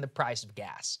lessen the price of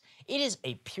gas. It is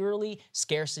a purely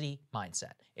scarcity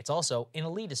mindset. It's also an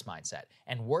elitist mindset.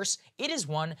 And worse, it is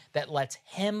one that lets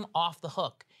him off the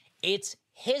hook. It's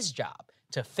his job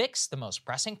to fix the most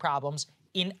pressing problems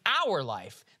in our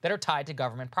life that are tied to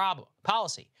government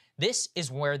policy. This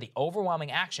is where the overwhelming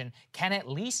action can at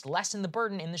least lessen the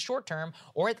burden in the short term,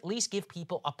 or at least give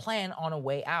people a plan on a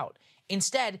way out.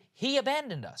 Instead, he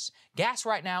abandoned us. Gas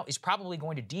right now is probably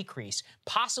going to decrease,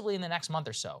 possibly in the next month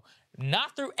or so.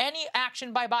 Not through any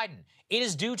action by Biden. It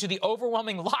is due to the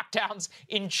overwhelming lockdowns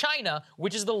in China,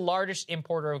 which is the largest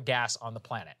importer of gas on the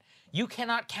planet. You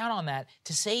cannot count on that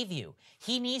to save you.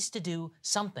 He needs to do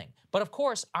something. But of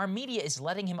course, our media is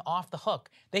letting him off the hook.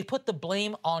 They put the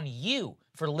blame on you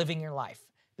for living your life.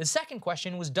 The second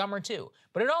question was dumber too,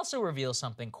 but it also reveals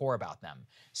something core about them.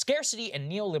 Scarcity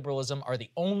and neoliberalism are the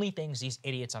only things these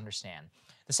idiots understand.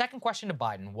 The second question to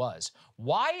Biden was,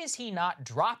 why is he not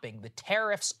dropping the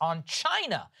tariffs on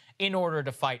China in order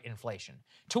to fight inflation?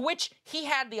 To which he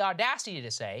had the audacity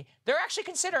to say, they're actually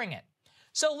considering it.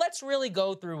 So let's really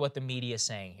go through what the media is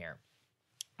saying here.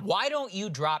 Why don't you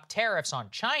drop tariffs on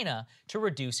China to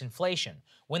reduce inflation?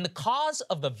 When the cause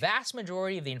of the vast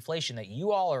majority of the inflation that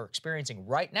you all are experiencing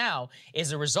right now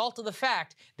is a result of the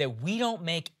fact that we don't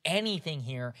make anything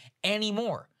here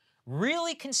anymore.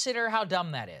 Really consider how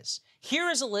dumb that is. Here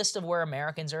is a list of where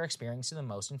Americans are experiencing the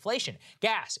most inflation.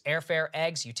 Gas, airfare,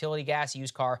 eggs, utility gas,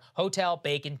 used car, hotel,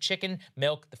 bacon, chicken,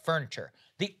 milk, the furniture.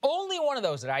 The only one of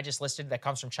those that I just listed that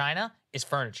comes from China is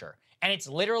furniture. And it's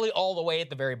literally all the way at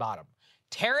the very bottom.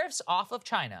 Tariffs off of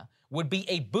China would be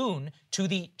a boon to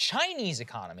the Chinese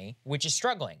economy, which is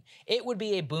struggling. It would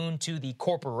be a boon to the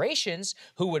corporations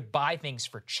who would buy things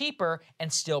for cheaper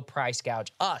and still price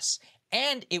gouge us.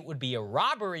 And it would be a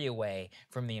robbery away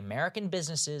from the American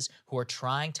businesses who are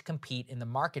trying to compete in the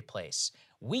marketplace.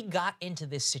 We got into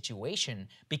this situation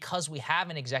because we have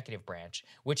an executive branch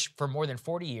which for more than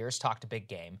 40 years talked a big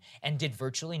game and did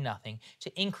virtually nothing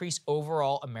to increase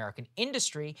overall American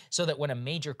industry so that when a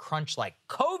major crunch like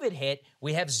COVID hit,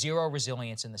 we have zero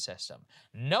resilience in the system.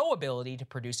 No ability to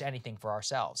produce anything for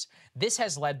ourselves. This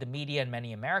has led the media and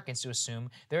many Americans to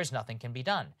assume there is nothing can be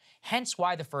done. Hence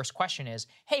why the first question is,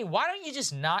 hey, why don't you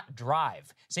just not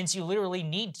drive since you literally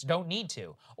don't need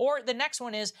to? Or the next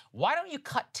one is, why don't you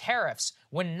cut tariffs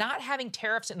when not having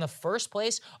tariffs in the first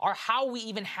place are how we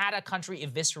even had a country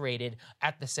eviscerated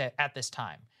at this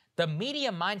time? The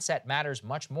media mindset matters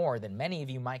much more than many of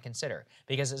you might consider,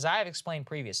 because as I have explained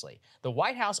previously, the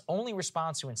White House only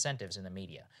responds to incentives in the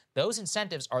media. Those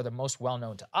incentives are the most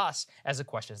well-known to us as the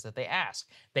questions that they ask.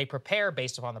 They prepare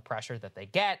based upon the pressure that they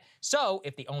get. So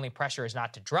if the only pressure is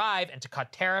not to drive and to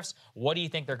cut tariffs, what do you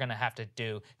think they're going to have to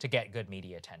do to get good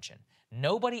media attention?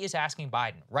 Nobody is asking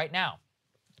Biden right now,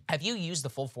 have you used the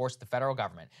full force of the federal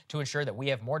government to ensure that we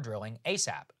have more drilling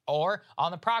ASAP, or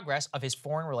on the progress of his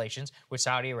foreign relations with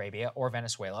Saudi Arabia or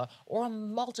Venezuela, or a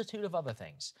multitude of other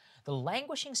things? The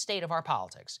languishing state of our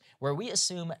politics, where we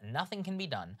assume nothing can be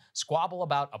done, squabble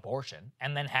about abortion,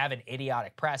 and then have an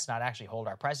idiotic press not actually hold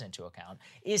our president to account,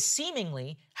 is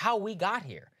seemingly how we got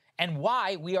here, and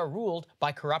why we are ruled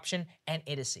by corruption and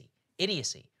idiocy.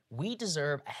 We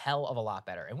deserve a hell of a lot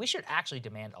better, and we should actually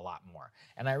demand a lot more.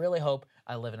 And I really hope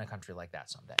I live in a country like that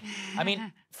someday. I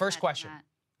mean, first question.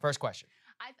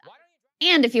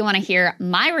 And if you want to hear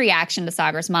my reaction to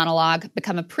Sagar's monologue,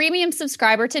 become a premium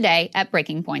subscriber today at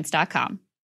breakingpoints.com.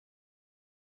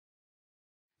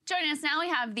 Joining us now, we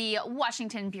have the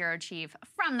Washington bureau chief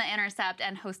from The Intercept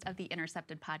and host of the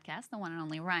Intercepted podcast, the one and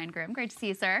only Ryan Grimm. Great to see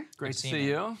you, sir. Great to see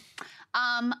you.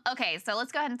 Okay, so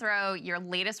let's go ahead and throw your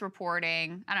latest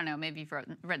reporting. I don't know, maybe you've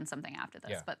written something after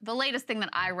this, but the latest thing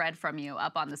that I read from you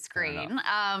up on the screen.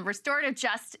 Restorative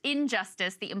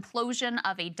injustice, the implosion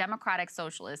of a democratic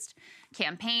socialist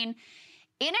campaign.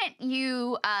 In it,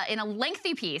 you, in a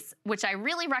lengthy piece, which I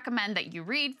really recommend that you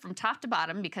read from top to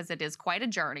bottom because it is quite a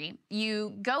journey,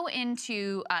 you go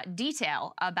into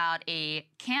detail about a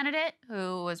candidate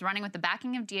who was running with the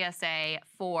backing of DSA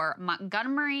for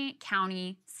Montgomery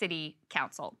County City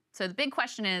Council. So the big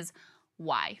question is,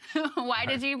 why?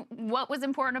 What was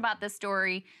important about this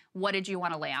story? What did you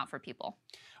want to lay out for people?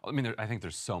 I mean, I think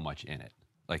there's so much in it.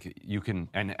 Like, you can,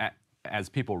 and as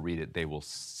people read it, they will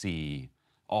see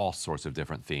all sorts of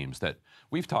different themes that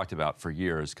we've talked about for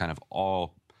years, kind of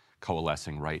all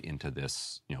coalescing right into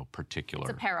this, particular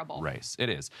it's a parable. Race. It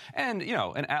is. And,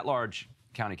 an at-large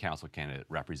county council candidate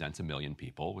represents 1 million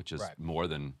people, which is more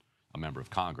than a member of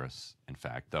Congress, in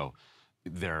fact, though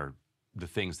the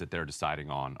things that they're deciding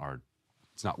on are,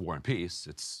 it's not war and peace,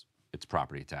 it's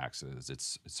property taxes,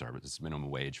 it's service, it's minimum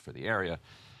wage for the area.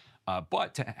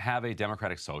 But to have a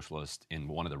Democratic Socialist in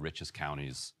one of the richest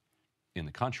counties in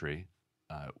the country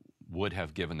would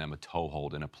have given them a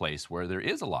toehold in a place where there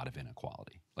is a lot of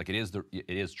inequality. Like, it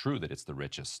is true that it's the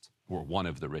richest, or one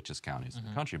of the richest counties in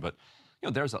the country, but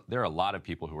there are a lot of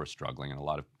people who are struggling,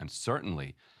 and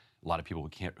certainly a lot of people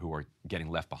who are getting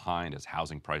left behind as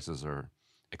housing prices are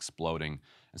exploding.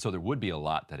 And so there would be a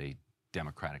lot that a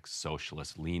Democratic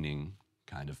Socialist leaning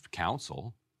kind of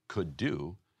council could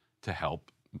do to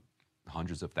help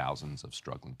hundreds of thousands of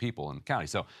struggling people in the county.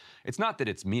 So it's not that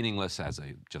it's meaningless as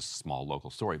a just small local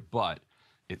story, but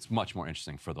it's much more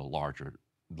interesting for the larger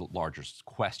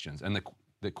questions. And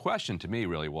the question to me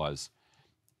really was,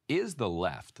 is the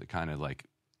left, the kind of like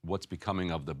what's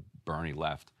becoming of the Bernie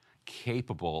left,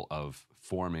 capable of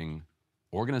forming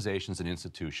organizations and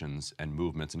institutions and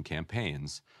movements and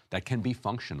campaigns that can be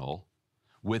functional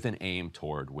with an aim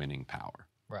toward winning power?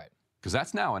 Right. Because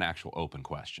that's now an actual open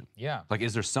question. Yeah. Like,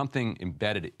 is there something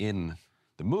embedded in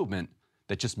the movement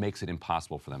that just makes it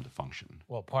impossible for them to function?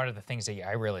 Well, part of the things that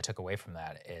I really took away from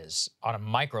that is, on a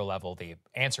micro level, the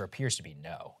answer appears to be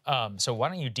no. So why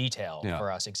don't you detail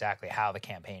for us exactly how the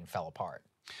campaign fell apart?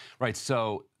 Right.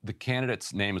 So the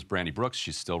candidate's name is Brandy Brooks.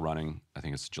 She's still running. I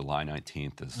think it's July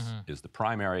 19th is the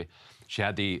primary. She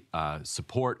had the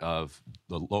support of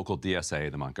the local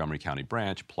DSA, the Montgomery County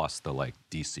branch, plus the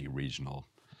DC regional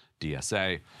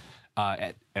DSA.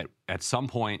 At some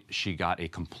point, she got a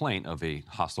complaint of a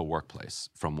hostile workplace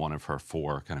from one of her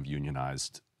 4 kind of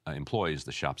unionized employees,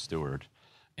 the shop steward,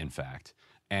 in fact.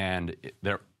 And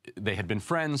they had been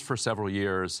friends for several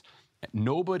years.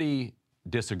 Nobody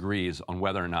disagrees on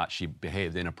whether or not she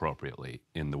behaved inappropriately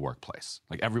in the workplace.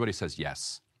 Like, everybody says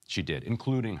yes, she did,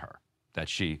 including her, that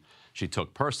she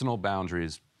took personal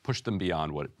boundaries, pushed them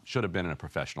beyond what should have been in a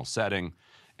professional setting,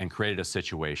 and created a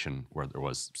situation where there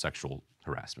was sexual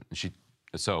harassment.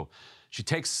 And so she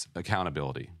takes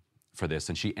accountability for this,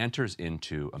 and she enters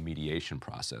into a mediation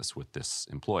process with this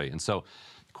employee. And so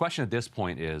the question at this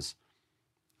point is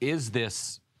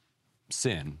this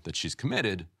sin that she's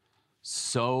committed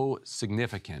so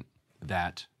significant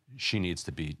that she needs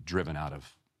to be driven out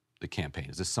of the campaign?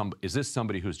 Is this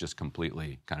somebody who's just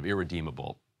completely kind of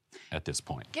irredeemable at this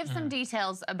point? Give some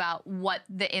details about what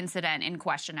the incident in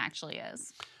question actually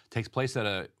is. Takes place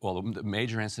at the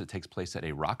major incident takes place at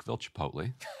a Rockville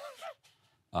Chipotle.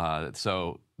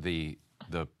 So the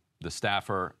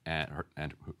staffer and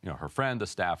her friend, the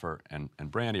staffer, and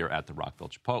Brandy are at the Rockville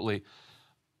Chipotle.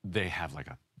 They have like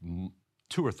a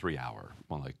 2 or 3 hour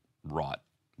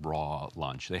raw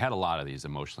lunch. They had a lot of these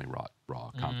emotionally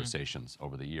raw conversations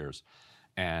over the years.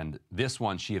 And this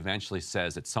one, she eventually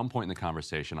says at some point in the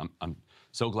conversation, I'm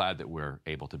so glad that we're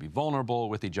able to be vulnerable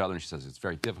with each other. And she says, it's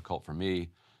very difficult for me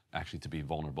actually to be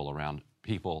vulnerable around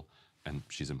people. And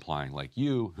she's implying, like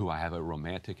you, who I have a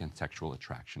romantic and sexual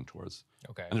attraction towards.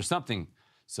 Okay. And there's something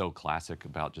so classic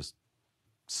about just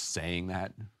saying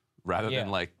that rather than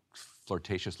like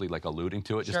flirtatiously like alluding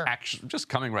to it, just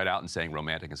coming right out and saying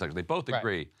romantic and sexual. They both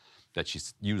agree that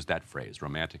she's used that phrase,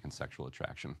 romantic and sexual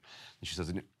attraction. And she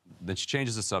says, then she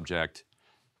changes the subject.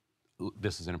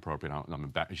 This is inappropriate.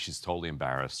 She's totally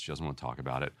embarrassed. She doesn't want to talk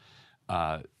about it.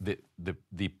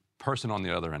 The person on the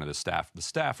other end of the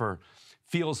staffer,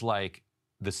 feels like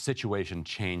the situation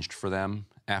changed for them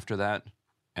after that,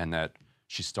 and that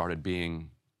she started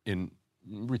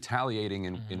retaliating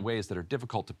in ways that are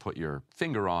difficult to put your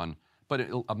finger on, but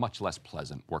a much less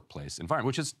pleasant workplace environment,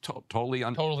 which is totally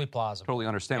plausible, totally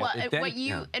understandable. Well,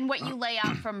 what you lay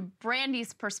out from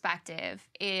Brandy's perspective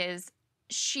is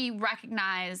she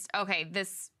recognized, okay,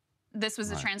 this was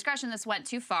a transgression. This went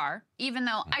too far, even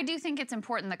though I do think it's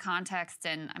important the context.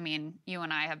 And I mean, you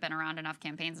and I have been around enough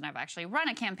campaigns, and I've actually run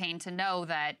a campaign to know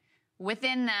that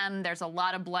within them, there's a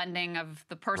lot of blending of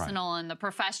the personal and the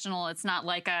professional. It's not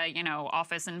like a,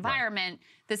 office environment.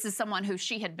 This is someone who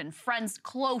she had been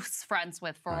close friends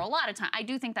with for a lot of time. I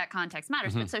do think that context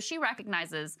matters. But so she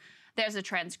recognizes there's a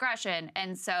transgression.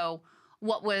 And so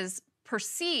what was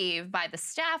perceived by the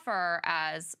staffer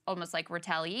as almost like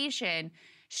retaliation,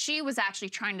 she was actually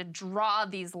trying to draw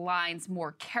these lines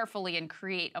more carefully and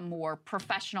create a more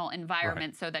professional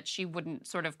environment so that she wouldn't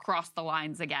sort of cross the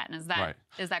lines again. Is that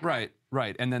correct?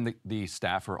 Right. And then the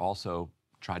staffer also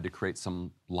tried to create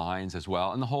some lines as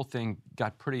well. And the whole thing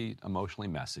got pretty emotionally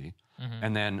messy.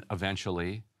 And then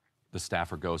eventually the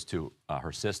staffer goes to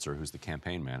her sister, who's the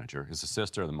campaign manager. His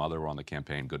sister, the mother were on the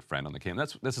campaign, good friend on the campaign.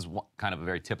 This is kind of a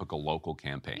very typical local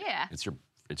campaign. Yeah. It's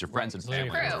your friends and family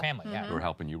who are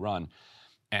helping you run.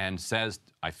 And says,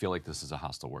 I feel like this is a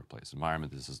hostile workplace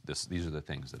environment. These are the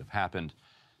things that have happened.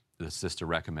 The sister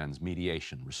recommends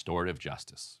mediation, restorative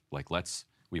justice. Like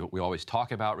we always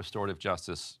talk about restorative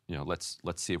justice. Let's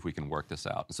see if we can work this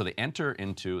out. And so they enter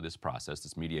into this process,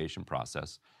 this mediation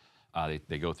process.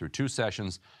 They go through 2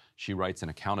 sessions. She writes an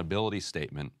accountability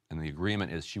statement, and the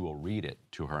agreement is she will read it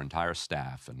to her entire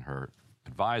staff and her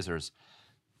advisors,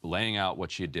 laying out what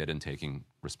she did and taking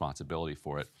responsibility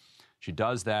for it. She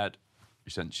does that.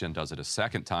 She then does it a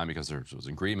second time because there was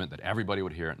an agreement that everybody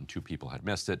would hear it and 2 people had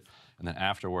missed it. And then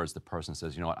afterwards, the person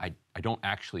says, you know what, I don't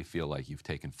actually feel like you've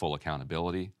taken full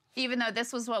accountability Even though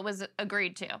this was what was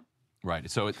agreed to. Right.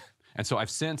 So I've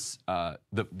since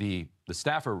the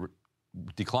staffer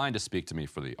declined to speak to me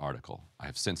for the article. I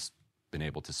have since been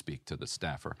able to speak to the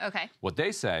staffer. Okay. What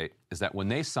they say is that when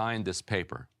they signed this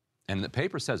paper, and the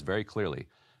paper says very clearly,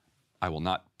 I will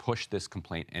not push this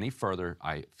complaint any further.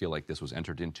 I feel like this was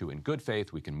entered into in good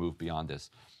faith. We can move beyond this.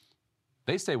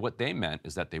 They say what they meant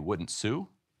is that they wouldn't sue.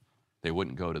 They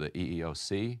wouldn't go to the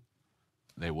EEOC.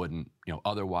 They wouldn't,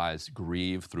 otherwise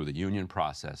grieve through the union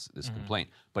process this complaint.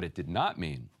 But it did not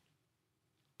mean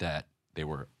that they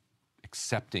were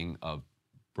accepting of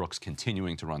Brooks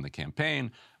continuing to run the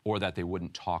campaign, or that they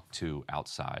wouldn't talk to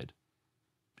outside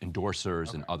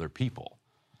endorsers and other people.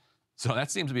 So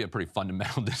that seems to be a pretty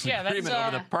fundamental disagreement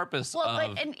over the purpose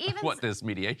of what this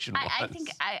mediation was. I think,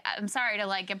 I'm sorry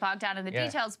to get bogged down in the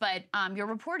details, but your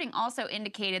reporting also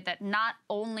indicated that not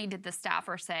only did the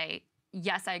staffer say,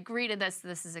 yes, I agree to this,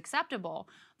 this is acceptable,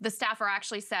 the staffer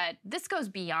actually said, this goes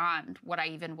beyond what I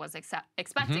even was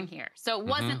expecting here. So it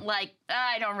wasn't like,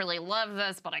 I don't really love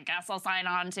this, but I guess I'll sign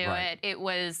on to it. It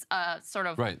was a sort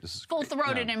of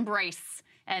full-throated embrace.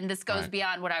 And this goes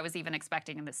beyond what I was even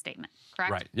expecting in this statement,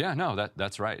 correct? Right. Yeah, no,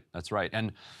 that's right. That's right.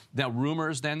 And now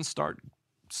rumors then start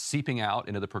seeping out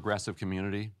into the progressive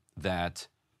community that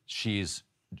she's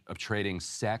trading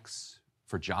sex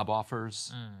for job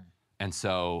offers. And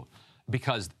so,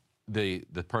 because the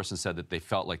person said that they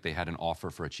felt like they had an offer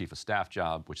for a chief of staff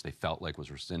job, which they felt like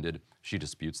was rescinded, she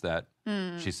disputes that.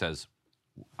 She says,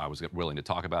 I was willing to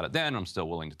talk about it then, I'm still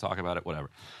willing to talk about it, whatever.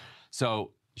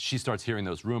 So she starts hearing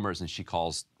those rumors, and she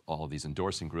calls all of these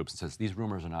endorsing groups and says, these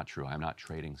rumors are not true. I'm not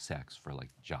trading sex for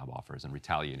job offers and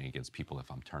retaliating against people if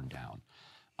I'm turned down.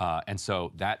 And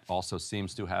so that also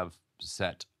seems to have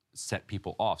set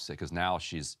people off, because now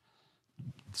she's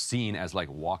seen as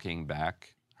walking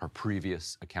back her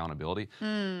previous accountability.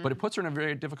 But it puts her in a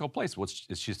very difficult place.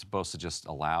 Is she supposed to just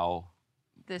allow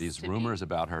these rumors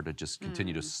about her to just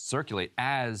continue to circulate,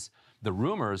 as the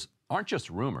rumors aren't just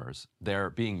rumors,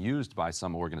 they're being used by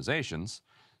some organizations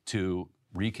to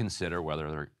reconsider whether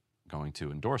they're going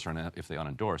to endorse her, and if they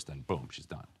unendorse, then boom, she's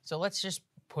done. So let's just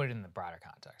put it in the broader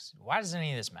context. Why does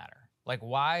any of this matter?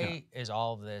 Why is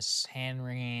all of this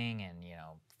hand-wringing and,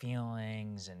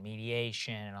 feelings and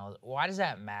mediation and all, why does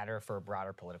that matter for a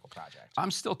broader political project?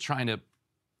 I'm still trying to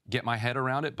get my head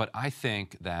around it, but I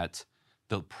think that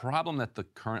the problem that the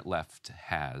current left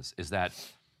has is that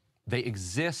they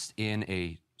exist in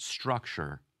a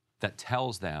structure that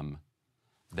tells them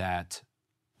that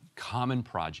common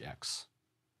projects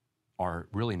are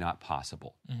really not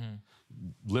possible.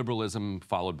 Liberalism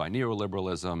followed by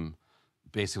neoliberalism,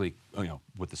 basically,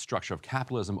 with the structure of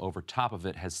capitalism over top of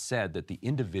it, has said that the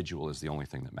individual is the only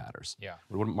thing that matters. Yeah.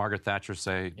 What did Margaret Thatcher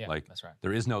say? Yeah, that's right.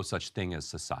 There is no such thing as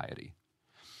society.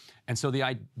 And so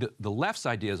the left's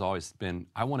idea has always been,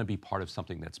 I want to be part of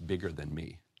something that's bigger than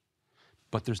me.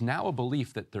 But there's now a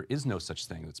belief that there is no such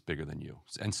thing that's bigger than you.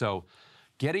 And so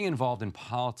getting involved in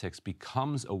politics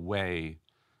becomes a way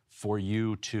for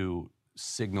you to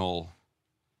signal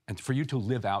and for you to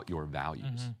live out your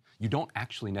values. You don't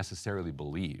actually necessarily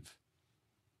believe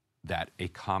that a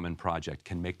common project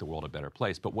can make the world a better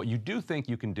place. But what you do think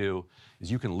you can do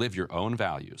is you can live your own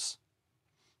values.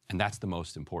 And that's the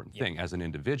most important thing as an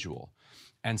individual.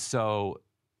 And so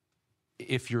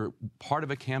if you're part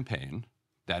of a campaign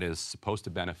that is supposed to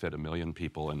benefit 1 million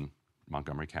people in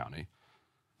Montgomery County,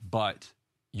 but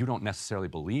you don't necessarily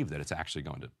believe that it's actually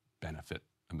going to benefit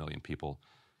 1 million people,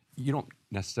 you don't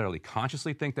necessarily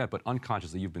consciously think that, but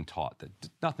unconsciously you've been taught that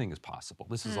nothing is possible.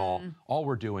 This is all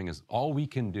we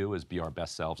can do is be our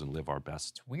best selves and live our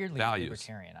best weirdly values.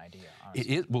 Libertarian idea,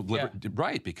 honestly. It is,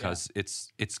 right, because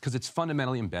it's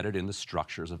fundamentally embedded in the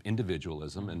structures of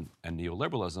individualism and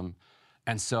neoliberalism.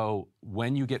 And so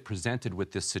when you get presented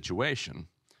with this situation,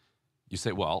 you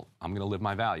say, well, I'm going to live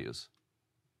my values.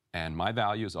 And my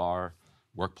values are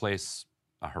workplace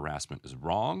harassment is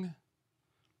wrong,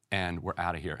 and we're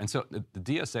out of here. And so the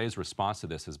DSA's response to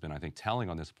this has been, I think, telling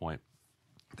on this point.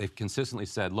 They've consistently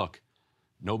said, look,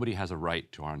 nobody has a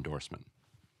right to our endorsement.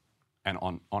 And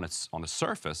on the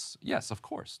surface, yes, of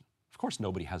course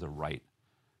nobody has a right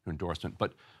to endorsement.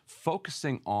 But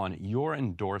focusing on your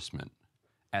endorsement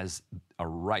as a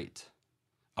right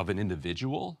of an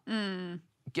individual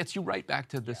gets you right back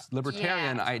to this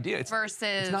libertarian idea. It's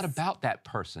not about that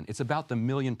person. It's about the 1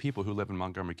 million people who live in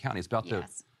Montgomery County. It's about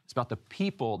it's about the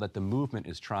people that the movement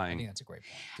is trying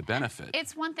to benefit.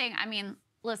 It's one thing,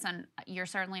 listen, you're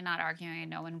certainly not arguing, and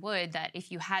no one would, that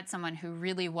if you had someone who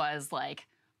really was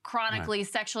chronically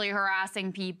sexually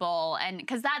harassing people, and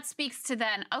because that speaks to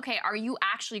then, okay, are you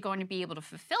actually going to be able to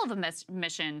fulfill the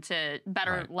mission to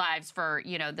better lives for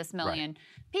this million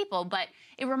people? But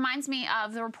it reminds me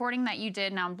of the reporting that you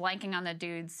did. Now I'm blanking on the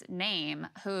dude's name,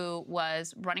 who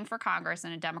was running for Congress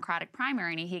in a Democratic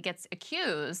primary, and he gets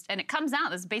accused, and it comes out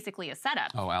this is basically a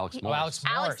setup. Alex Morris.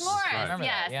 Alex Morris, Remember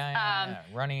yes. that? Yeah.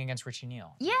 Running against Richie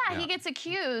Neal. Yeah, he gets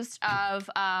accused of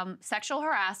sexual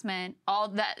harassment. All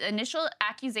that initial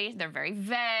accusations, they're very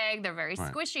vague, they're very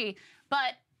squishy,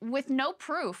 but with no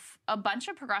proof, a bunch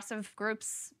of progressive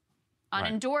groups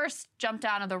unendorsed jumped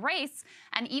out of the race.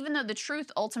 And even though the truth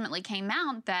ultimately came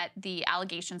out that the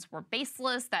allegations were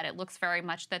baseless, that it looks very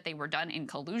much that they were done in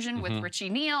collusion with Richie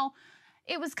Neal,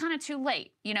 it was kind of too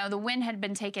late. The wind had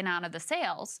been taken out of the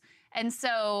sails. And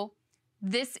so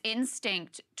this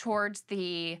instinct towards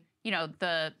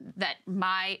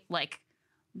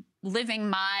living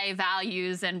my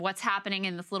values and what's happening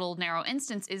in this little narrow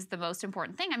instance is the most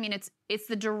important thing. I mean, it's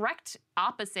the direct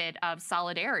opposite of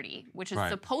solidarity, which is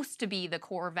supposed to be the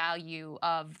core value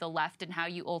of the left and how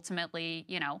you ultimately,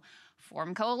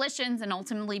 form coalitions and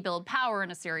ultimately build power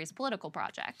in a serious political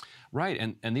project. Right,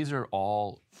 and these are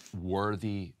all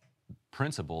worthy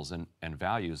principles and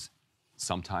values,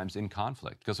 sometimes in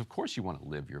conflict. Because of course you want to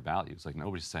live your values. Like,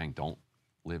 nobody's saying don't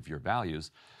live your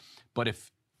values. But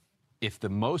if the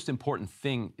most important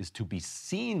thing is to be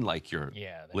seen like you're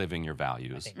living your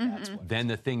values, then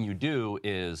the thing you do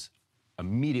is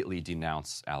immediately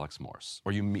denounce Alex Morris,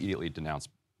 or you immediately denounce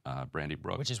Brandy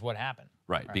Brooks. Which is what happened.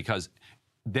 Right, because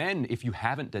then if you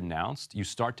haven't denounced, you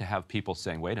start to have people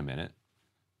saying, wait a minute,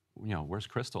 where's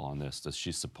Crystal on this? Does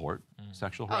she support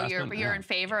sexual harassment? Oh, you're in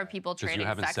favor of people trading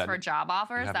sex for job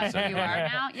offers? That's what you are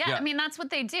now? Yeah, I mean, that's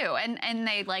what they do. And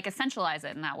they essentialize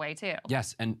it in that way, too.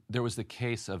 Yes, and there was the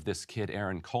case of this kid,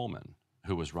 Aaron Coleman,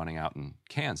 who was running out in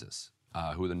Kansas,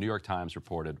 who the New York Times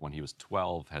reported when he was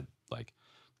 12 had,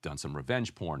 done some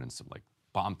revenge porn and some,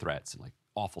 bomb threats and,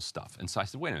 awful stuff. And so I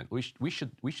said, wait a minute, we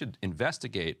should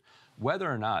investigate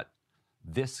whether or not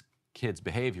this kid's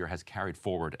behavior has carried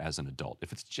forward as an adult.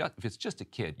 If it's just a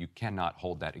kid, you cannot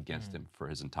hold that against him for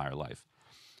his entire life.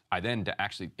 I then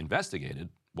actually investigated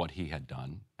what he had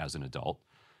done as an adult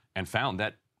and found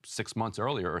that 6 months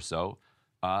earlier or so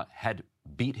had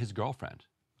beat his girlfriend.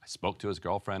 I spoke to his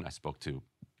girlfriend. I spoke to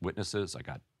witnesses. I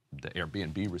got the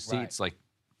Airbnb receipts,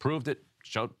 proved it,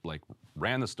 showed,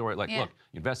 ran the story. Look, you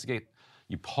investigate,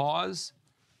 you pause,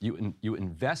 you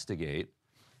investigate,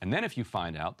 and then if you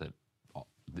find out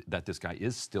that this guy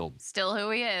is still who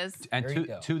he is. And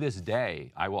to this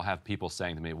day, I will have people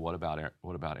saying to me, what about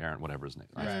Aaron, whatever his name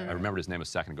is. I remembered his name a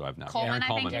second ago. I've not. Coleman, Aaron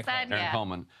Coleman. I think you said. Aaron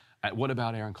Coleman. What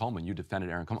about Aaron Coleman? You defended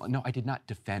Aaron Coleman. No, I did not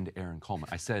defend Aaron Coleman.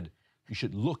 I said you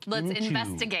should look into Let's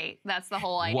investigate. That's the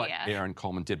whole idea. What Aaron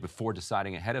Coleman did before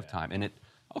deciding ahead of time. And it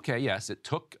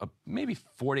took maybe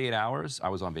 48 hours. I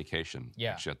was on vacation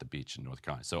actually at the beach in North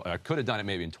Carolina. So I could have done it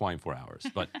maybe in 24 hours.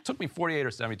 But it took me 48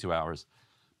 or 72 hours.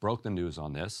 Broke the news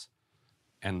on this,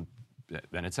 and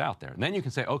then it's out there. And then you can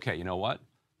say, okay, you know what?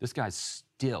 This guy's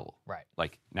still,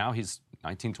 now he's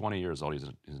 19, 20 years old, he's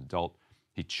an adult,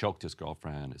 he choked his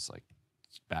girlfriend, it's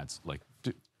bad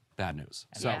news.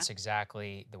 And that's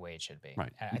exactly the way it should be.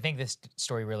 Right. And I think this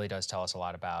story really does tell us a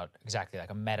lot about exactly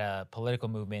a meta political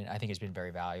movement. I think it's been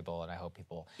very valuable, and I hope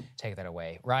people take that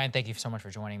away. Ryan, thank you so much for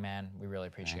joining, man. We really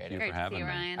appreciate it. Thank you for having me.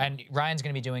 Ryan. And Ryan's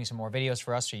going to be doing some more videos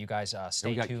for us, so you guys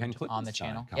stay tuned on the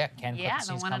channel. Ken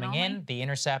Clifton's coming in. The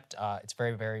Intercept, it's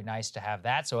very, very nice to have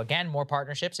that. So again, more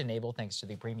partnerships enabled thanks to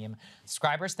the premium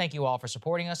subscribers. Thank you all for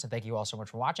supporting us, and thank you all so much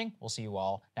for watching. We'll see you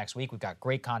all next week. We've got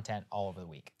great content all over the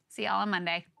week. See y'all on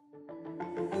Monday.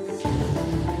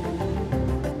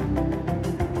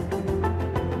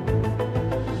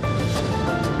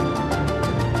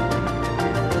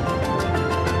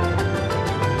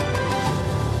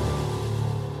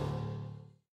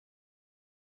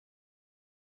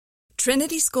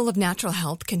 Trinity School of Natural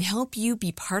Health can help you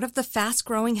be part of the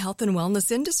fast-growing health and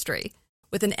wellness industry.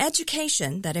 With an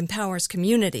education that empowers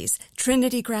communities,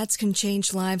 Trinity grads can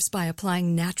change lives by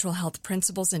applying natural health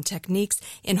principles and techniques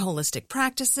in holistic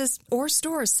practices or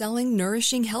stores selling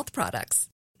nourishing health products.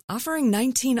 Offering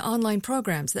 19 online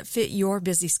programs that fit your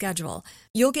busy schedule,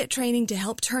 you'll get training to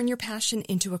help turn your passion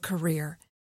into a career.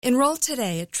 Enroll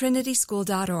today at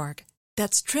trinityschool.org.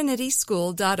 That's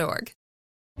trinityschool.org.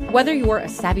 Whether you're a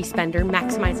savvy spender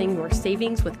maximizing your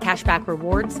savings with cashback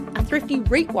rewards, a thrifty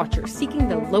rate watcher seeking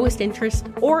the lowest interest,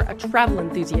 or a travel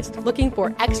enthusiast looking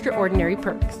for extraordinary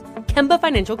perks, Kemba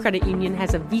Financial Credit Union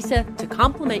has a visa to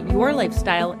complement your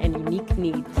lifestyle and unique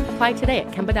needs. Apply today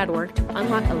at Kemba.org to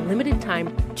unlock a limited-time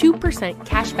 2%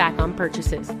 cash back on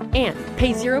purchases and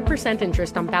pay 0%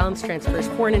 interest on balance transfers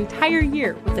for an entire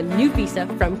year with a new visa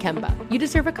from Kemba. You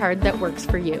deserve a card that works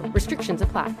for you. Restrictions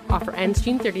apply. Offer ends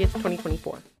June 30th,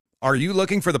 2024. Are you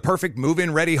looking for the perfect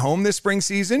move-in ready home this spring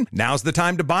season? Now's the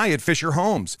time to buy at Fisher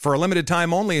Homes. For a limited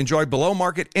time only, enjoy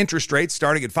below-market interest rates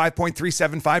starting at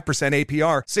 5.375%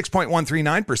 APR,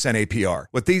 6.139% APR.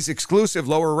 With these exclusive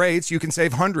lower rates, you can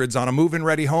save hundreds on a move-in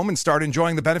ready home and start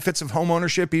enjoying the benefits of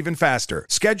homeownership even faster.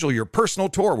 Schedule your personal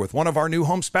tour with one of our new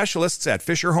home specialists at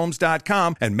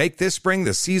FisherHomes.com and make this spring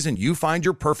the season you find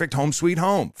your perfect home sweet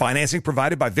home. Financing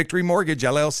provided by Victory Mortgage,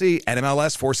 LLC,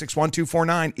 NMLS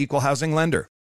 461249, Equal Housing Lender.